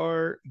to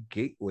our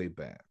gateway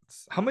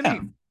bands.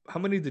 Yeah. How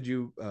many did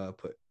you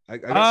put? I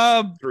got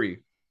Um,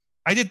 three.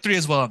 I did three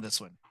as well on this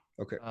one.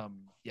 Okay,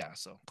 Yeah.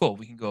 So cool.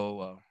 We can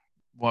go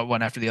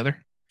one after the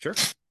other. sure.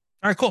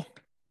 All right. Cool.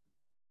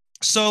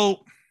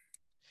 So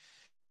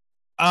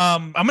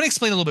I'm gonna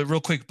explain a little bit real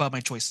quick about my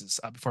choices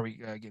before we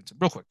get into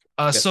real quick.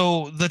 Yep.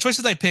 So the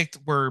choices I picked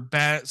were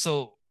bad.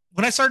 So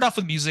when I started off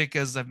with music,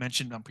 as I've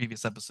mentioned on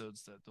previous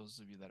episodes, that those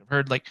of you that have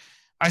heard, like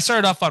I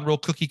started off on real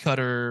cookie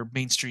cutter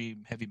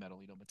mainstream heavy metal.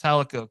 You know,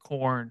 Metallica,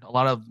 Korn, a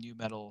lot of new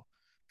metal,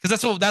 because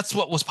that's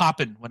what was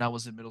popping when I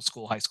was in middle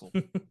school, high school.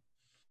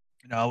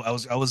 You know, I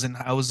was an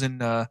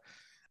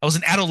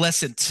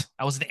adolescent.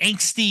 I was an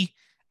angsty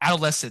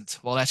adolescent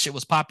while that shit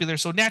was popular.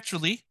 So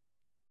naturally,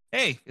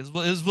 hey, it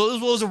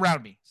was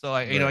around me. So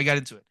I Right. got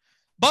into it.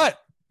 But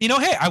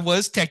hey, I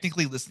was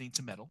technically listening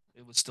to metal.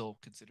 It was still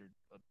considered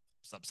a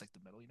subsect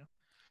of metal.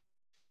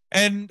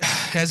 And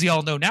as you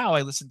all know now,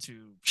 I listen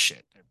to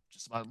shit,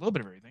 just about a little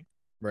bit of everything.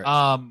 Right.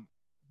 Um,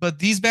 but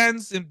these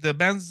bands, the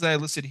bands that I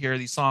listed here,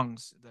 these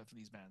songs for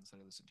these bands that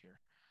I listened here,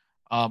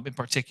 in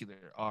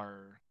particular,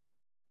 are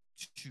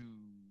to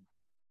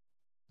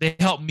they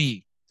help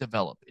me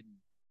develop and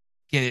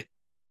get it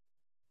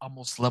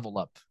almost level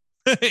up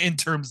in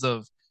terms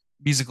of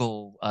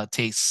musical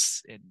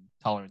tastes and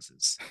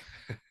tolerances.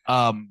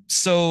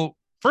 So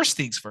first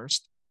things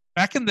first,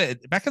 back in the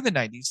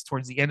 90s,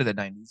 towards the end of the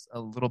 90s, a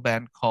little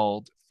band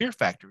called Fear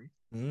Factory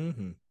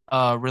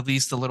Mm-hmm.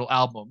 released a little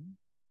album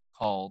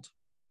called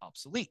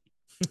Obsolete,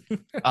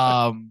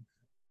 um,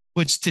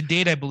 which to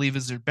date I believe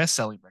is their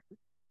best-selling record.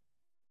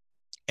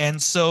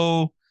 And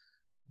so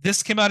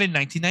this came out in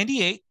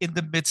 1998 in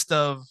the midst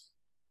of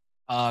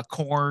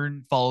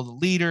Korn, Follow the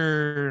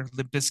Leader,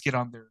 Limp Bizkit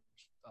on their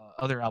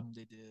other album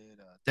they did.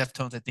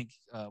 Deftones, I think,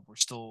 were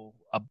still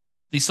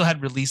they still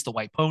hadn't released the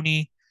White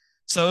Pony,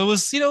 so it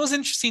was an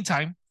interesting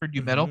time for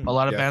new metal. A Mm-hmm.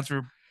 lot of Yeah. bands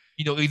were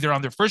either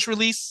on their first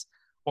release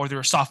or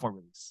their sophomore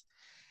release,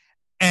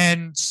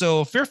 and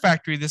so Fear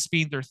Factory, this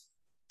being their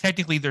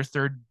technically their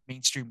third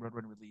mainstream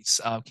Roadrunner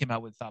release, came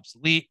out with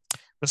Obsolete.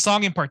 The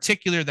song in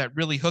particular that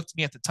really hooked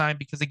me at the time,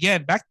 because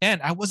again, back then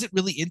I wasn't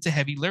really into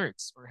heavy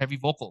lyrics or heavy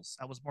vocals.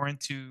 I was more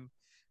into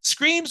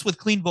screams with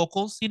clean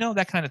vocals,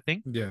 that kind of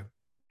thing. Yeah.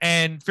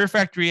 And Fear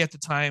Factory at the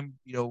time,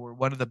 were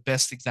one of the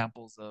best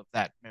examples of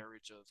that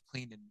marriage of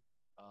clean and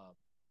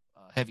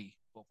heavy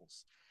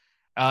vocals.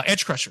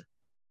 Edge Crusher.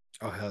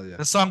 Oh hell yeah.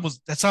 That song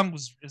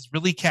was is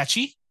really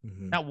catchy.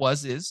 Mm-hmm. That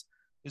was is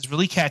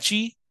really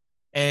catchy.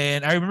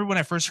 And I remember when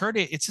I first heard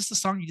it, it's just a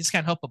song you just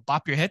can't help but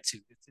bop your head to.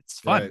 It's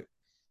fun.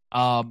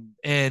 Right.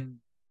 And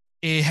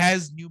it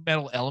has new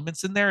metal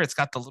elements in there. It's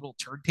got the little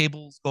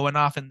turntables going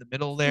off in the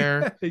middle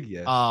there.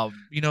 Yeah.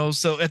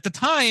 So at the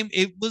time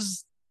it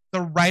was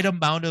the right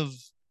amount of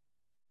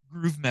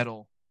groove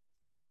metal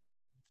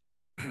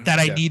that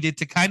I Yeah. needed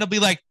to kind of be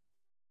like,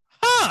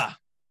 huh,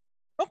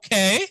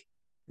 okay,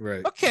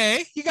 Right.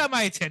 okay, you got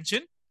my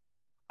attention.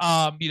 So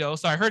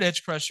I heard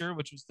Edge Crusher,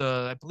 which was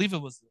I believe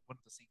it was one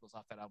of the singles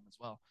off that album as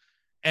well.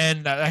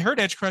 And I heard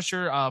Edge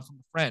Crusher from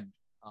a friend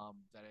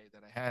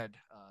that I had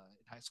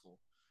in high school,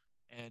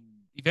 and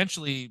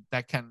eventually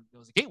that kind of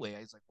was a gateway. I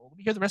was like, well, let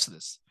me hear the rest of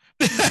this.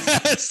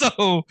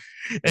 So,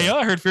 Yeah.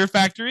 I heard Fear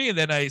Factory, and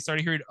then I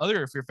started hearing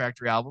other Fear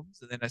Factory albums,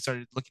 and then I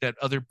started looking at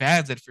other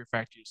bands that Fear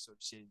Factory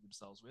associated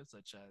themselves with,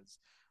 such as,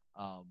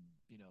 um,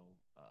 you know,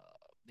 uh,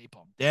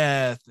 Napalm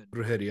Death and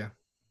Brujeria.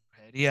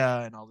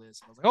 yeah, and all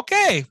this. And I was like,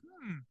 okay.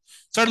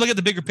 Started looking at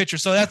the bigger picture.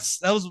 So that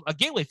was a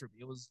gateway for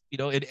me. It was,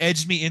 it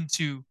edged me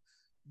into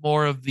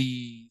more of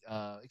the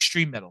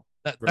extreme metal.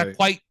 Not Right.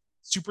 quite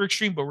super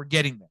extreme, but we're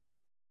getting there.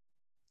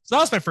 So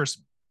that was my first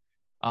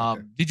one.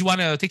 Okay. Did you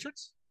want to take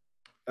turns?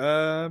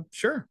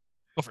 Sure.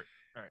 Go for it.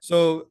 All right.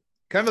 So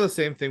kind of the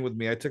same thing with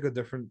me. I took a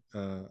different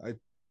I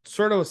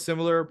sort of a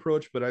similar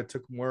approach, but I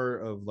took more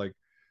of like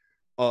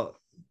uh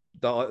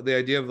the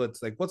idea of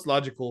it's like what's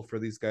logical for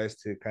these guys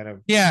to kind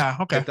of Yeah.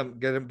 Okay.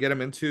 get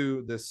them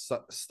into this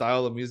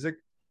style of music.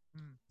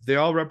 Mm. They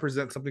all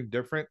represent something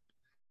different.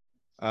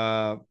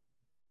 Uh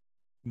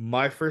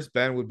my first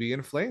band would be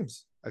In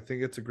Flames. I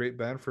think it's a great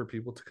band for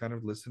people to kind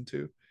of listen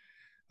to.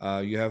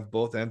 You have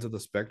both ends of the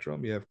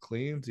spectrum. You have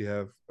cleans, you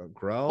have Well,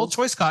 growls.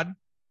 choice, Cotton.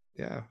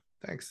 Yeah,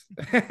 thanks.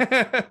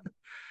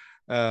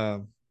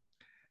 um,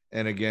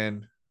 and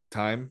again,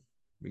 time.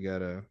 We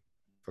got a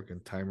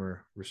fucking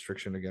timer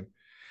restriction again.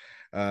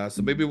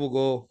 So maybe we'll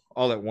go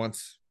all at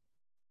once.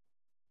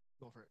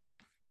 Go for it.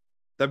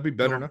 That'd be You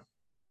better, want, no?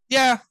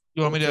 yeah.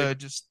 You want We'll me take. to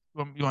just?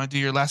 You want to do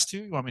your last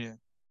two? You want me to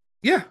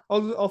Yeah,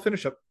 I'll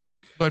finish up.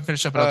 go ahead and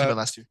finish up, and I'll do my Uh,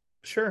 last two.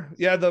 sure.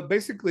 Yeah, the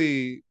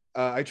basically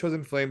I chose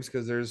In Flames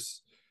because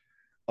there's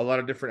a lot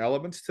of different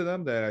elements to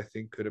them that I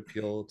think could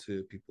appeal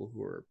to people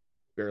who are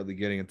barely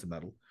getting into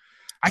metal.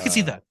 I can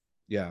see Uh, that.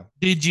 yeah.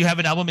 Did you have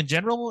an album in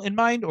general in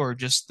mind, or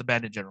just the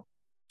band in general?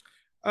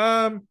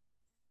 Um,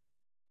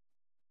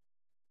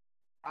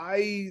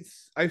 I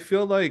I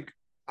feel like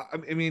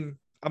I mean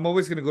I'm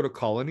always gonna go to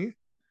Colony,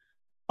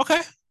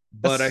 Okay,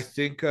 but I that's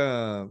think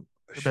the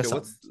shit. best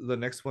What's album. the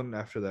next one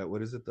after that?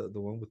 What is it? The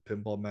one with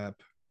Pinball Map?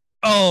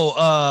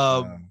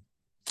 Oh, Um,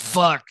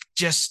 fuck,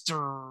 Jester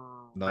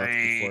no, that's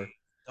Ray. before.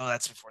 Oh,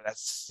 that's before. Yeah,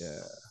 That's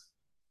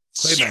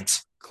Clayman.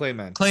 shit.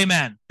 Clayman.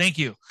 Clayman. Thank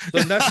you.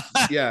 So not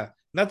yeah,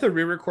 not the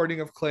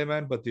re-recording of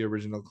Clayman, but the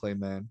original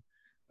Clayman.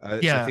 I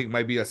Yeah, think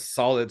might be a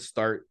solid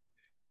start,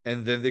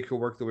 and then they could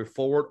work their way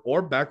forward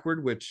or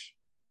backward, which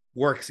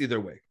works either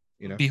way.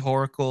 You know. be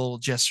Horacle,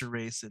 Jester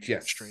Race, and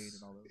Strain, and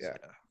Yes. all those. Yeah.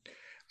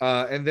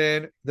 Yeah. And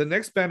then the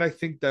next band I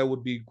think that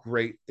would be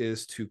great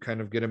is to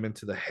kind of get them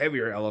into the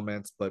heavier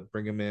elements, but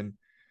bring them in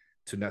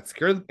to not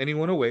scare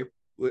anyone away.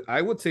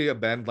 I would say a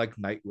band like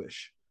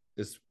Nightwish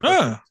is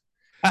perfect.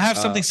 I have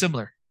something Uh,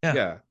 similar. Yeah.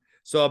 yeah.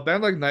 So a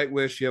band like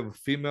Nightwish, you have a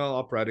female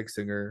operatic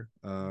singer.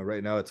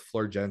 Right now it's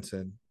Fleur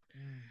Jensen,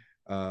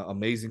 Mm.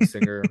 amazing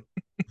singer,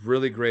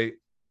 really great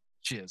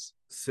She is.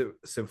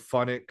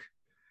 symphonic.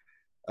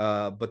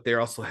 But they're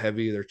also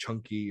heavy, they're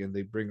chunky, and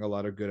they bring a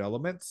lot of good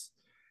elements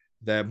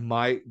that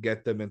might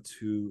get them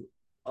into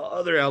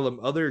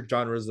other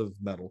genres of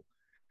metal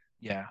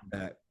Yeah.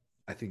 that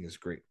I think is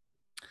great.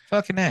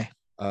 Fucking A.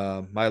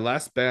 My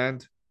last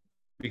band,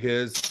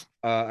 because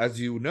as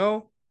you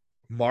know,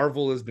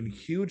 Marvel has been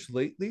huge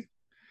lately,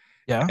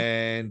 Yeah.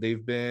 and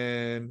they've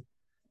been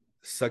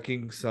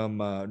sucking some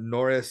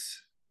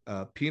Norris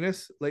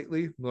penis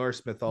lately,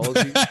 Norse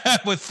mythology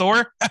With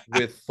Thor.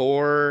 with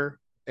Thor,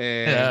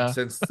 and Yeah.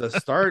 since the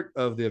start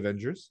of the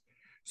Avengers.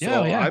 Yeah.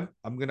 So Yeah.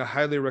 I'm gonna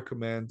highly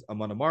recommend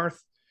Amon Amarth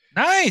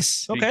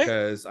Nice. Okay.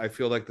 because I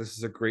feel like this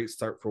is a great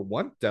start for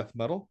one, death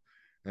metal,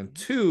 and Mhm.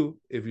 two,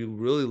 if you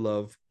really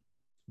love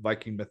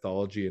Viking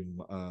mythology and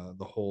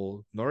the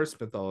whole Norse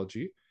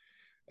mythology,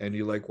 and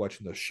you like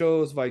watching the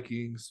shows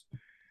Vikings,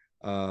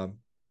 um,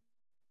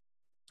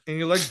 and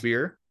you like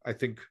beer, I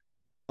think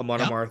Amon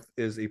Yep. Amarth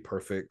is a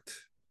perfect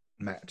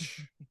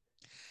match.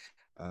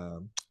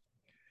 Um,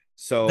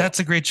 so That's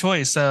a great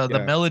choice. The yeah,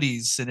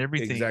 melodies and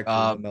everything. exactly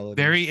the Very.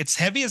 melodies, It's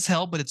heavy as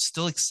hell, but it's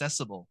still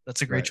accessible.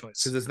 That's a great right?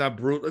 choice. Because it's not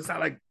brutal. It's not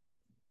like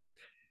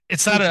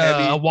It's too not a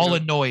heavy, you wall know?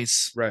 of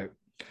noise. Right,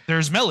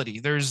 There's melody.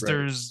 There's right,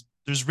 there's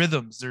there's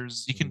rhythms.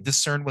 There's you can mhm,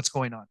 discern what's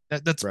going on.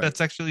 That's right. that's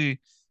actually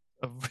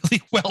a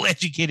really well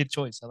educated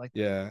choice. I like that.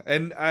 Yeah,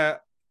 and I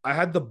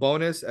had the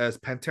bonus as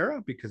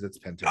Pantera because it's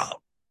Pantera.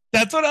 Oh,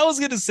 that's what I was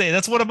gonna say.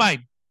 That's one of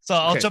mine. So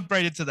I'll Okay, jump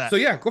right into that. so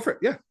yeah, go for it.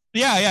 Yeah,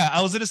 Yeah, yeah.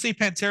 I was gonna say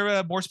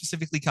Pantera, more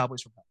specifically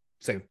Cowboys from Hell.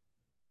 same.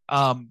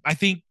 I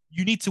think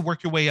you need to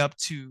work your way up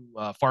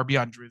to Far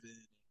Beyond Driven,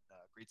 and,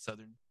 Great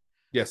Southern.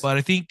 Yes. But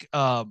I think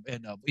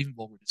and even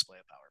Vulgar Display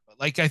of Power. But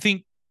like I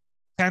think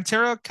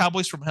Pantera,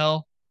 Cowboys from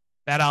Hell,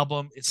 that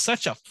album is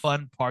such a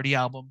fun party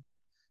album.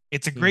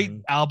 It's a great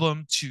Mhm.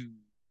 album to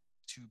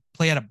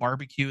play at a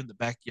barbecue in the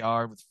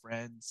backyard with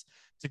friends.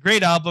 It's a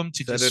great album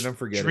to Set it just and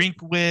forget it. drink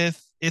with.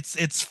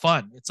 It's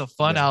fun. It's a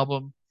fun Yeah.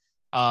 album.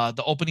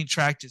 The opening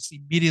track just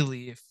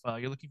immediately, if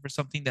you're looking for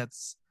something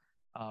that's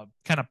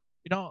kind of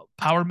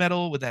power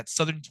metal with that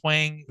southern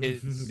twang,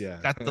 it's Yeah.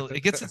 got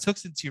it gets its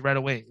hooks into you right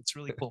away. It's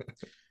really cool.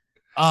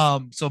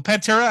 So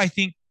Pantera, I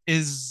think,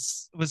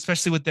 is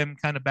especially with them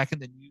kind of back in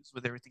the news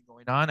with everything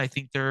going on. I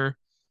think they're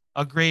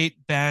a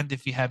great band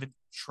if you haven't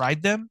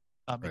tried them,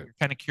 and Right. you're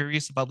kind of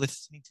curious about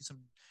listening to some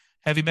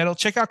heavy metal.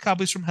 Check out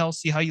Cowboys from Hell,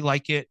 see how you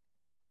like it,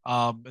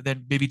 and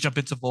then maybe jump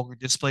into Vulgar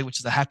Display, which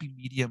is a happy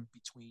medium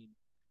between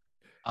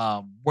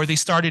where they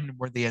started and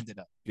where they ended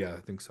up. Yeah, I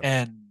think so.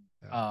 And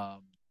Yeah.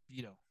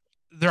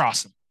 they're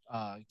awesome.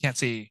 You can't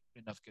say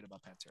enough good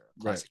about Pantera.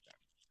 Right. Classic band.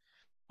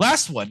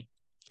 Last one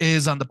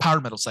is on the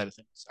power metal side of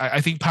things. I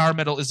think power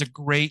metal is a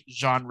great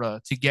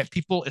genre to get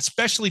people,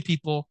 especially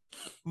people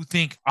who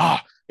think, oh,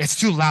 it's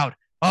too loud.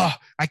 Oh,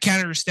 I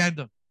can't understand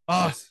them.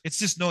 Oh, Yes. it's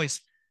just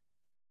noise.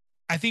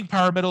 I think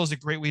power metal is a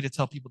great way to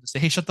tell people to say,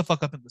 hey, shut the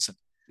fuck up and listen.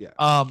 Yeah.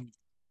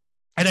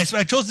 And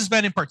I chose this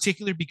band in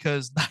particular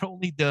because not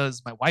only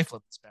does my wife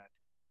love this band,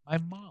 my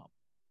mom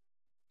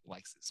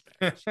likes this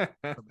band.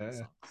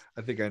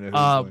 I think I know who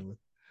you're going with.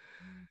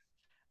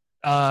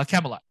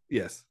 Camelot.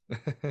 Yes.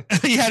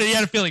 you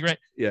had a feeling, right?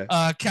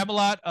 Yeah.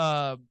 Camelot,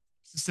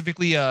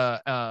 specifically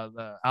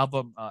the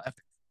album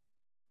Epic.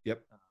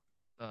 Yep.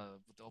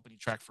 with the opening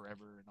track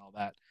Forever and all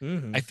that. I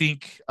Hmm.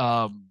 think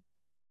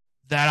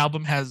that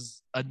album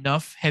has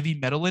enough heavy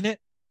metal in it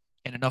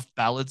and enough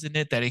ballads in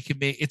it that it can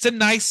make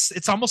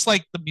it's almost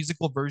like the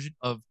musical version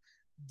of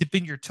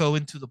dipping your toe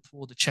into the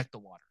pool to check the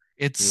water.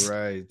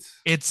 Right.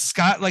 It's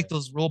got like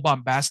those real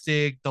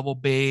bombastic double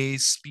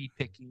bass speed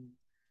picking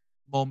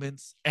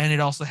moments, and it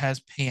also has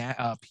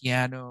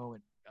piano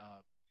and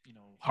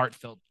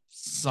heartfelt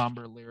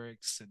somber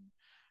lyrics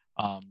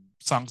and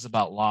songs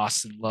about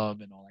loss and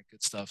love and all that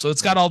good stuff. So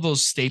it's got Right. all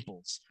those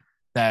staples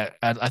that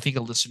I think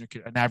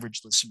an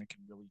average listener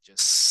can really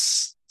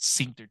just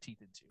sink their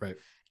teeth into. Right.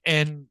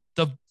 And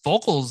the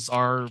vocals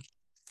are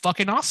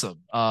fucking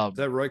awesome. Is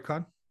that Roy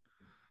Khan?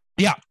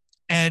 Yeah,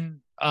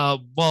 and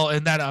well,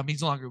 and that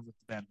he's no longer with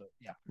the band, but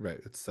yeah, Right.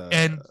 It's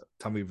and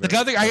Tommy the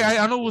guy, I Verlaine.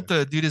 don't know Yeah. what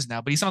the dude is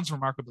now, but he sounds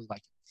remarkably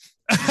like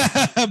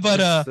him. But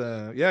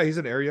It's yeah, he's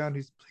an Arion.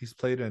 He's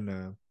played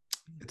in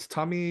it's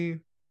Tommy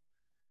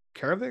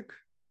Karavik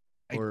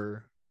I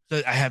or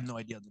I have no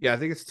idea. yeah, I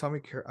think it's I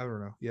don't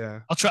know.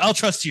 Yeah. I'll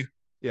trust you.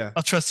 Yeah.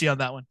 I'll trust you on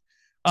that one.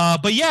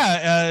 But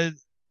yeah,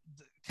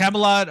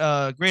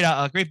 Camelot,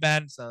 great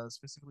band,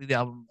 specifically the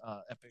album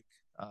Epic.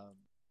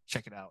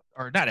 Check it out,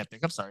 or not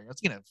Epic. I'm sorry, I was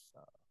thinking of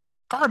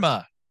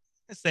Karma.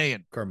 I'm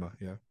saying, Karma,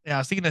 yeah. yeah,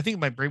 I think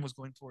my brain was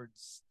going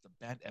towards the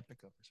band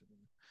Epica for some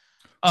reason.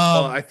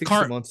 Well, I think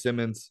Car, Simone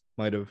Simmons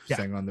might have yeah,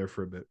 sang on there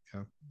for a bit.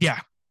 Yeah.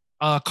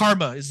 yeah.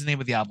 Karma is the name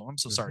of the album. I'm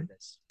so sorry, Hmm.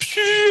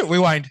 guys.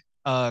 Rewind.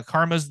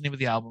 Karma is the name of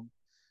the album.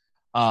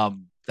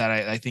 That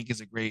I think is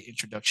a great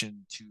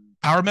introduction to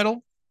power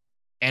metal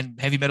and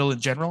heavy metal in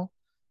general,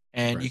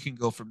 and Right. you can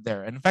go from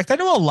there. And in fact, I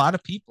know a lot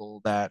of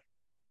people that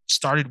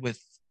started with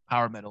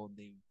power metal and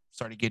they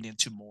started getting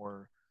into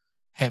more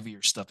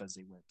heavier stuff as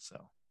they went.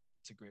 So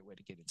it's a great way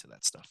to get into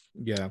that stuff.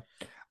 Yeah.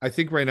 I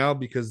think right now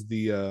because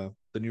the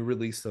new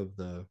release of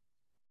the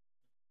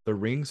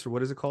Rings, or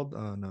what is it called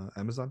on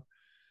Amazon?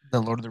 The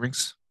Lord of the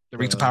Rings, the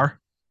Rings of The Power.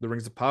 the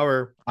Rings of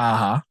Power. Uh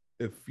huh.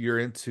 If you're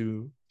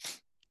into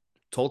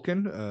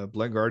Tolkien,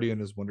 Blind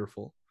Guardian is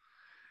wonderful.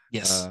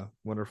 Yes,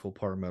 Wonderful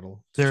power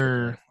metal to check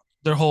their out.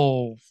 their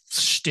whole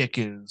shtick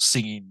is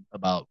singing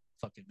about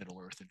fucking Middle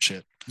Earth and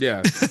shit.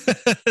 Yeah.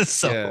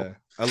 So Yeah.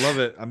 I love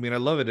it. I mean, I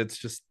love it. It's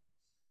just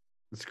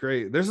it's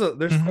great. There's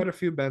mhm. quite a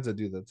few bands that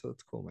do that, so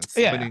it's cool, man.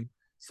 Yeah, I mean,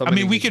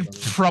 Summoning we is could another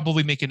one.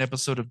 probably make an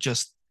episode of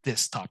just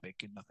this topic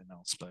and nothing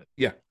else, but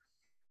Yeah.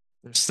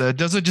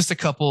 those are just a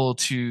couple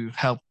to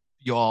help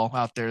you all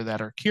out there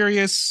that are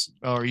curious,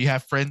 or you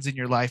have friends in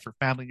your life or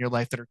family in your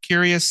life that are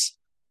curious.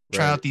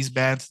 Try Right. out these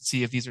bands and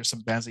see if these are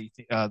some bands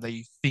that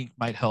you think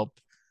might help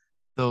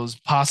those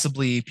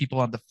possibly people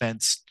on the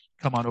fence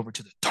come on over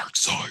to the dark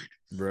side.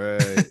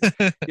 Right.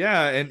 It's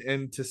Yeah,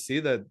 and to see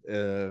that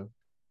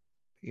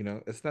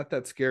it's not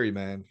that scary,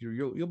 man.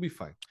 You'll be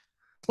fine.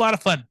 a lot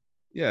of fun.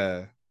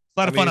 Yeah. A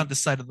lot I of fun on mean, this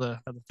side of the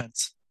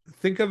fence.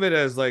 think of it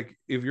as like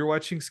if you're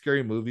watching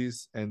scary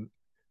movies and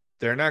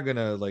they're not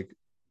gonna like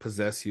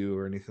possess you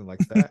or anything like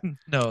that.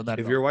 No, not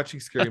If at you're all. watching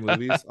scary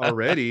movies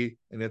already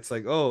and it's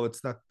like, oh,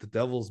 it's not the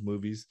devil's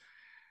movies,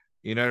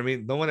 you know what I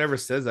mean? No one ever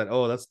says that,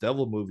 oh, that's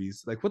devil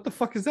movies. Like, what the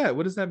fuck is that?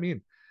 What does that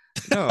mean?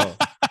 No,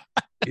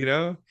 he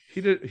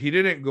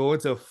didn't go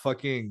into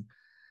fucking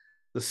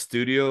the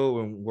studio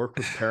and work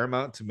with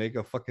Paramount to make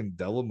a fucking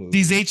devil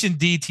These movie.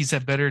 H&D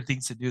have better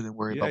things to do than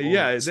worry Yeah, about what we're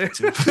yeah, listening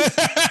to.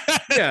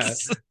 yeah.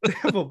 They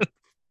have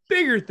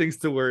bigger things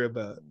to worry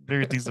about.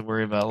 Bigger things to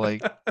worry about,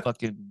 like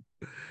fucking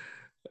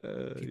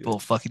Yeah, people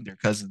fucking their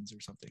cousins or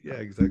something. yeah,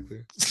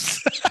 exactly.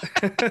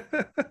 Did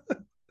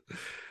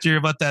you hear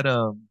about that?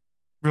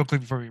 Real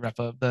quick before we wrap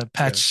up, the Yeah,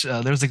 patch.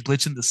 There was a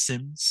glitch in The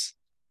Sims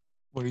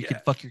where yeah.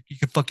 you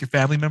could fuck your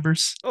family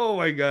members. Oh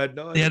my god,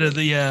 no, I They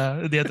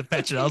had to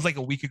patch it. I was like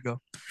a week ago.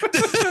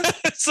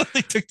 So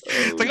they took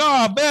it's like,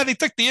 oh, oh man, they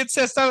took the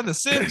incest out of The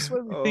Sims. What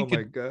are we oh my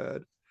thinking?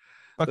 god,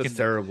 that's Fucking.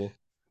 terrible.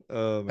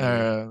 Oh man.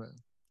 Uh,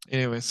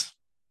 anyways,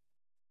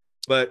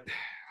 But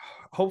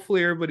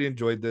hopefully everybody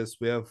enjoyed this.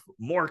 We have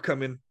more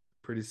coming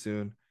pretty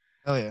soon.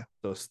 hell yeah.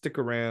 So stick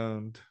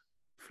around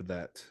for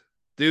that.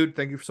 Dude,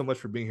 thank you so much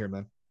for being here,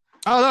 man.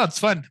 Oh no, it's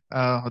fun.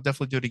 I'll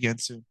definitely do it again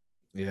soon.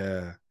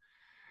 Yeah.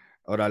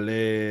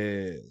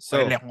 Orale. So,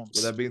 Órale, with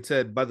Holmes. that being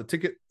said, buy the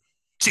ticket.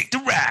 Take the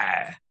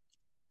ride.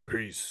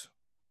 Peace.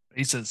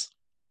 He says.